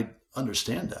dialogue. And I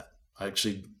understand that.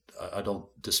 I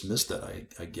don't dismiss that.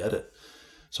 I get it.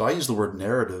 So I use the word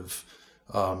narrative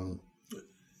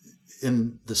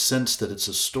in the sense that it's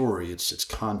a story, it's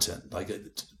content. Like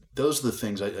those are the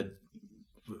things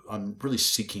I'm really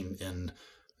seeking in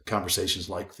conversations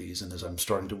like these. And as I'm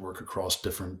starting to work across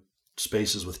different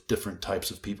spaces with different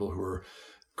types of people who are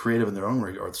creative in their own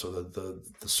regard, so the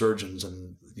surgeons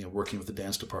and working with the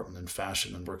dance department and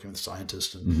fashion and working with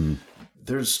scientists, and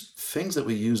there's things that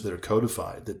we use that are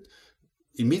codified that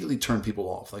immediately turn people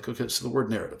off. Like, okay, so the word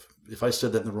narrative, if I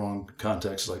said that in the wrong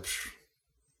context, it's like,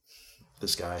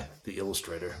 this guy, the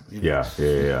illustrator.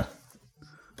 Yeah.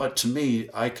 But to me,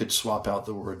 I could swap out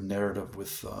the word narrative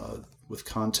with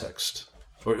context,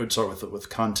 with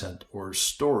content or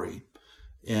story,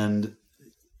 and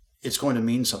it's going to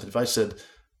mean something. If I said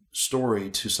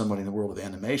story to somebody in the world of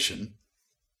animation,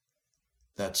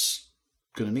 that's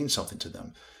going to mean something to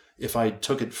them. If I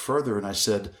took it further and I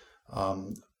said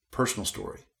personal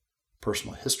story,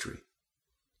 personal history,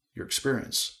 your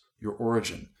experience, your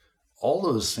origin, all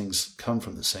those things come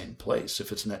from the same place.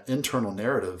 If it's an internal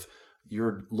narrative,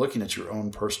 you're looking at your own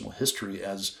personal history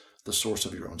as the source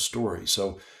of your own story.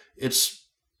 So it's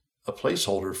a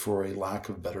placeholder for a lack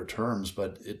of better terms,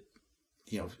 but it,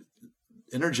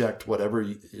 interject whatever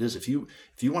it is. If you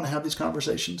want to have these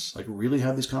conversations, like really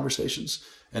have these conversations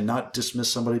and not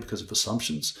dismiss somebody because of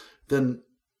assumptions, then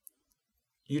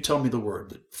you tell me the word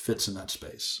that fits in that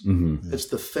space. It's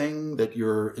the thing that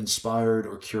you're inspired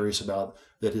or curious about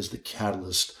that is the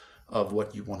catalyst of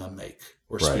what you want to make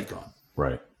or speak on.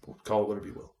 Right. Call it whatever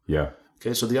you will. Yeah.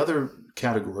 Okay, so the other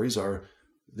categories are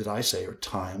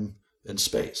time and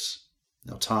space.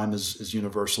 Now, time is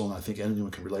universal, and I think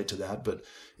anyone can relate to that. But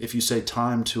if you say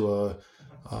time to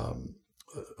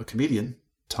a comedian,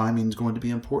 timing is going to be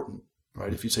important,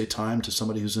 right? If you say time to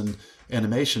somebody who's in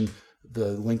animation,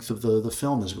 the length of the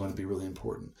film is going to be really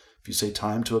important. If you say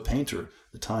time to a painter,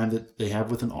 the time that they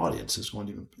have with an audience is going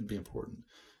to be important.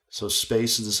 So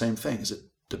space is the same thing. Is it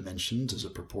dimensions? Is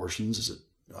it proportions? Is it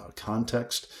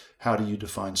context? How do you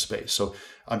define space? So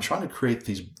I'm trying to create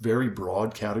these very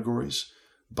broad categories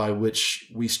by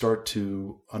which we start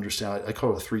to understand. I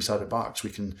call it a three-sided box. We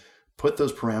can put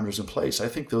those parameters in place. I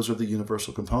think those are the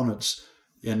universal components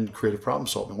in creative problem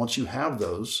solving. Once you have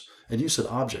those, and you said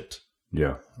object.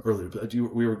 Yeah. Earlier, but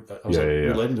I was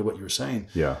relating to what you were saying.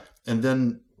 Yeah. And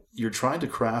then you're trying to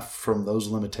craft from those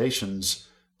limitations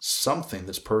something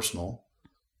that's personal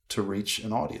to reach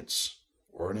an audience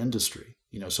or an industry.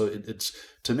 So it's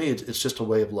to me, it's just a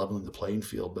way of leveling the playing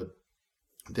field. But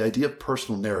the idea of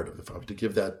personal narrative, if I were to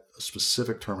give that a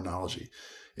specific terminology,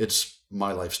 it's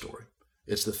my life story.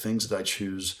 It's the things that I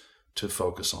choose to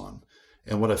focus on.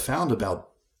 And what I found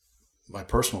about my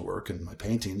personal work and my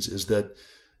paintings is that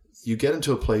you get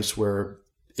into a place where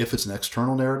if it's an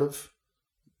external narrative,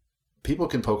 people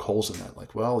can poke holes in that.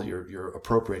 Like, well, you're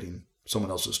appropriating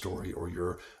someone else's story, or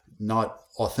you're not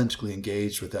authentically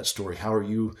engaged with that story. How are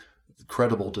you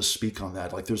credible to speak on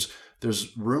that? Like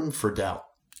there's room for doubt.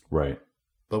 Right.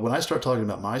 But when I start talking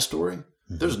about my story,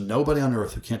 there's nobody on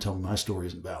earth who can't tell me my story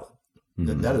isn't valid.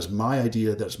 That is my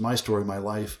idea. That's my story, my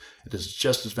life. It is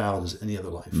just as valid as any other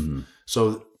life.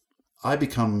 So I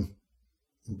become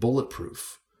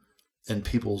bulletproof in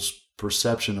people's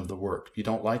perception of the work. You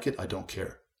don't like it? I don't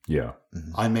care. Yeah.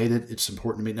 I made it. It's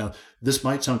important to me. Now, this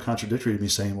might sound contradictory to me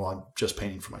saying, well, I'm just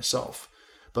painting for myself.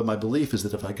 But my belief is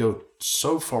that if I go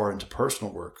so far into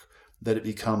personal work that it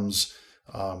becomes,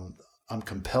 I'm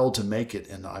compelled to make it,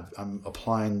 and I'm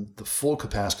applying the full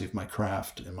capacity of my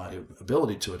craft and my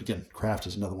ability to it. Again, craft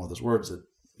is another one of those words that,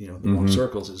 the wrong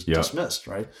circles is dismissed,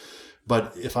 right?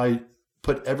 But if I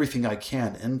put everything I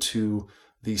can into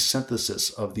the synthesis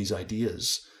of these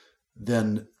ideas,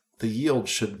 then the yield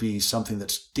should be something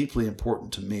that's deeply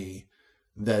important to me,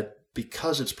 that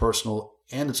because it's personal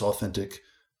and it's authentic,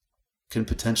 can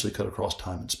potentially cut across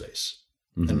time and space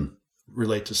and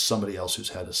relate to somebody else who's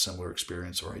had a similar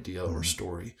experience or idea or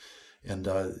story. And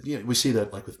we see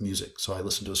that like with music. So I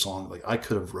listen to a song, like I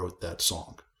could have wrote that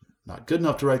song. Not good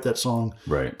enough to write that song,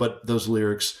 right? But those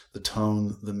lyrics, the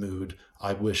tone, the mood,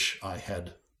 I wish I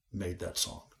had made that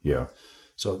song. Yeah.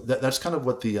 So that's kind of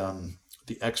what the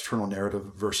external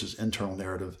narrative versus internal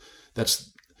narrative. That's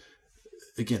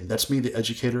me, the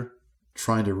educator,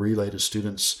 trying to relay to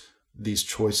students these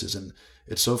choices. And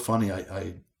it's so funny.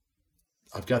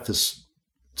 I've got this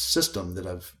system that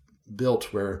I've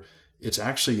built where it's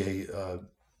actually a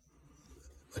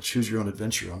choose your own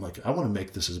adventure. I'm like, I want to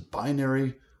make this as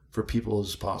binary for people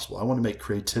as possible. I want to make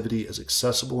creativity as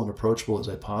accessible and approachable as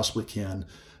I possibly can.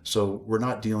 So we're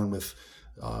not dealing with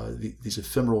these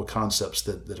ephemeral concepts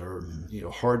that are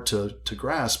hard to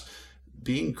grasp.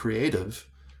 Being creative,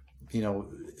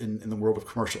 in the world of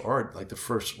commercial art, like the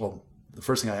first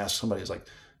thing I ask somebody is like,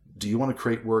 do you want to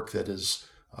create work that is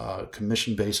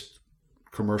commission-based,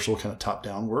 commercial kind of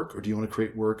top-down work, or do you want to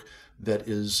create work that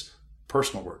is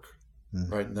personal work,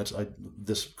 right? And that's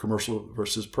this commercial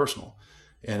versus personal.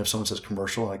 And if someone says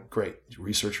commercial, like, great,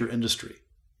 research your industry.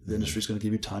 The industry is going to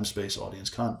give you time, space, audience,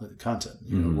 content.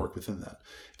 Work within that.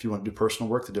 If you want to do personal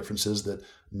work, the difference is that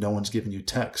no one's giving you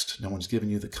text. No one's giving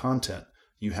you the content.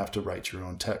 You have to write your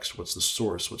own text. What's the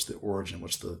source? What's the origin?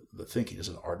 What's the thinking? Is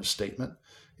it an artist statement?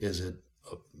 Is it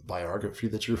a biography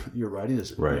that you're writing?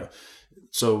 Is it right?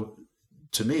 So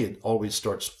to me, it always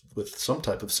starts with some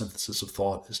type of synthesis of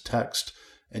thought as text,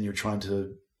 and you're trying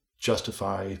to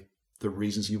justify the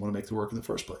reasons you want to make the work in the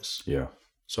first place. Yeah.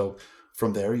 So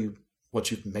from there,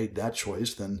 once you've made that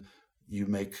choice, then you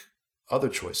make other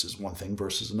choices, one thing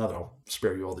versus another. I'll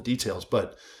spare you all the details,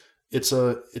 but it's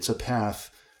a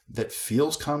path that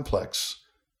feels complex,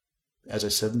 as I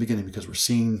said in the beginning, because we're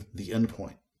seeing the end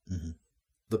point.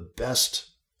 The best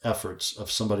efforts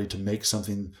of somebody to make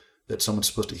something that someone's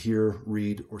supposed to hear,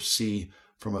 read, or see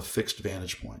from a fixed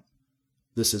vantage point.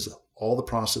 This is all the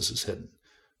process is hidden.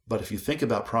 But if you think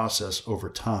about process over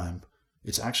time,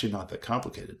 it's actually not that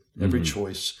complicated. Every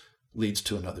choice leads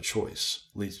to another choice,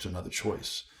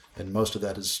 And most of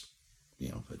that is,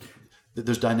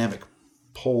 there's dynamic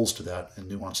poles to that and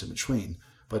nuance in between,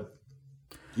 but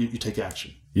you take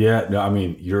action. Yeah, no, I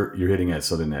mean, you're hitting at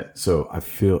something so I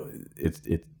feel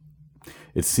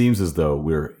it seems as though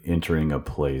we're entering a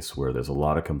place where there's a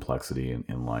lot of complexity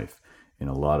in life, and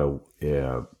a lot of,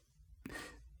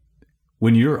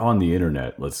 when you're on the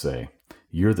internet, let's say,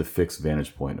 you're the fixed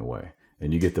vantage point away,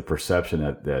 and you get the perception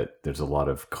that there's a lot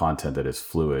of content that is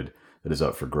fluid, that is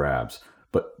up for grabs.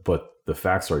 But the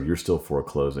facts are you're still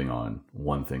foreclosing on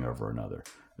one thing over another.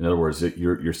 In other words,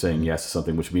 you're saying yes to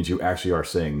something, which means you actually are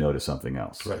saying no to something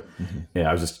else. Right. And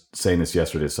I was just saying this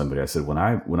yesterday to somebody. I said, when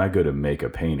I go to make a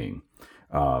painting,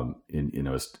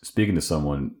 speaking to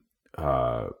someone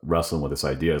wrestling with this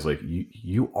idea, is like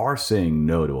you are saying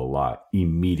no to a lot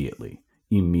immediately.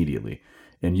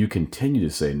 And you continue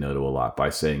to say no to a lot by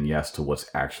saying yes to what's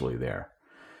actually there.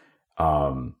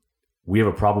 We have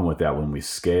a problem with that when we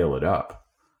scale it up,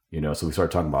 so we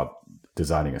start talking about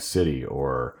designing a city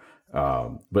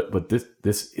but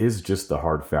this is just the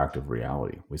hard fact of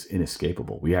reality. It's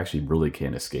inescapable. We actually really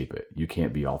can't escape it. You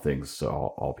can't be all things to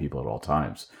all people at all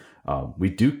times. We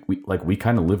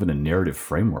kind of live in a narrative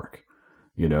framework,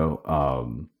 it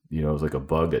was like a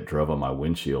bug that drove on my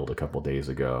windshield a couple of days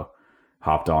ago.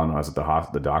 Hopped on when I was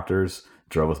at the doctor's,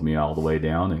 drove with me all the way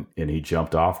down, and he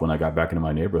jumped off when I got back into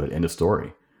my neighborhood. End of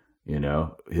story.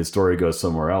 His story goes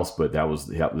somewhere else, but that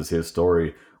was his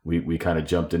story. We kind of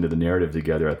jumped into the narrative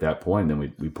together at that point, and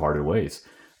then we parted ways.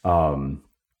 The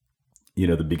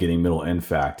beginning, middle, end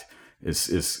fact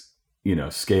is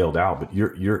scaled out, but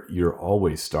you're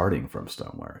always starting from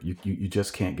somewhere. You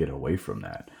just can't get away from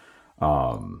that.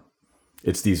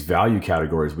 it's these value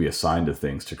categories we assign to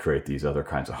things to create these other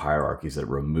kinds of hierarchies that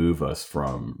remove us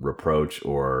from reproach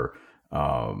or,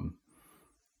 I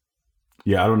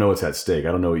don't know what's at stake.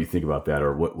 I don't know what you think about that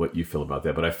or what you feel about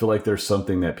that, but I feel like there's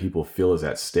something that people feel is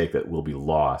at stake that will be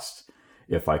lost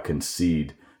if I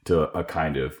concede to a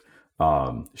kind of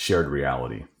shared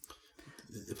reality.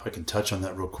 If I can touch on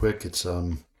that real quick, it's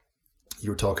you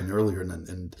were talking earlier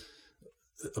and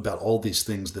about all these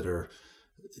things that are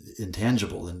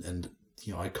intangible and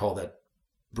I call that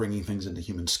bringing things into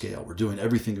human scale. We're doing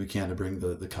everything we can to bring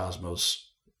the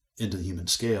cosmos into the human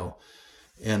scale.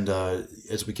 And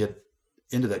as we get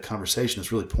into that conversation,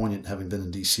 it's really poignant, having been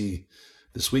in DC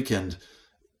this weekend,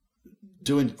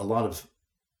 doing a lot of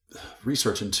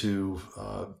research into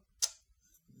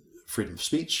freedom of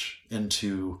speech,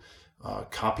 into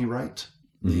copyright,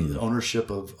 the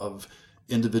ownership of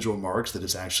individual marks that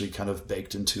is actually kind of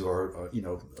baked into our,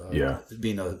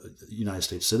 being a United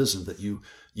States citizen, that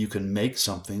you can make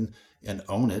something and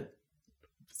own it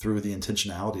through the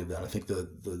intentionality of that. I think the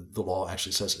law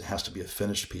actually says it has to be a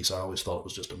finished piece. I always thought it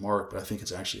was just a mark, but I think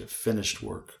it's actually a finished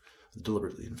work,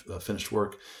 deliberately finished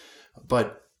work.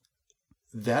 But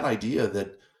that idea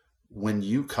that when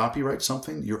you copyright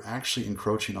something, you're actually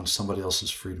encroaching on somebody else's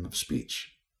freedom of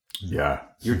speech. Yeah.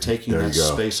 You're taking that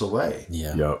space away.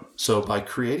 Yeah. Yep. So by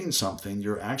creating something,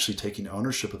 you're actually taking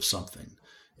ownership of something.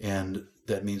 And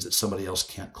that means that somebody else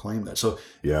can't claim that. So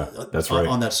that's right.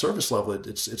 On that service level,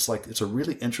 it's a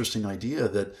really interesting idea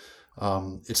that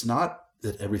it's not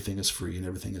that everything is free and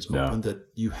everything is open, that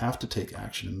you have to take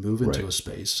action and move into a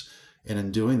space. And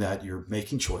in doing that, you're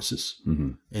making choices,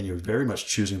 and you're very much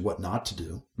choosing what not to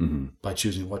do by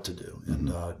choosing what to do.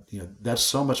 And that's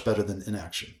so much better than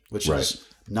inaction, which is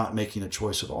not making a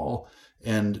choice at all.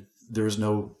 And there is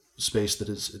no space that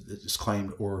is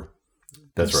claimed or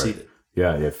conceded. Right.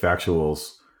 Yeah, you have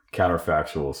factuals,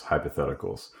 counterfactuals,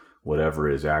 hypotheticals. Whatever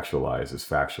is actualized is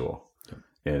factual,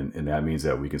 and that means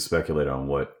that we can speculate on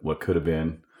what could have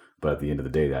been, but at the end of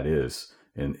the day, that is.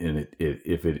 And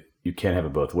you can't have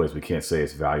it both ways. We can't say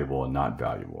it's valuable and not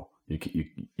valuable.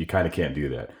 You kind of can't do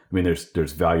that. I mean,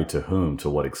 there's value to whom, to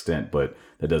what extent, but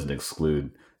that doesn't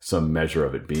exclude some measure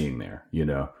of it being there.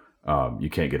 You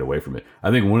can't get away from it.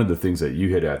 I think one of the things that you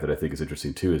hit at that I think is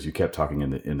interesting too is you kept talking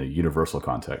in the universal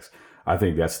context. I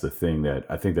think that's the thing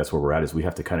that's where we're at, is we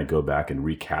have to kind of go back and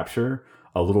recapture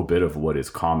a little bit of what is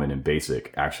common and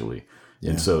basic actually.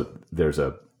 Yeah. And so there's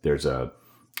a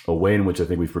way in which I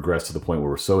think we've progressed to the point where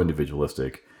we're so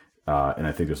individualistic. And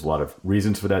I think there's a lot of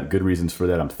reasons for that, good reasons for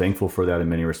that. I'm thankful for that in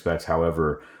many respects.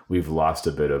 However, we've lost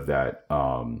a bit of that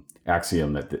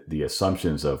axiom, that the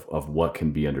assumptions of what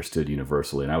can be understood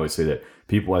universally. And I would say that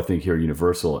people, I think, hear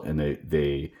universal and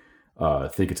they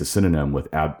think it's a synonym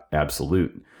with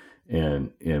absolute.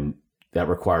 And that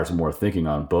requires more thinking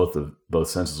on both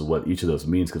senses of what each of those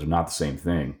means, because they're not the same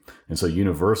thing. And so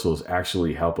universals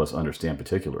actually help us understand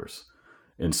particulars.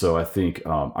 And so I think,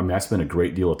 I spent a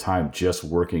great deal of time just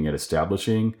working at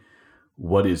establishing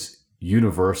what is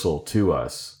universal to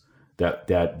us, that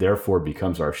therefore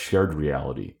becomes our shared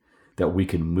reality that we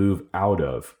can move out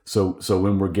of. So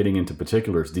when we're getting into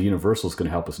particulars, the universal is going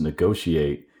to help us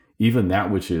negotiate even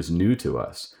that which is new to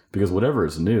us. Because whatever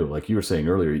is new, like you were saying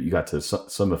earlier, you got to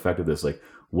some effect of this, like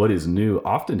what is new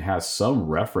often has some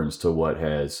reference to what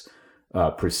has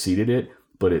preceded it,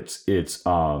 but it's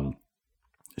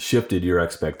shifted your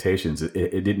expectations.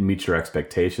 It didn't meet your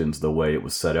expectations the way it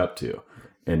was set up to.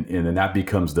 And then that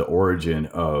becomes the origin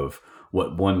of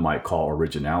what one might call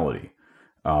originality.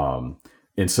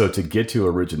 And so to get to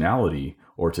originality,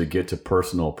 or to get to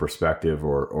personal perspective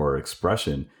or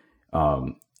expression,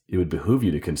 it would behoove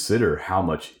you to consider how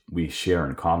much we share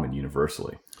in common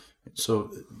universally. So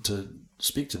to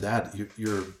speak to that,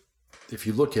 if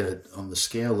you look at it on the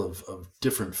scale of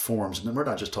different forms, and we're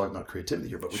not just talking about creativity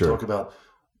here, but we talk about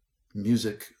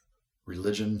music,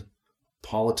 religion,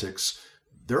 politics,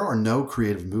 there are no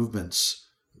creative movements,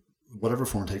 whatever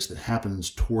form it takes, that happens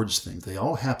towards things. They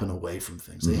all happen away from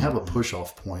things. They have a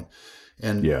push-off point.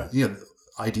 And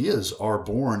ideas are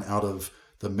born out of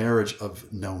the marriage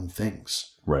of known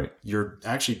things. Right. You're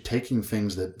actually taking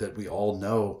things that we all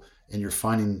know, and you're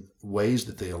finding ways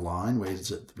that they align, ways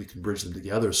that we can bridge them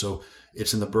together. So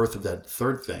it's in the birth of that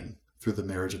third thing through the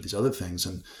marriage of these other things.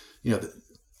 And,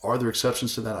 are there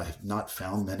exceptions to that? I have not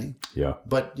found many. Yeah.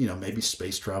 But, maybe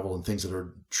space travel and things that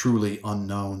are truly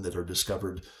unknown that are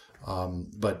discovered.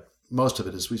 But most of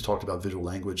it is, we've talked about visual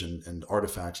language and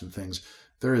artifacts and things.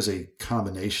 There is a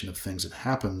combination of things that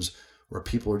happens where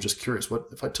people are just curious. What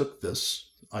if I took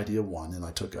this idea one and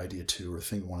I took idea two, or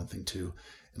thing one and thing two,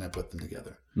 and I put them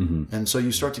together? Mm-hmm. And so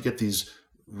you start to get these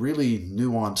really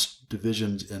nuanced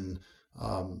divisions in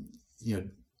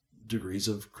degrees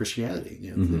of Christianity,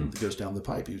 that goes down the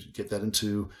pipe. You get that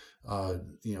into,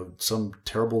 some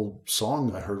terrible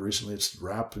song I heard recently. It's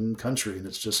rap and country, and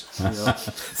it's just,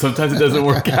 sometimes it doesn't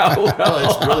work out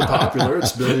well. It's really popular.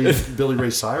 It's Billy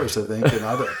Ray Cyrus, I think,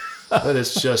 but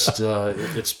it's just,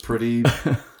 it's pretty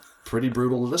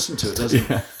brutal to listen to. It doesn't.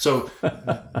 Yeah. So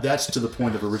that's to the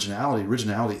point of originality.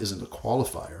 Originality isn't a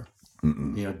qualifier.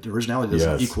 Originality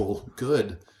doesn't equal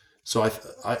good. So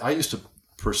I used to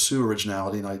pursue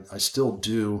originality, and I still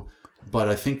do, but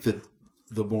I think that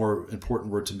the more important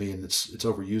word to me, and it's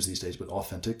overused these days, but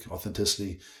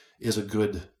authenticity is a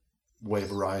good way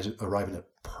of arriving at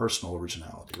personal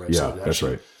originality, right? Yeah, so that's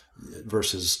right.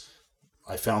 Versus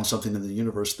I found something in the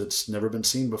universe that's never been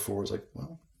seen before. It's like,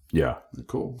 well, yeah,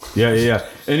 cool. Yeah.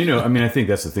 And I think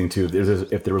that's the thing too.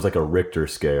 If there was like a Richter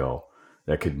scale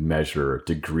that could measure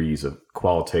degrees of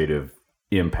qualitative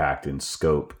impact and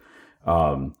scope,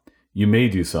 you may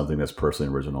do something that's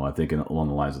personally original. I think along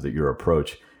the lines of your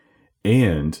approach,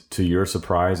 and to your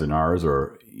surprise and ours,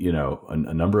 or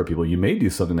a number of people, you may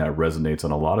do something that resonates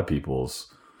on a lot of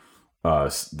people's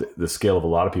the scale of a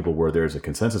lot of people, where there's a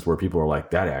consensus where people are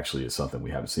like, that actually is something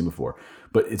we haven't seen before.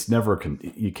 But it's never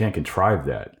you can't contrive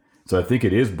that. So I think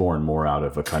it is born more out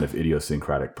of a kind of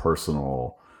idiosyncratic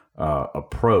personal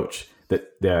approach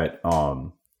that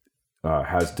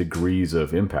has degrees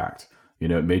of impact.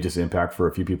 It may just impact for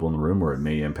a few people in the room, or it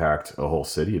may impact a whole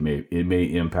city. It may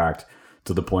impact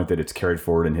to the point that it's carried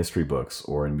forward in history books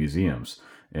or in museums.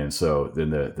 And so then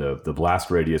the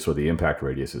blast radius or the impact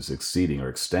radius is exceeding or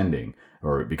extending,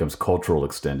 or it becomes cultural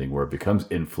extending, where it becomes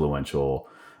influential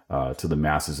to the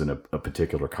masses in a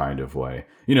particular kind of way.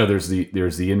 There's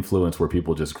the influence where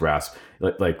people just grasp,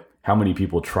 like how many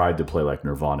people tried to play like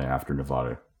Nirvana after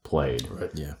Nirvana played.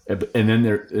 Right. Yeah. And then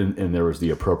there was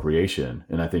the appropriation.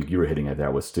 And I think you were hitting at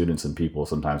that with students and people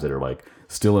sometimes that are like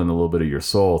stealing a little bit of your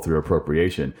soul through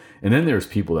appropriation. And then there's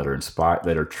people that are inspired,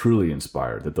 that are truly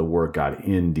inspired, that the work got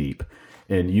in deep.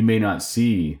 And you may not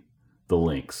see the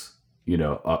links,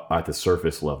 at the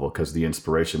surface level, because the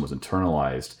inspiration was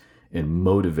internalized and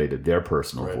motivated their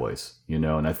personal voice,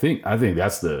 and I think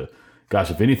that's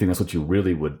if anything, that's what you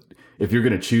really would, if you're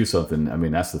going to choose something,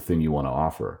 that's the thing you want to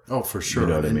offer. Oh, for sure.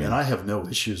 What I mean? And I have no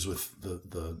issues with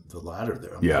the latter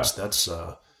there. That's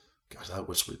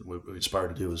what we aspire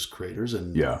to do as creators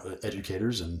and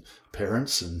educators and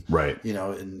parents, and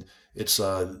and it's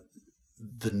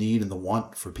the need and the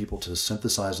want for people to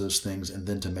synthesize those things and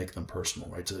then to make them personal,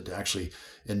 right? To actually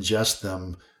ingest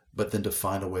them, but then to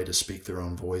find a way to speak their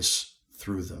own voice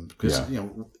through them, because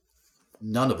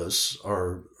none of us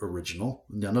are original.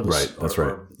 None of us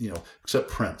are, except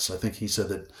Prince. I think he said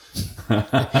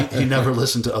that he never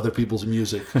listened to other people's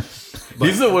music. But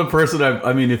he's the one person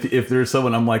if there's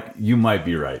someone, I'm like, you might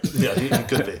be right. Yeah, he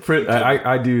could be.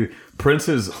 I do. Prince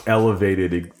has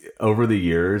elevated over the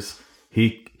years.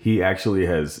 He actually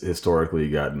has historically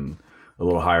gotten a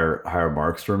little higher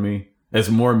marks from me.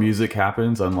 As more music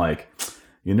happens, I'm like,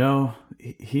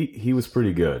 he was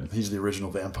pretty good. He's the original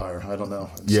vampire. I don't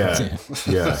know. Yeah.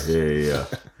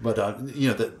 But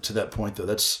to that point though,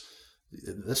 that's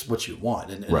what you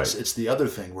want, and it's the other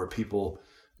thing where people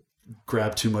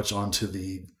grab too much onto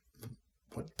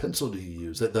what pencil do you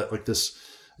use? That like this,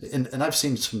 and I've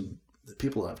seen some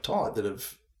people I've taught that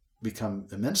have become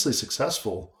immensely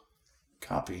successful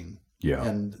copying. Yeah,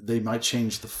 and they might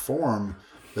change the form.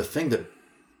 The thing that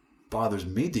bothers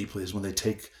me deeply is when they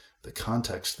take the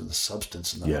context and the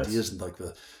substance and the ideas and like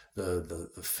the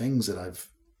things that I've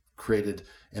created,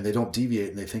 and they don't deviate,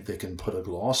 and they think they can put a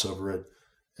gloss over it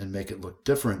and make it look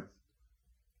different.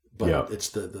 But it's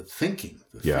the thinking,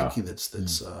 thinking that's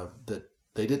that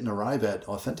they didn't arrive at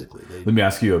authentically. Let me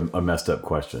ask you a messed up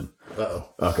question. Uh-oh.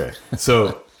 Okay.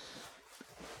 So,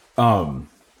 and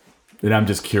I'm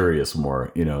just curious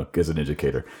more, as an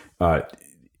educator,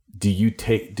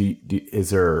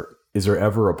 is there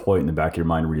ever a point in the back of your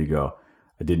mind where you go,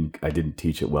 I didn't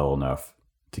teach it well enough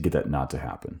to get that not to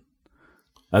happen?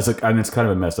 It's kind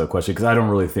of a messed up question, because I don't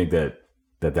really think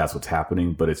that's what's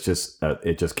happening, but it's just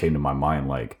it just came to my mind,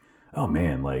 like, oh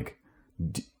man, like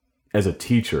as a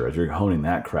teacher, as you're honing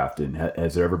that craft, and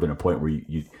has there ever been a point where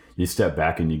you step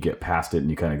back and you get past it and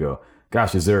you kind of go,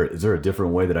 gosh, is there a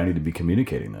different way that I need to be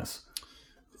communicating this?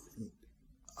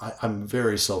 I'm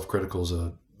very self-critical as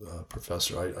a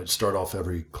professor. I'd start off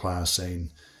every class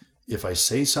saying, if I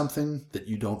say something that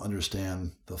you don't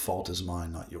understand, the fault is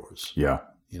mine, not yours. Yeah.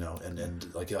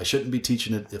 And like, I shouldn't be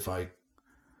teaching it if I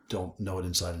don't know it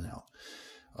inside and out.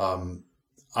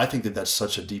 I think that that's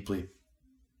such a deeply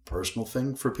personal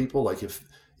thing for people. Like if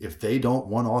they don't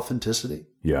want authenticity,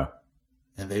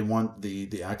 and they want the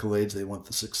accolades, they want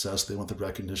the success, they want the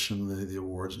recognition, the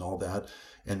awards and all that.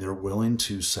 And they're willing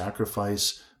to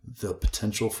sacrifice the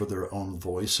potential for their own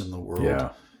voice in the world.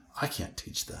 Yeah. I can't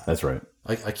teach that. That's right.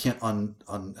 I can't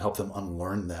help them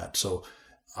unlearn that. So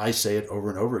I say it over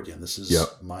and over again. This is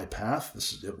my path.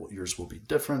 This is yours will be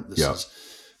different. This is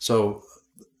so.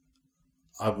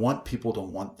 I want people to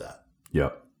want that.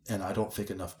 Yep. And I don't think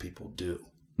enough people do.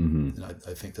 Mm-hmm. And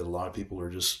I think that a lot of people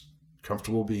are just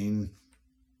comfortable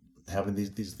having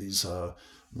these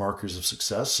markers of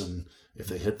success, and if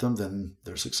they hit them, then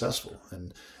they're successful.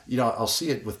 And I'll see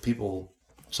it with people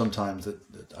sometimes that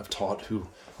I've taught who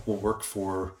will work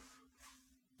for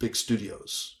big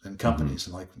studios and companies,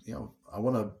 and I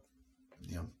want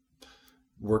to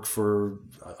work for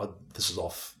this is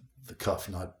off the cuff,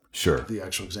 not the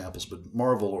actual examples, but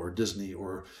Marvel or Disney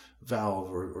or Valve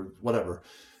or whatever,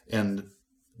 and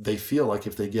they feel like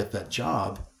if they get that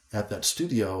job at that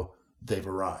studio, they've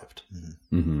arrived.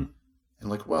 Mm-hmm. And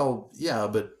like, well, yeah,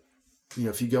 but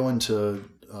if you go into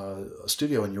a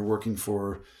studio and you're working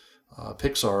for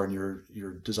Pixar and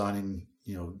you're designing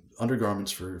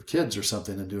undergarments for kids or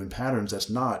something and doing patterns, that's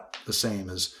not the same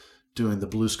as doing the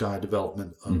blue sky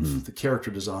development of the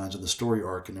character designs and the story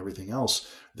arc and everything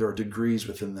else. There are degrees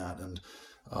within that, and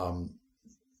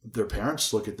their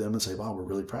parents look at them and say, wow, we're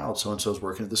really proud so and so's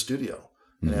working at the studio.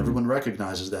 And everyone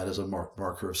recognizes that as a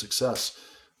marker of success.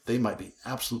 They might be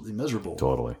absolutely miserable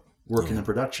working in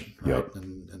production, right? Yep.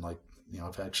 And like,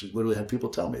 I've actually literally had people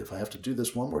tell me, if I have to do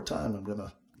this one more time, I'm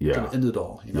gonna end it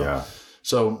all.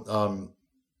 So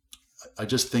I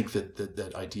just think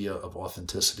that idea of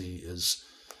authenticity is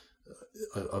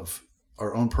of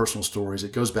our own personal stories.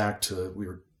 It goes back to, we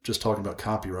were just talking about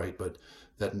copyright, but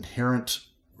that inherent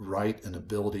right and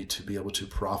ability to be able to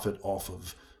profit off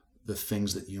of the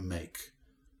things that you make,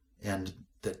 and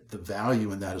that the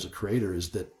value in that as a creator is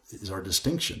our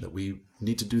distinction, that we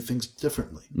need to do things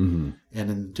differently. Mm-hmm. And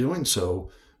in doing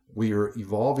so, we are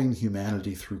evolving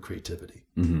humanity through creativity.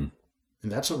 Mm-hmm.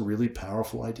 And that's a really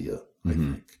powerful idea, I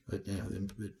think.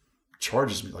 It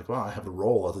charges me like, wow, I have a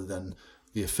role other than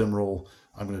the ephemeral,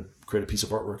 I'm going to create a piece of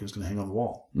artwork and it's going to hang on the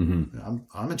wall. Mm-hmm.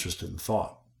 I'm interested in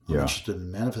thought. I'm interested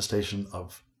in manifestation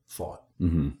of thought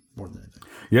more than anything.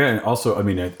 Yeah. And also, I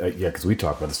mean, because we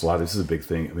talk about this a lot. This is a big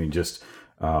thing. I mean, just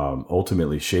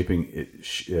ultimately shaping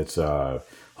it's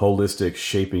holistic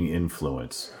shaping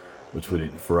influence, which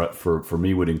would for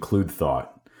me would include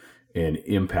thought and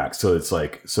impact. So it's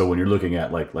like, so when you're looking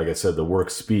at like I said, the work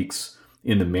speaks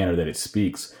in the manner that it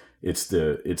speaks. It's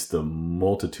the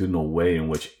multitudinal way in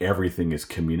which everything is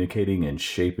communicating and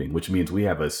shaping, which means we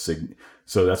have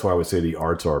so that's why I would say the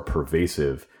arts are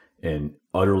pervasive and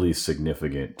utterly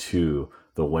significant to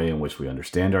the way in which we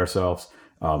understand ourselves.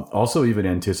 Also even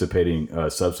anticipating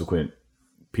subsequent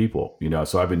people,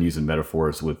 so I've been using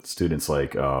metaphors with students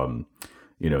like, I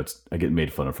get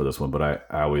made fun of for this one, but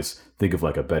I always think of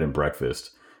like a bed and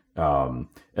breakfast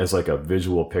as like a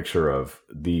visual picture of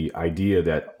the idea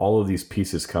that all of these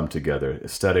pieces come together,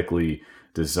 aesthetically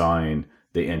designed,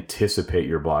 they anticipate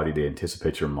your body, they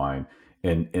anticipate your mind,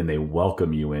 and they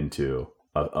welcome you into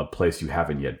a place you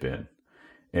haven't yet been.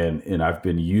 And I've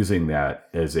been using that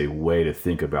as a way to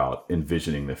think about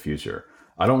envisioning the future.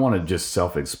 I don't want to just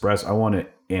self-express. I want to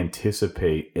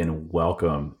anticipate and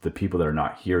welcome the people that are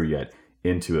not here yet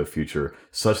into a future,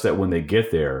 such that when they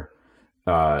get there,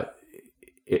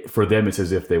 for them, it's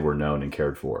as if they were known and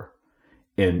cared for.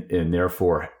 And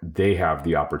therefore, they have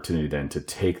the opportunity then to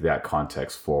take that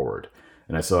context forward.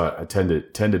 And I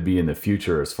tend to be in the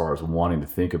future as far as wanting to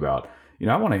think about,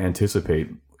 I want to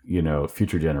anticipate,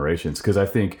 future generations, because I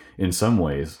think in some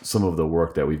ways, some of the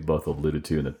work that we've both alluded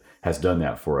to and has done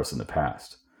that for us in the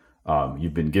past.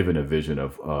 You've been given a vision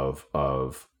of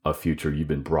a future. You've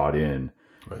been brought in,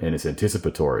 right, and it's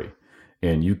anticipatory,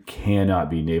 and you cannot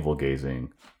be navel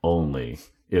gazing only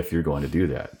if you're going to do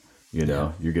that.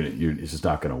 It's just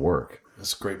not going to work.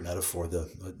 That's a great metaphor.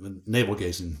 The navel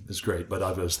gazing is great, but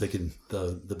I was thinking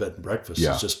the bed and breakfast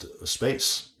is just a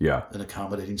space, an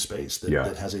accommodating space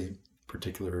that has a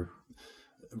particular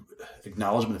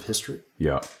acknowledgement of history,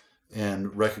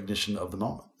 and recognition of the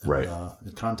moment, right,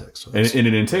 in context. So and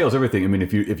it entails everything. I mean,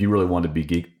 if you really want to be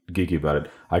geeky about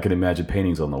it, I can imagine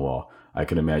paintings on the wall. I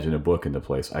can imagine a book in the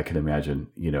place. I can imagine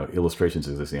illustrations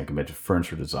existing. I can imagine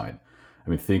furniture design. I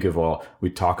mean, think of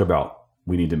we talk about.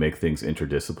 We need to make things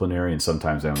interdisciplinary. And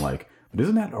sometimes I'm like, but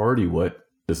isn't that already what,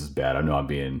 this is bad. I know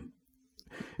isn't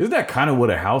that kind of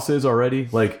what a house is already?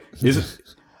 Like,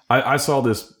 I saw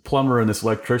this plumber and this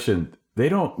electrician, they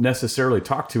don't necessarily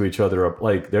talk to each other.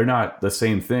 Like, they're not the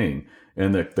same thing.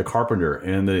 And the carpenter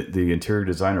and the interior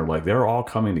designer, like, they're all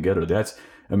coming together.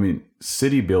 I mean,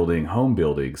 city building, home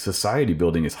building, society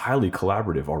building is highly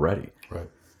collaborative already. Right.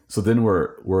 So then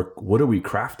what are we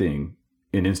crafting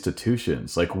in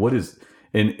institutions? Like what is,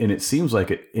 and it seems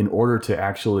like in order to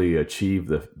actually achieve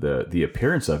the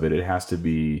appearance of it, it has to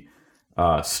be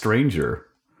stranger,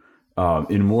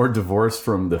 and more divorced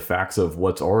from the facts of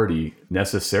what's already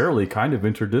necessarily kind of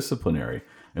interdisciplinary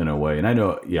in a way. And I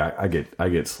know, I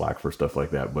get slack for stuff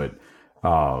like that, but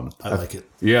I like it.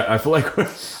 Yeah, I feel like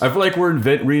we're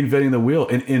reinventing the wheel,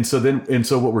 and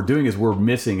so what we're doing is we're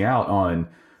missing out on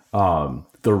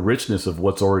the richness of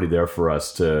what's already there for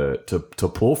us to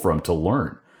pull from, to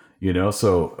learn.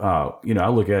 So I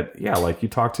look at like you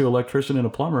talk to an electrician and a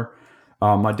plumber.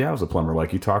 My dad was a plumber.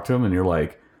 Like you talk to him, and you're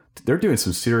like, they're doing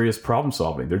some serious problem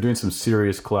solving. They're doing some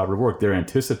serious collaborative work. They're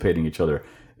anticipating each other.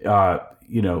 The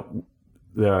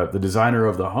designer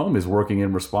of the home is working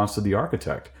in response to the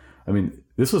architect. I mean,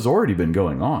 this has already been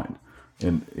going on,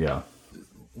 and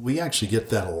we actually get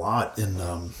that a lot in.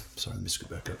 Sorry, let me scoot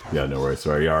back up. Yeah, no worries.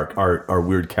 Sorry, our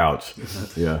weird couch.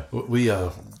 Yeah, we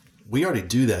already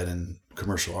do that in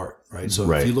commercial art, right?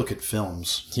 So if you look at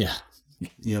films,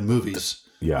 movies,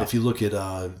 if you look at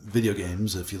video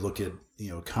games, if you look at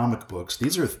comic books,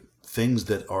 these are things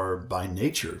that are by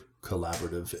nature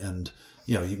collaborative. And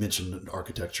you mentioned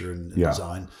architecture and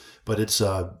design, but it's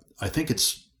I think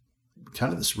it's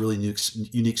kind of this really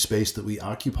unique space that we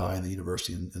occupy in the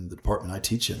university and the department I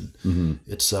teach in. Mm-hmm.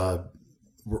 It's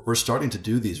we're starting to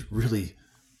do these really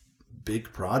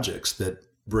big projects that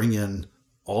bring in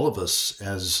all of us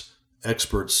as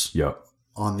experts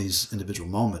on these individual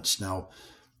moments. Now,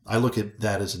 I look at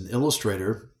that as an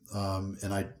illustrator,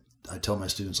 and I tell my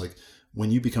students, like,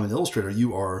 when you become an illustrator,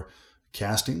 you are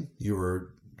casting, you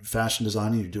are fashion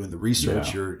designing, you're doing the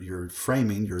research, you're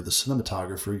framing, you're the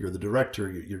cinematographer, you're the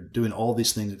director, you're doing all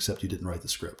these things except you didn't write the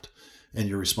script, and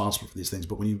you're responsible for these things.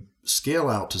 But when you scale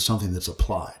out to something that's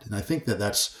applied, and I think that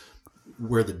that's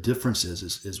where the difference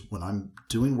is when I'm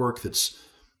doing work that's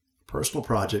personal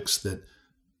projects that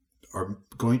are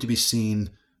going to be seen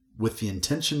with the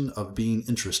intention of being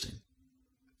interesting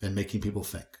and making people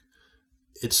think.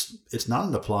 It's not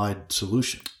an applied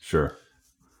solution. Sure.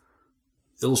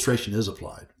 Illustration is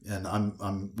applied,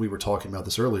 and we were talking about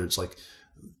this earlier. It's like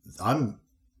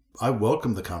I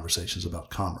welcome the conversations about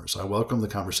commerce. I welcome the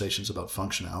conversations about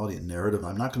functionality and narrative.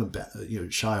 I'm not going to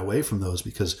shy away from those,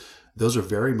 because those are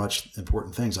very much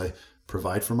important things. I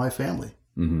provide for my family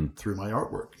through my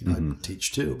artwork. I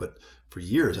teach too, but for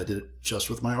years I did it just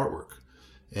with my artwork,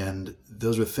 and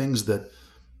those are things that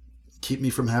keep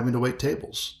me from having to wait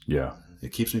tables. Yeah,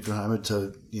 it keeps me from having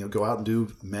to go out and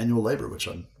do manual labor, which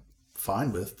I'm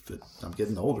fine with, but I'm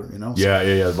getting older, So,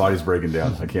 the body's breaking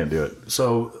down. I can't do it.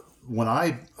 So when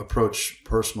I approach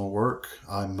personal work,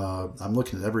 I'm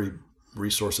looking at every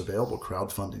resource available,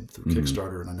 crowdfunding through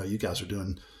Kickstarter, and I know you guys are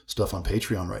doing stuff on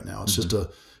Patreon right now. It's just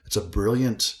it's a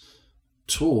brilliant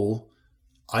tool.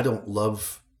 I don't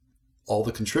love all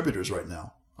the contributors right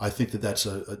now. I think that that's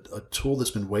a tool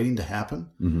that's been waiting to happen,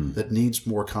 that needs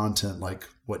more content like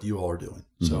what you all are doing.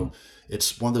 So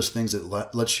it's one of those things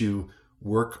that lets you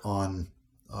work on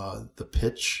the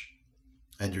pitch,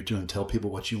 and you're doing tell people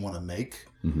what you want to make,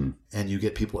 and you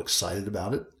get people excited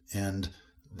about it, and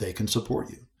they can support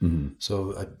you.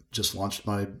 So I just launched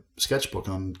my sketchbook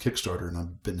on Kickstarter, and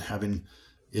I've been having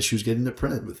issues getting it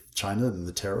printed with China and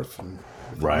the tariff and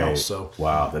everything else. So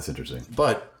wow, that's interesting.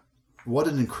 But what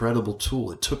an incredible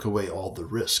tool! It took away all the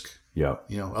risk. Yeah,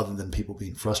 other than people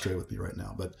being frustrated with me right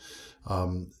now. But I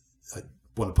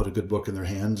want to put a good book in their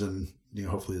hands, and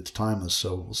hopefully it's timeless.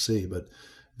 So we'll see. But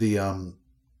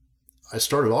I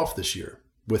started off this year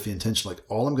with the intention, like,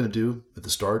 all I'm going to do at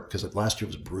the start, because last year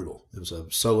was brutal. It was a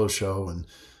solo show, and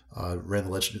ran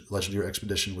the Legendary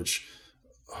Expedition, which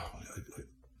I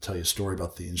tell you a story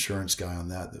about the insurance guy on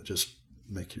that just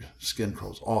make your skin crawl.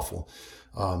 It was awful.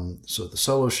 So the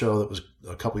solo show that was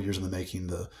a couple of years in the making,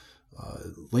 the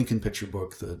Lincoln picture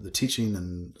book, the teaching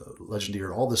and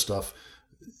Legendary, all this stuff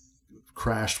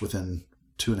crashed within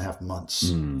 2.5 months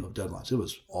of deadlines. It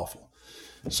was awful.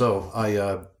 So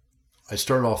I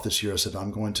started off this year. I said,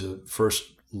 I'm going to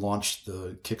first launch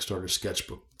the Kickstarter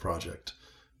sketchbook project.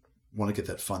 Want to get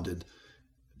that funded.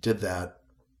 Did that.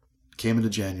 Came into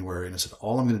January, and I said,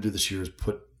 all I'm going to do this year is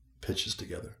put pitches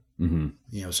together.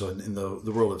 So in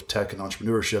the world of tech and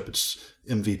entrepreneurship, it's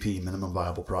MVP, minimum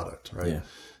viable product, right? Yeah.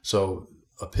 So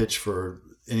a pitch for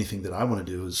anything that I want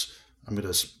to do is I'm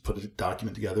going to put a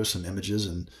document together, some images.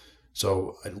 And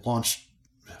so I launched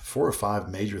 4 or 5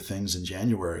 major things in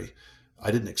January. I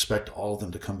didn't expect all of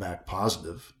them to come back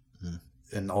positive.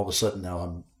 And all of a sudden now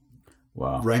I'm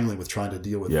wrangling with trying to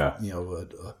deal with,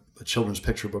 a children's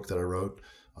picture book that I wrote,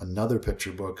 another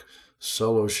picture book,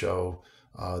 solo show,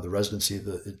 the residency of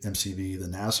the MCV, the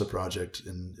NASA project,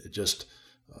 and it just,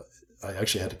 I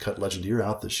actually had to cut Legendeer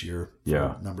out this year for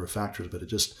a number of factors, but it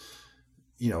just,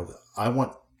 I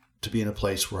want to be in a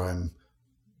place where I'm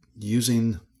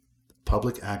using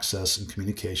public access and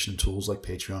communication tools like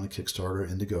Patreon and Kickstarter,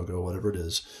 Indiegogo, whatever it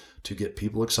is, to get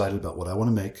people excited about what I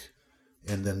want to make,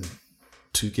 and then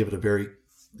to give it a very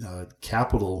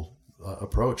capital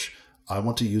approach. I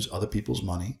want to use other people's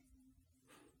money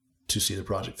to see the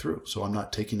project through. So I'm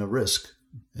not taking a risk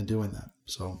in doing that.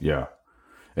 So yeah.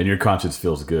 And your conscience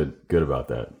feels good about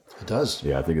that. It does.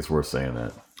 Yeah, I think it's worth saying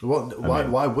that. Well,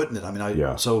 why wouldn't it? I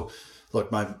mean, so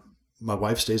look, my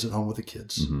wife stays at home with the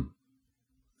kids. Mm-hmm.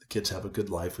 The kids have a good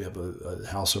life. We have a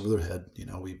house over their head.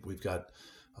 We've got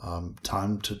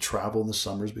time to travel in the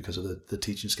summers because of the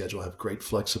teaching schedule. I have great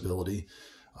flexibility.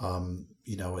 And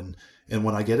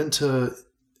when I get into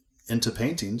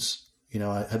paintings,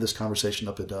 I had this conversation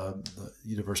up at the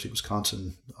University of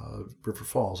Wisconsin, River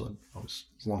Falls. It's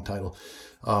a long title.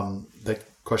 That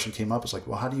question came up. It's like,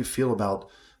 well, how do you feel about,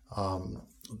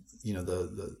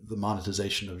 the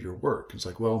monetization of your work? It's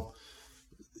like, well,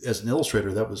 as an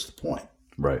illustrator, that was the point.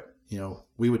 Right.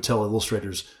 We would tell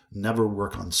illustrators never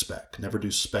work on spec, never do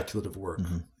speculative work,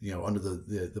 mm-hmm. Under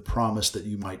the promise that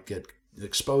you might get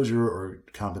exposure or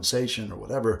compensation or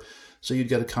whatever. So you'd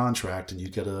get a contract and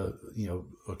you'd get a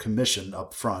commission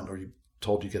up front, or you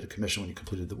told you get a commission when you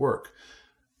completed the work.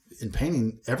 In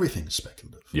painting, everything is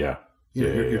speculative. Yeah.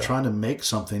 You're trying to make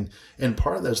something, and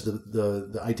part of that is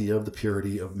the idea of the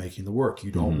purity of making the work.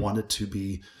 You don't mm-hmm. want it to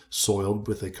be soiled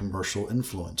with a commercial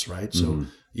influence, right? Mm-hmm. So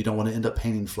you don't want to end up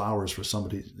painting flowers for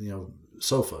somebody's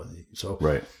sofa. So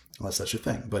right. Unless that's your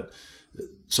thing. But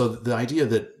so the idea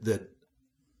that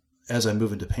as I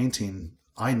move into painting,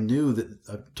 I knew that,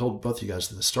 I told both of you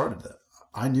guys at the start of that,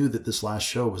 I knew that this last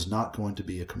show was not going to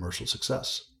be a commercial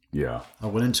success. Yeah. I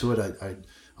went into it,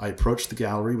 I approached the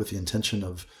gallery with the intention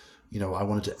of, I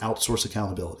wanted to outsource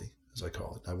accountability, as I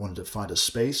call it. I wanted to find a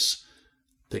space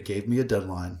that gave me a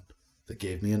deadline, that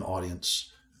gave me an audience.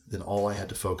 Then all I had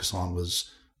to focus on was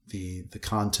the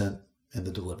content and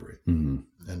the delivery.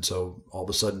 Mm-hmm. And so all of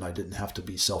a sudden I didn't have to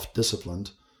be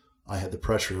self-disciplined. I had the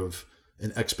pressure of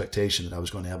an expectation that I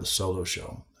was going to have a solo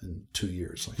show in 2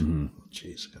 years. Like, mm-hmm.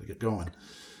 geez, got to get going.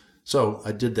 So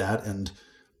I did that. And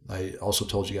I also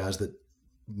told you guys that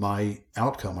my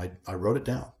outcome, I wrote it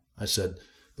down. I said,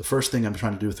 the first thing I'm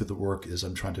trying to do through the work is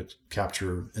I'm trying to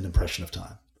capture an impression of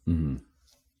time. Mm-hmm.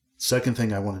 Second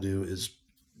thing I want to do is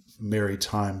marry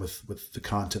time with the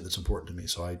content that's important to me.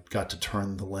 So I got to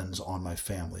turn the lens on my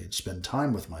family and spend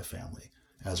time with my family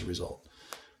as a result.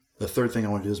 The third thing I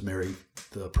want to do is marry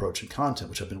the approach and content,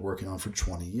 which I've been working on for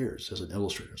 20 years as an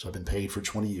illustrator. So I've been paid for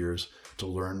 20 years to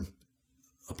learn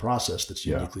a process that's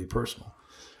uniquely personal.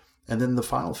 And then the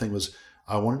final thing was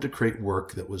I wanted to create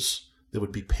work that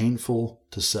would be painful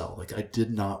to sell. Like, I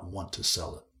did not want to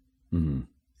sell it. Mm-hmm.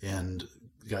 And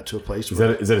got to a place is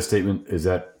that a statement? Is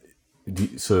that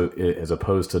so? As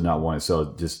opposed to not wanting to sell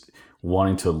it, just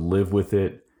wanting to live with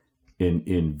it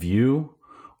in view,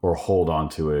 or hold on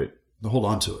to it. Hold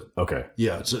on to it. Okay.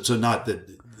 Yeah. So not that.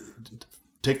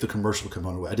 Take the commercial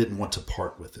component away. I didn't want to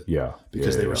part with it. Yeah.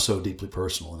 Because they were so deeply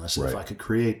personal. And I said, if I could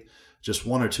create just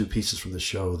one or two pieces from the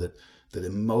show that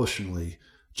emotionally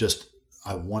just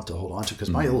I want to hold on to,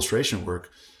 because my illustration work,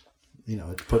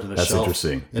 it's put in a That's shelf. That's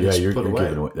interesting. And you're giving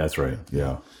away. That's right.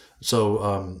 Yeah. So,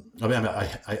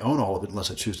 I own all of it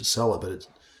unless I choose to sell it, but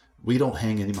we don't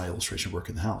hang any of my illustration work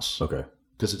in the house. Okay.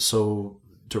 Because it's so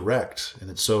direct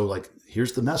and it's so like,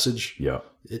 here's the message. Yeah.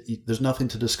 There's nothing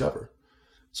to discover.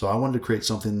 So I wanted to create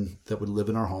something that would live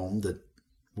in our home, that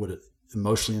would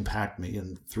emotionally impact me,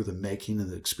 and through the making and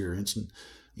the experience. And,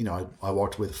 I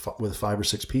walked with 5 or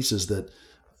 6 pieces that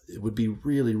it would be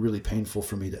really, really painful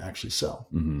for me to actually sell.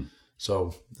 Mm-hmm.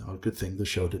 So a good thing the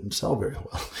show didn't sell very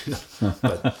well.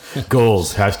 But,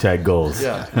 goals, #goals.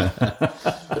 Yeah.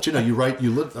 But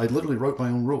I literally wrote my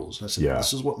own rules. And I said,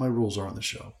 this is what my rules are on the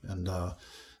show. And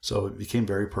so it became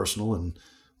very personal, and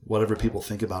whatever people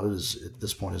think about it is, at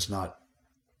this point, is not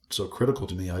so critical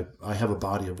to me. I have a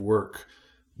body of work.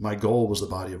 My goal was the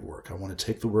body of work. I want to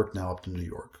take the work now up to New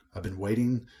York. I've been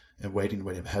waiting.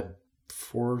 I've had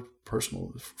 4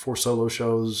 solo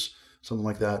shows, something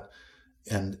like that.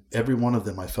 And every one of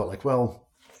them, I felt like, well,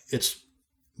 it's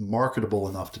marketable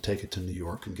enough to take it to New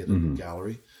York and get a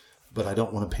gallery, but I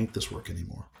don't want to paint this work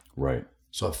anymore. Right.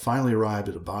 So I finally arrived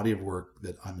at a body of work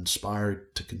that I'm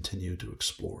inspired to continue to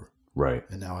explore. Right.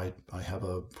 And now I have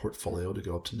a portfolio to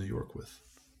go up to New York with.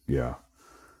 Yeah.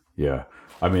 Yeah.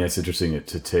 I mean, it's interesting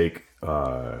to take,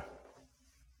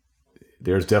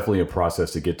 there's definitely a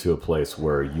process to get to a place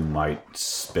where you might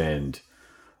spend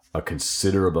a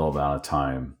considerable amount of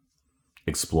time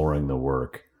exploring the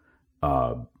work,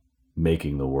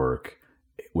 making the work,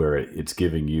 where it's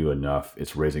giving you enough,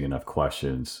 it's raising enough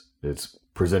questions, it's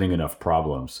presenting enough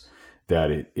problems that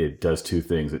it does two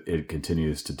things. It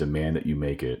continues to demand that you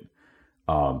make it,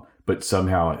 but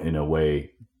somehow in a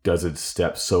way does it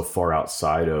step so far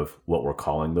outside of what we're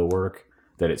calling the work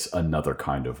that it's another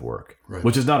kind of work, right.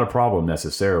 Which is not a problem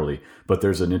necessarily, but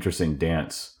there's an interesting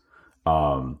dance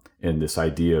in this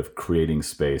idea of creating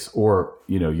space, or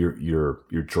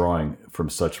you're drawing from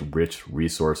such rich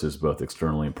resources, both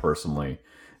externally and personally,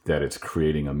 that it's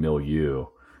creating a milieu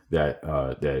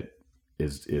that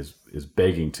is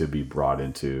begging to be brought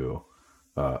into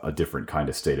a different kind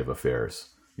of state of affairs,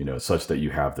 such that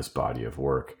you have this body of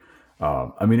work.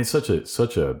 It's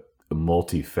such a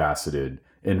multifaceted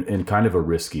and kind of a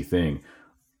risky thing.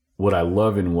 What I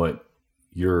love in what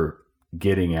you're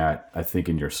getting at, I think,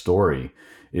 in your story,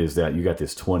 is that you got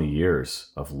this 20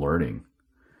 years of learning.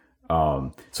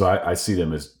 So I see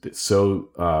them as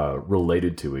so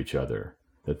related to each other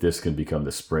that this can become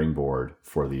the springboard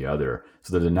for the other.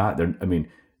 So that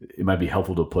it might be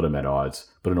helpful to put them at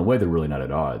odds, but in a way they're really not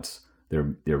at odds.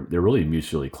 They're really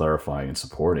mutually clarifying and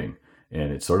supporting.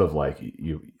 And it's sort of like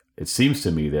it seems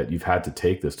to me that you've had to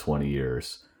take this 20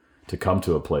 years to come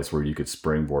to a place where you could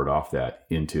springboard off that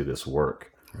into this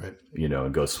work, right?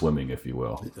 And go swimming, if you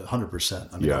will.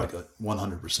 100%. Like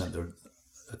 100%.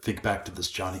 I think back to this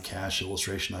Johnny Cash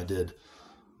illustration I did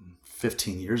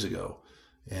 15 years ago,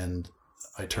 and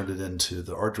I turned it into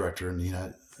the art director, and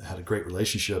had a great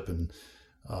relationship, and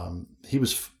he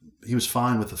was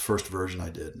fine with the first version I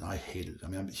did, and I hated it.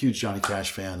 I'm a huge Johnny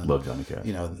Cash fan. And, love Johnny Cash.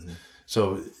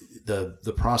 So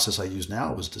the process I use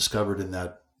now was discovered in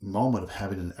that moment of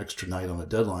having an extra night on a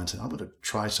deadline, saying, I'm going to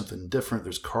try something different.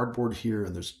 There's cardboard here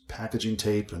and there's packaging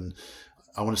tape, and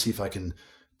I want to see if I can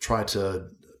try to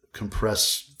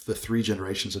compress the three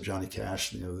generations of Johnny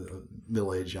Cash,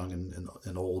 middle-aged, young,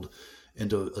 and old,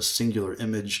 into a singular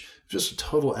image. Just a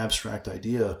total abstract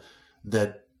idea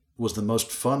that was the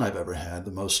most fun I've ever had,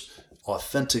 the most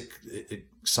authentic,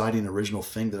 exciting, original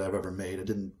thing that I've ever made. I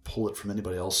didn't pull it from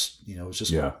anybody else. It was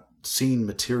just seeing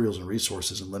materials and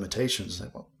resources and limitations.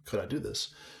 Like, well, could I do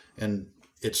this? And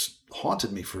it's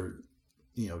haunted me for,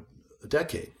 a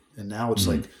decade. And now it's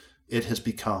like, it has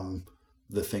become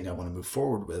the thing I want to move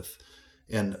forward with.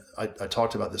 And I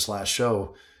talked about this last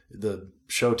show. The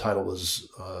show title was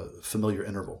Familiar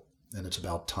Interval, and it's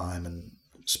about time and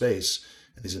space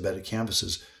and these embedded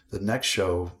canvases. The next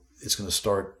show is going to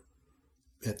start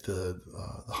at the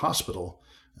hospital,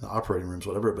 in the operating rooms,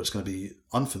 whatever, but it's going to be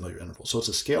unfamiliar interval. So it's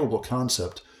a scalable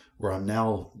concept where I'm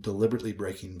now deliberately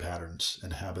breaking patterns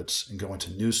and habits and going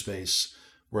to new space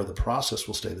where the process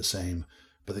will stay the same,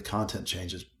 but the content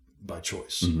changes by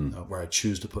choice, where I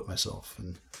choose to put myself.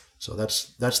 And so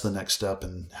that's the next step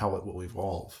in how it will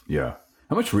evolve. Yeah.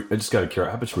 How much? I just got to care.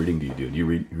 How much reading do you do?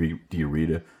 Do you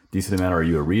read a decent amount? Are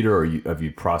you a reader, or have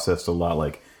you processed a lot?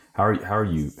 Like, how are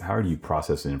you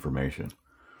processing information?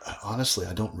 Honestly,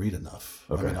 I don't read enough.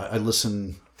 Okay. I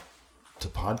listen to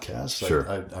podcasts. Sure.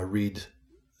 I read.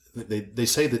 They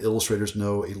say that illustrators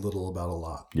know a little about a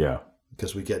lot. Yeah.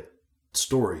 Because we get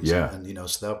stories. Yeah. And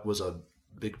so that was a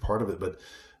big part of it. But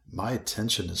my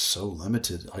attention is so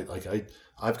limited.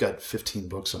 I've got 15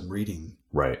 books I'm reading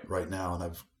right now,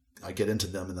 and I get into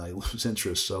them and I lose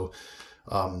interest. So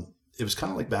it was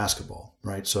kind of like basketball,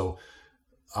 right? So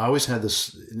I always had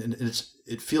this, and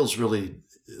it feels really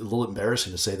a little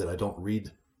embarrassing to say that I don't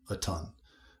read a ton.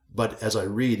 But as I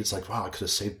read, it's like, wow, I could have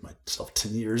saved myself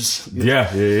 10 years.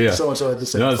 Yeah. So-and-so had the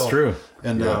same No, it's true.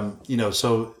 And,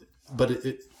 but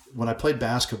when I played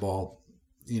basketball,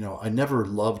 I never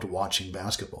loved watching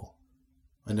basketball.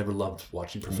 I never loved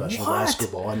watching professional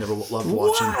basketball. I never loved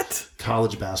watching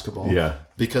college basketball. Yeah.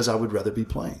 Because I would rather be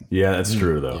playing. Yeah, that's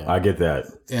true, though. Yeah. I get that.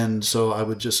 And so I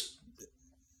would just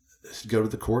go to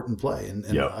the court and play. And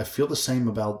I feel the same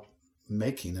about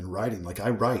making and writing. Like, I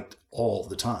write all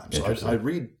the time. So I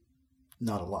read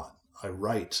not a lot. I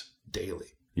write daily.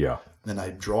 Yeah. And I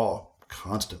draw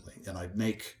constantly, and I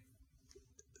make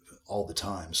all the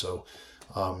time. So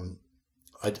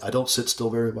I don't sit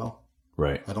still very well.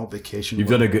 Right. I don't vacation. You've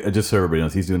done a good, just so everybody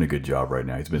knows, he's doing a good job right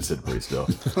now. He's been sitting pretty still.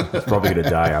 He's probably going to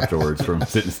die afterwards from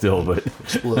sitting still, but.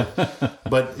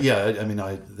 But yeah,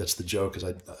 that's the joke, is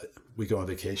we go on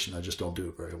vacation. I just don't do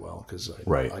it very well because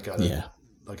I got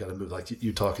to move. Like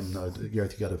you talking,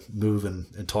 Gareth, you got to move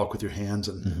and talk with your hands,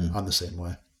 and I'm the same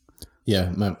way.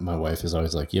 Yeah. My wife is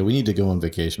always like, yeah, we need to go on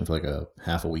vacation for like a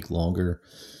half a week longer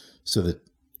so that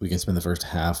we can spend the first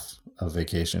half of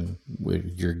vacation where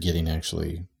you're getting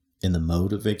actually in the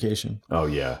mode of vacation. Oh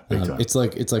yeah. It's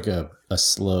like a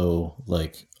slow,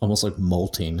 like almost like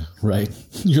molting, right?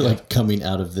 You're like coming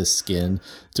out of this skin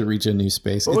to reach a new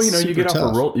space. Well, it's you get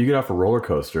off a roller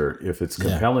coaster. If it's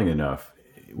compelling enough,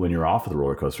 when you're off of the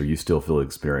roller coaster, you still feel the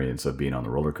experience of being on the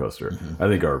roller coaster. I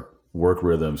think our work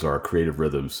rhythms, our creative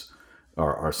rhythms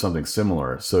are something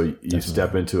similar. So you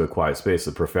step into a quiet space,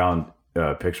 a profound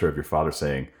picture of your father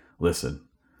saying, listen,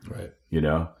 right.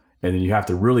 And then you have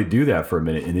to really do that for a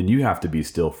minute, and then you have to be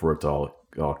still for it to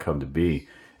all come to be.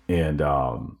 And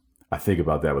I think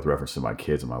about that with reference to my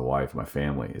kids and my wife and my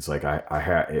family. It's like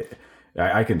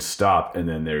I can stop, and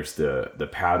then there's the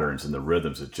patterns and the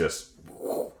rhythms that just,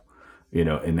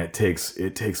 and it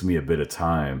takes me a bit of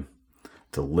time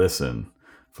to listen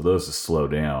for those to slow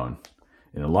down.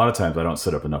 And a lot of times I don't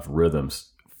set up enough rhythms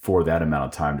for that amount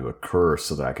of time to occur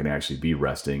so that I can actually be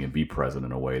resting and be present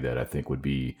in a way that I think would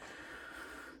be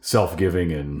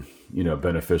self-giving and,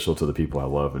 beneficial to the people I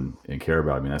love and care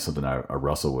about. I mean, that's something I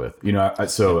wrestle with,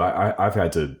 I've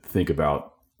had to think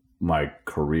about my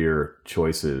career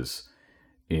choices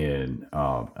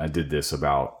I did this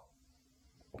about,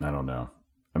 I don't know.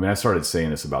 I mean, I started saying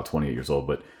this about 28 years old,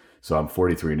 but so I'm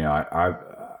 43 now.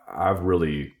 I've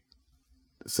really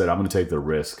said, I'm going to take the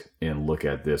risk and look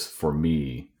at this for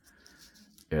me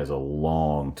as a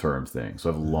long-term thing. So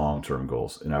I have long-term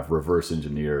goals, and I've reverse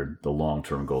engineered the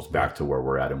long-term goals back to where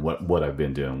we're at and what I've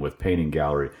been doing with painting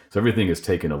gallery. So everything has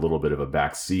taken a little bit of a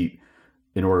back seat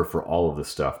in order for all of the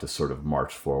stuff to sort of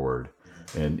march forward.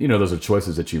 And, those are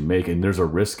choices that you make, and there's a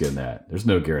risk in that. There's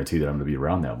no guarantee that I'm going to be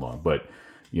around that long, but,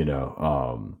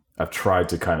 I've tried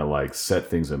to kind of like set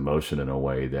things in motion in a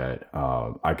way that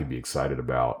I could be excited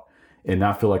about and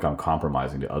not feel like I'm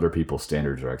compromising to other people's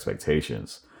standards or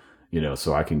expectations.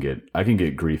 So I can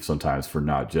get grief sometimes for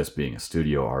not just being a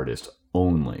studio artist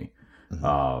only.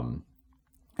 Mm-hmm.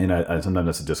 And I sometimes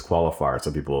that's a disqualifier.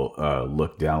 Some people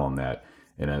look down on that,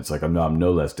 and it's like, I'm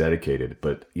no less dedicated,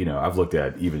 but I've looked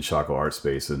at even Shockoe Art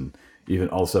Space, and even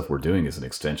all the stuff we're doing is an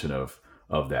extension of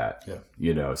that.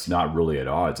 Yeah. It's not really at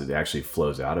odds. It actually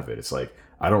flows out of it. It's like,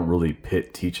 I don't really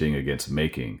pit teaching against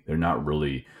making. They're not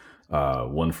really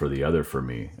one for the other for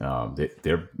me.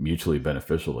 They're mutually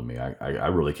beneficial to me. I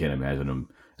really can't imagine them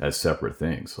as separate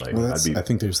things. Like, I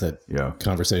think there's that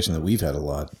conversation that we've had a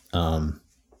lot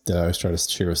that I always try to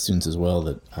share with students as well,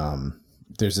 that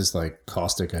there's this like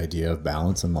caustic idea of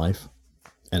balance in life.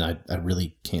 And I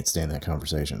really can't stand that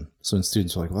conversation. So when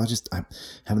students are like, well, I'm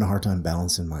having a hard time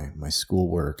balancing my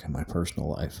schoolwork and my personal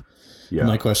life. Yeah.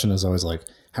 My question is always like,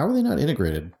 how are they not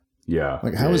integrated? Yeah.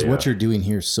 Like, how is what you're doing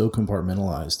here so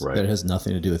compartmentalized that it has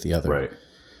nothing to do with the other? Right.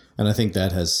 And I think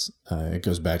that has, it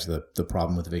goes back to the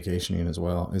problem with vacationing as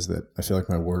well, is that I feel like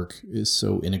my work is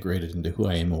so integrated into who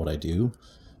I am and what I do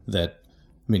that,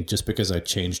 I mean, just because I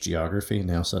changed geography,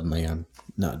 now suddenly I'm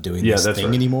not doing this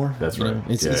thing anymore. That's right.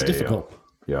 It's difficult.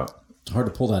 Yeah. It's hard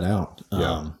to pull that out.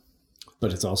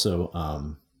 But it's also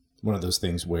one of those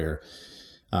things where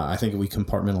I think if we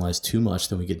compartmentalize too much,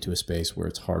 then we get into a space where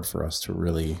it's hard for us to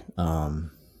really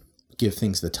give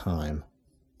things the time.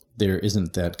 There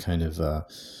isn't that kind of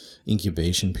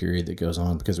incubation period that goes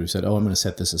on because we've said, I'm going to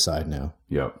set this aside now.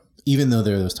 Yep. Even though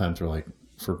there are those times where, like,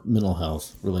 for mental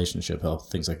health, relationship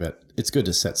health, things like that, it's good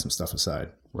to set some stuff aside.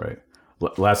 Right.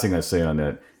 Last thing I say on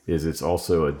that is it's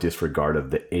also a disregard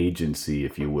of the agency,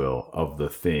 if you will, of the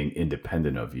thing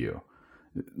independent of you.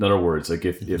 In other words, like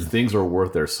if things are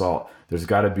worth their salt, there's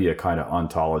got to be a kind of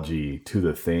ontology to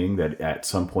the thing that at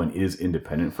some point is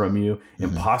independent from you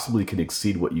and possibly can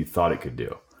exceed what you thought it could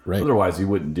do. Right. Otherwise, you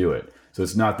wouldn't do it. So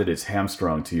it's not that it's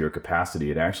hamstrung to your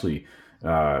capacity. It actually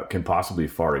can possibly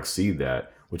far exceed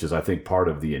that, which is, I think, part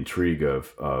of the intrigue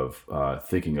of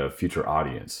thinking of future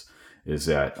audience. Is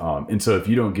that, and so if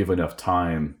you don't give enough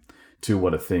time to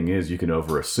what a thing is, you can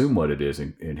overassume what it is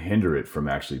and hinder it from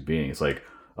actually being. It's like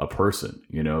a person,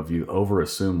 if you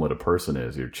overassume what a person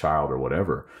is, your child or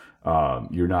whatever,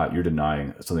 you're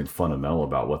denying something fundamental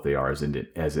about what they are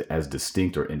as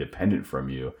distinct or independent from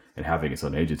you and having its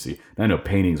own agency. And I know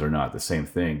paintings are not the same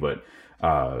thing, but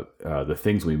the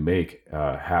things we make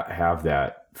have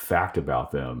that fact about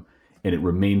them, and it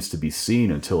remains to be seen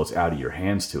until it's out of your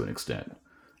hands to an extent.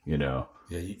 Yeah,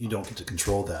 you don't get to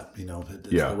control that.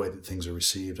 The way that things are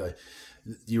received.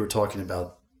 You were talking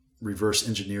about reverse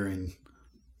engineering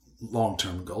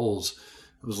long-term goals.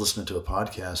 I was listening to a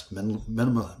podcast,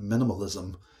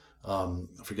 Minimalism.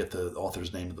 I forget the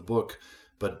author's name of the book,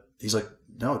 but he's like,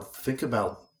 no, think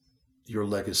about your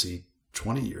legacy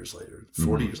 20 years later,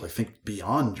 40 years, like think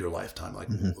beyond your lifetime, like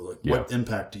what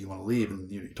impact do you want to leave?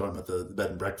 And you're talking about the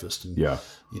bed and breakfast and,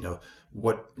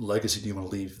 what legacy do you want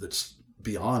to leave that's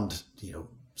beyond,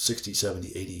 60,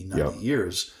 70, 80, 90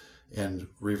 years, and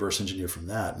reverse engineer from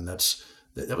that. And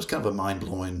that was kind of a mind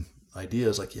blowing idea.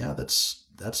 It's like,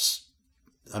 that's,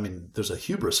 I mean, there's a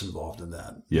hubris involved in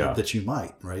that, that you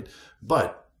might, right.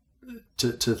 But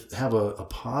to have a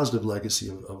positive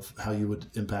legacy of how you would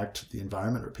impact the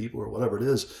environment or people or whatever it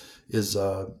is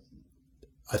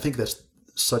I think that's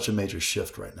such a major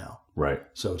shift right now. Right.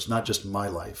 So it's not just my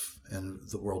life and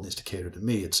the world needs to cater to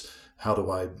me. It's how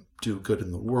do I do good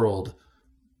in the world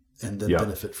and then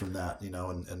benefit from that,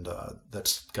 and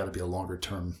that's got to be a longer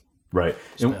term. Right.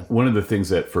 Span. And one of the things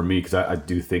that for me, because I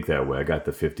do think that way, I got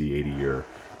the 50, 80 year,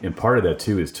 and part of that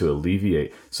too is to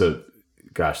alleviate. So,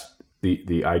 gosh,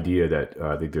 the idea that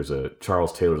I think there's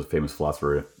Charles Taylor's a famous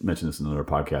philosopher, I mentioned this in another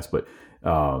podcast, but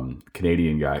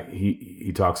Canadian guy,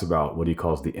 he talks about what he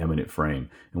calls the eminent frame.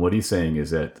 And what he's saying is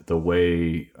that the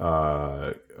way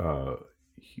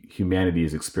humanity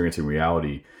is experiencing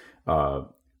reality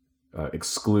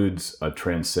excludes a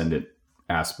transcendent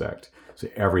aspect. So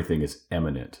everything is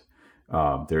immanent.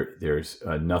 There's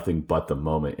nothing but the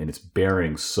moment, and it's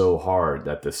bearing so hard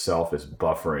that the self is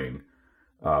buffering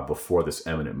before this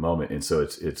immanent moment, and so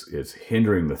it's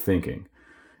hindering the thinking,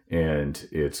 and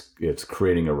it's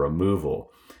creating a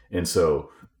removal. And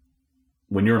so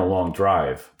when you're in a long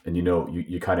drive, and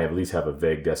you kind of at least have a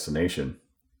vague destination,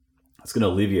 it's going to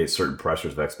alleviate certain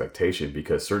pressures of expectation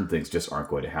because certain things just aren't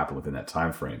going to happen within that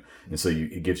time frame, and so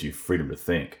it gives you freedom to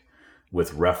think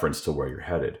with reference to where you're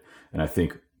headed. And I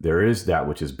think there is that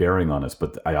which is bearing on us,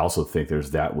 but I also think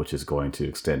there's that which is going to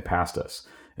extend past us.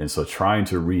 And so trying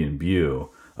to re-imbue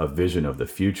a vision of the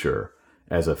future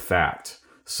as a fact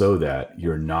so that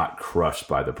you're not crushed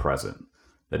by the present,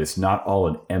 that it's not all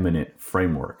an eminent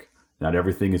framework. Not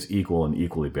everything is equal and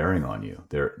equally bearing on you.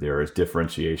 There is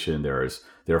differentiation. There is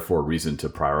therefore reason to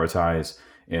prioritize,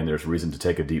 and there's reason to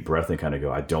take a deep breath and kind of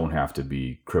go, I don't have to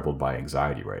be crippled by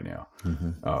anxiety right now.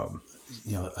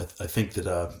 I think that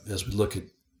as we look at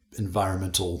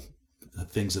environmental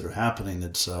things that are happening,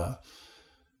 that's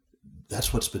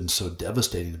what's been so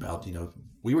devastating about,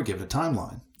 we were given a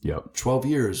timeline. 12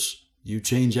 years, you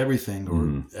change everything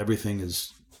or everything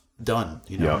is done,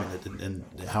 I mean, and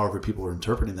however people are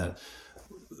interpreting that,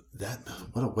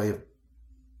 what a way of,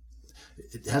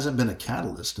 it hasn't been a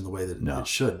catalyst in the way that it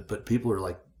should, but people are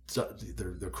like,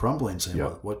 they're crumbling saying,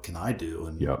 what can I do?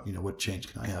 And, what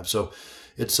change can I have? So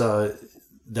it's,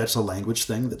 that's a language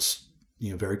thing that's,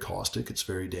 very caustic. It's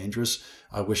very dangerous.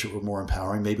 I wish it were more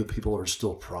empowering. Maybe people are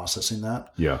still processing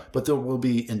that. But there will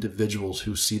be individuals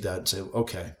who see that and say,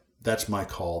 okay, that's my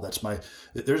call. That's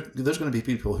there's going to be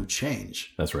people who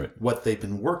change. That's right. What they've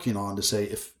been working on to say,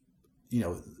 if,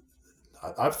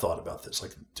 I've thought about this,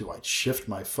 like, do I shift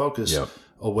my focus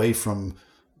away from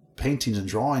paintings and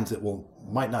drawings that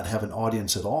might not have an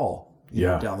audience at all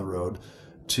down the road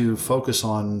to focus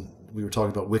on, we were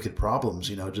talking about wicked problems,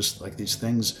 just like these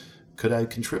things. Could I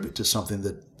contribute to something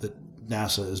that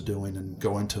NASA is doing and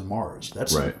going to Mars?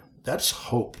 That's right. That's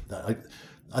hope.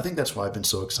 I think that's why I've been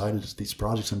so excited. These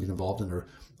projects I'm being involved in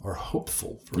are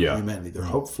hopeful for humanity. They're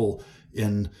hopeful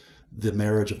in the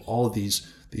marriage of all of these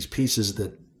pieces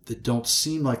that don't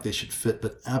seem like they should fit,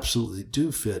 but absolutely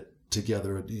do fit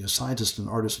together. Scientists and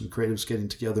artists and creatives getting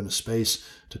together in a space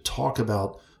to talk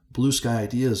about blue sky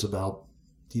ideas about,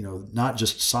 not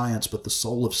just science, but the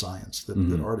soul of science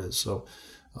that art is. So,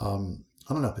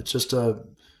 I don't know. It's just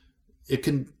it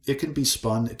can be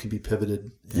spun, it can be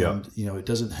pivoted, and it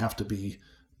doesn't have to be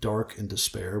dark and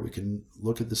despair. We can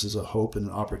look at this as a hope and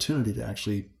an opportunity to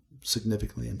actually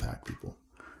significantly impact people.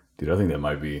 Dude, I think that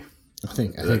might be. I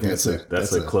think that's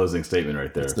a closing statement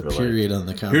right there. That's the period on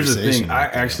the conversation. Here's the thing. I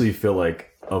actually feel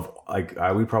like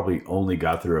we probably only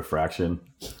got through a fraction.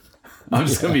 I'm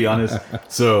just gonna be honest.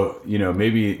 So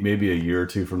maybe a year or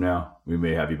two from now, we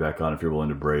may have you back on if you're willing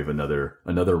to brave another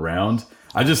round.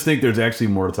 I just think there's actually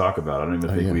more to talk about. I don't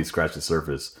even think we scratched the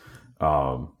surface.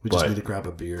 We just need to grab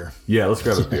a beer. Yeah, let's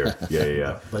grab a beer.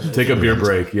 Yeah. Take a beer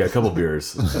break. Yeah, a couple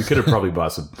beers. We could have probably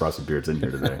brought some beers in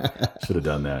here today. Should have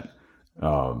done that.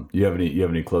 You have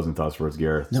any closing thoughts for us,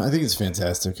 Gareth? No, I think it's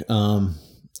fantastic.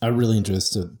 I really enjoyed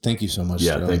this. So thank you so much.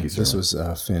 Yeah, thank you, sir. This was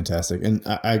fantastic. And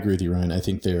I agree with you, Ryan. I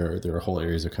think there are whole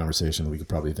areas of conversation that we could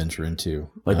probably venture into.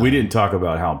 Like we didn't talk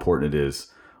about how important it is,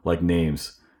 like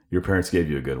names. Your parents gave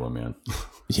you a good one, man.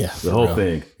 Yeah. The whole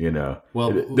thing,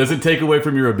 Well, it doesn't take away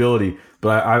from your ability,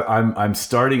 but I'm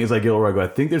starting as I get older, I go, I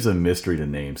think there's a mystery to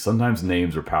names. Sometimes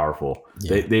names are powerful.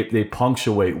 Yeah. They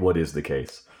punctuate what is the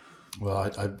case. Well,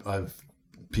 I've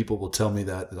people will tell me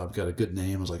that I've got a good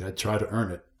name. I was like, I try to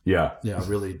earn it. Yeah. Yeah, I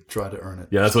really try to earn it.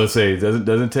 Yeah, that's what I say. It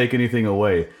doesn't take anything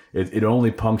away. It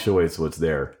only punctuates what's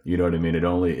there. You know what I mean? It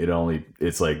only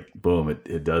it's like boom,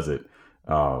 it does it.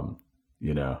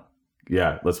 Yeah,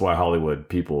 that's why Hollywood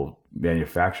people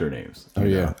manufacture names. Oh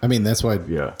yeah. I mean, that's why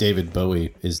David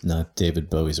Bowie is not David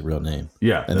Bowie's real name.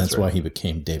 Yeah. And that's why he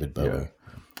became David Bowie. Yeah.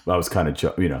 Well, I was kind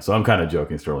of so I'm kind of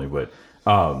joking, Sterling, but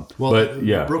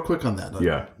real quick on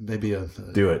that. Maybe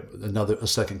a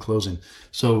second closing.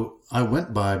 So I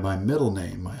went by my middle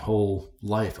name my whole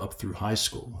life up through high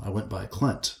school. I went by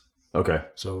Clint. Okay.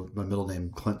 So my middle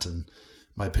name, Clinton.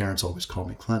 My parents always called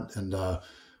me Clint. And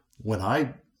when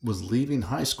I was leaving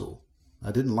high school,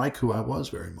 I didn't like who I was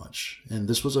very much. And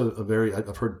this was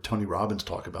I've heard Tony Robbins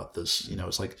talk about this.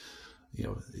 It's like,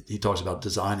 he talks about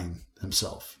designing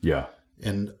himself. Yeah.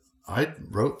 And I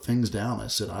wrote things down. I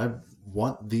said, I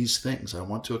want these things. I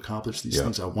want to accomplish these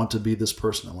things. I want to be this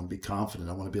person. I want to be confident.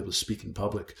 I want to be able to speak in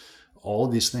public. All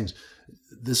of these things.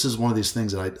 This is one of these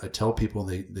things that I tell people,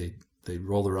 and they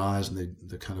roll their eyes and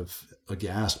they're kind of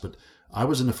aghast. But I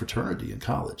was in a fraternity in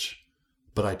college,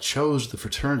 but I chose the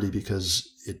fraternity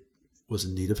because it was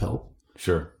in need of help.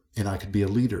 Sure. And I could be a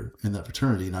leader in that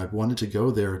fraternity. And I wanted to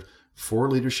go there for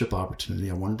leadership opportunity.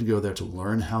 I wanted to go there to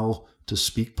learn how to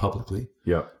speak publicly.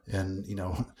 Yeah. And,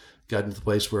 got into the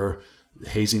place where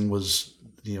hazing was,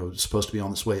 supposed to be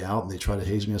on its way out, and they tried to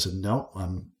haze me. I said, no,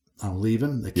 I'm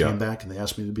leaving. They came back and they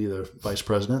asked me to be the vice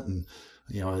president, and,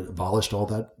 I abolished all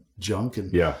that junk.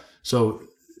 And so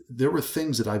there were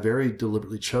things that I very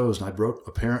deliberately chose. And I wrote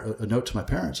a note to my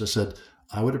parents. I said,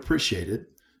 I would appreciate it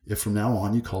if from now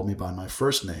on you called me by my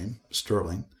first name,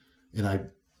 Sterling, and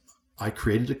I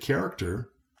created a character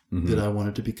that I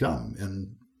wanted to become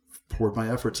and poured my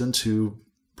efforts into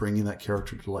bringing that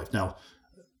character to life. Now,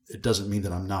 it doesn't mean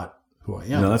that I'm not who I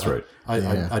am. No, that's right.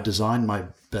 I designed my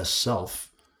best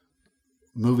self,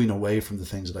 moving away from the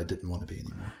things that I didn't want to be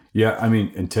anymore. Yeah, I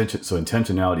mean,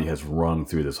 intentionality has rung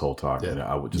through this whole talk, and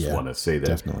I would just want to say that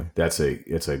definitely.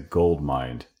 it's a gold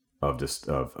mine of just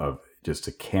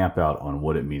to camp out on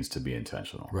what it means to be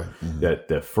intentional. Right. Mm-hmm. That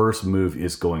the first move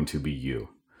is going to be you.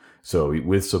 So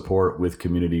with support, with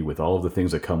community, with all of the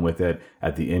things that come with it,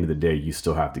 at the end of the day, you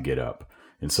still have to get up.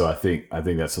 And so I think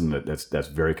that's something that's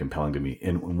very compelling to me.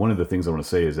 And one of the things I want to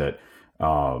say is that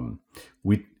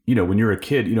when you're a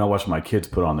kid, I watch my kids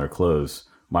put on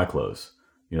my clothes,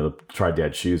 try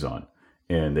dad's shoes on,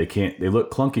 and they look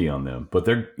clunky on them, but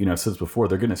they're, I said this before,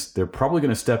 they're probably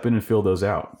going to step in and fill those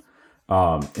out.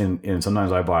 And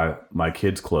sometimes I buy my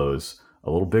kids' clothes a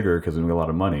little bigger because we don't get a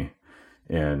lot of money,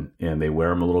 and they wear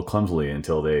them a little clumsily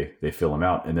until they fill them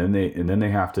out, and then they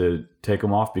have to take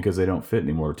them off because they don't fit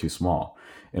anymore, or too small.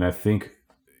 And I think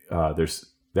there's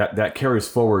that carries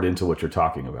forward into what you're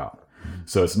talking about.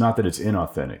 So it's not that it's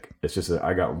inauthentic. It's just that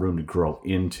I got room to grow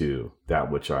into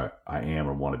that which I am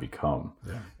or want to become.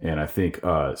 Yeah. And I think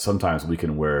sometimes we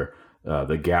can wear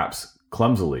the gaps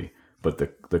clumsily, but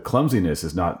the clumsiness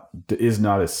is not a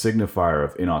signifier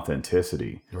of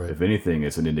inauthenticity. Right. If anything,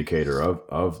 it's an indicator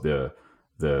of the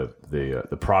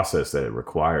process that it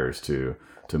requires to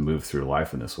move through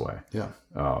life in this way. Yeah.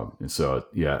 And so,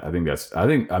 I think it's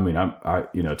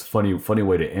a funny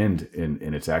way to end,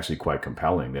 and it's actually quite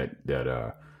compelling that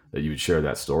you would share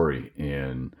that story.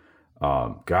 And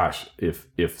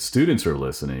if students are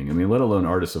listening, let alone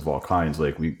artists of all kinds,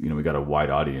 like we got a wide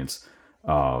audience.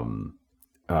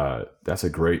 That's a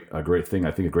great thing.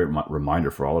 I think a great reminder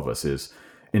for all of us is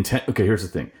intent. Okay, here's the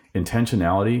thing: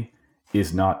 intentionality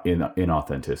is not in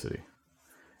authenticity,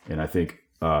 and I think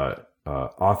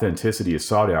authenticity is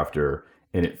sought after,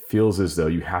 and it feels as though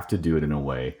you have to do it in a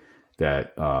way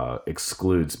that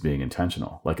excludes being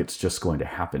intentional, like it's just going to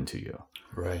happen to you.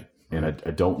 Right. And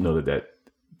I don't know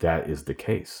that is the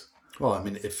case. Well,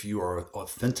 if you are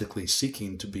authentically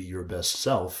seeking to be your best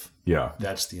self,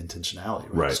 that's the intentionality,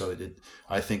 right? So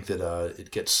I think that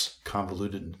it gets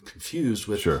convoluted and confused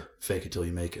with fake it till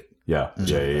you make it. Yeah. I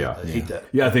hate that.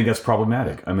 Yeah, I think that's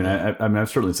problematic. I've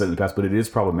certainly said it in the past, but it is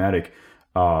problematic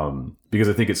because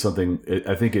I think it's something.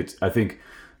 I think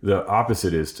the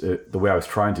opposite is the way I was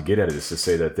trying to get at it is to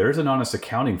say that there's an honest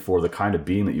accounting for the kind of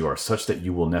being that you are, such that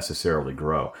you will necessarily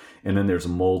grow, and then there's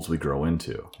molds we grow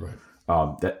into. Right.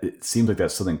 That it seems like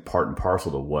that's something part and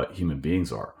parcel to what human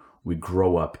beings are. We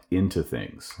grow up into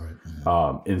things, right.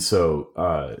 Mm-hmm. And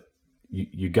so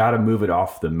you got to move it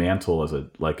off the mantle as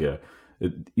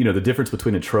the difference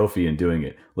between a trophy and doing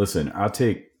it. Listen, I'll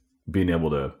take being able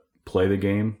to play the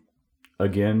game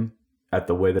again at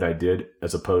the way that I did,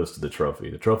 as opposed to the trophy.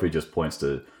 The trophy just points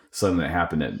to something that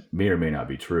happened that may or may not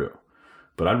be true,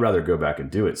 but I'd rather go back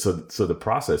and do it. So the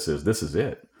process is, this is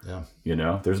it. Yeah. You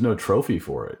know, there's no trophy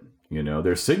for it. You know,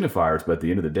 there's signifiers, but at the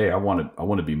end of the day, I want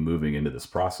to be moving into this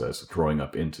process, growing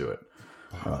up into it.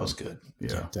 That was good.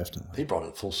 Yeah, definitely. He brought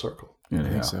it full circle. I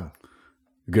think so.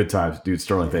 Good times, dude.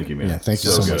 Sterling, thank you, man. Yeah, thank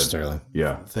you so much, Sterling.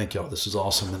 Yeah, thank y'all. This is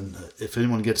awesome. And if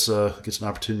anyone gets an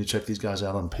opportunity to check these guys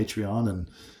out on Patreon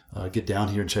and get down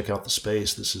here and check out the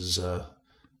space, this is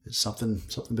it's something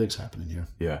big's happening here.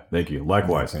 Yeah, thank you.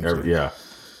 Likewise. Yeah.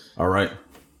 All right.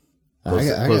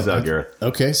 Close out, Gareth.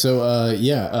 Okay, so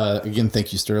again,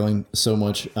 thank you, Sterling, so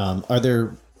much.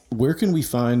 Where can we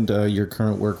find your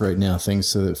current work right now? Things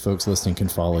so that folks listening can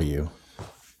follow you.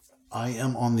 I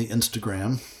am on the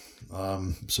Instagram.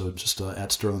 So just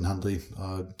at Sterling Hundley,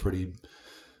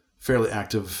 fairly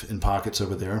active in pockets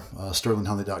over there.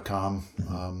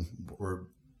 SterlingHundley.com. We're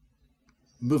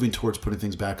moving towards putting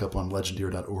things back up on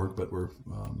legendeer.org, but we're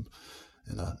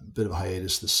in a bit of a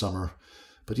hiatus this summer.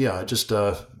 But yeah, just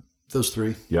those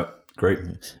three. Yep. Great.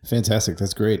 Fantastic.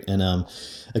 That's great. And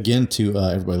again, to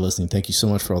everybody listening, thank you so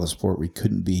much for all the support. We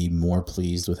couldn't be more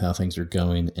pleased with how things are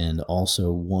going. And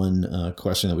also one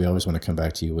question that we always want to come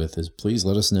back to you with is please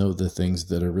let us know the things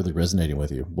that are really resonating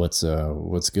with you. What's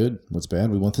good? What's bad?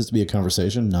 We want this to be a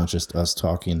conversation, not just us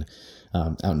talking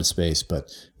out into space, but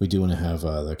we do want to have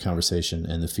the conversation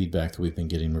and the feedback that we've been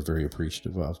getting. We're very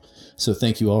appreciative of. So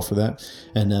thank you all for that.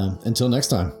 And until next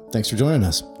time, thanks for joining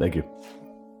us. Thank you.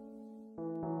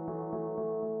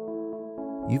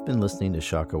 You've been listening to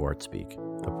Shockoe Art Speak,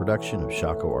 a production of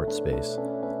Shockoe Art Space.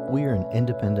 We are an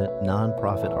independent,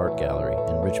 non-profit art gallery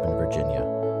in Richmond, Virginia.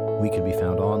 We can be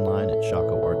found online at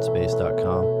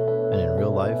shockoeartspace.com and in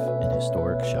real life in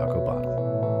historic Shockoe Bottom.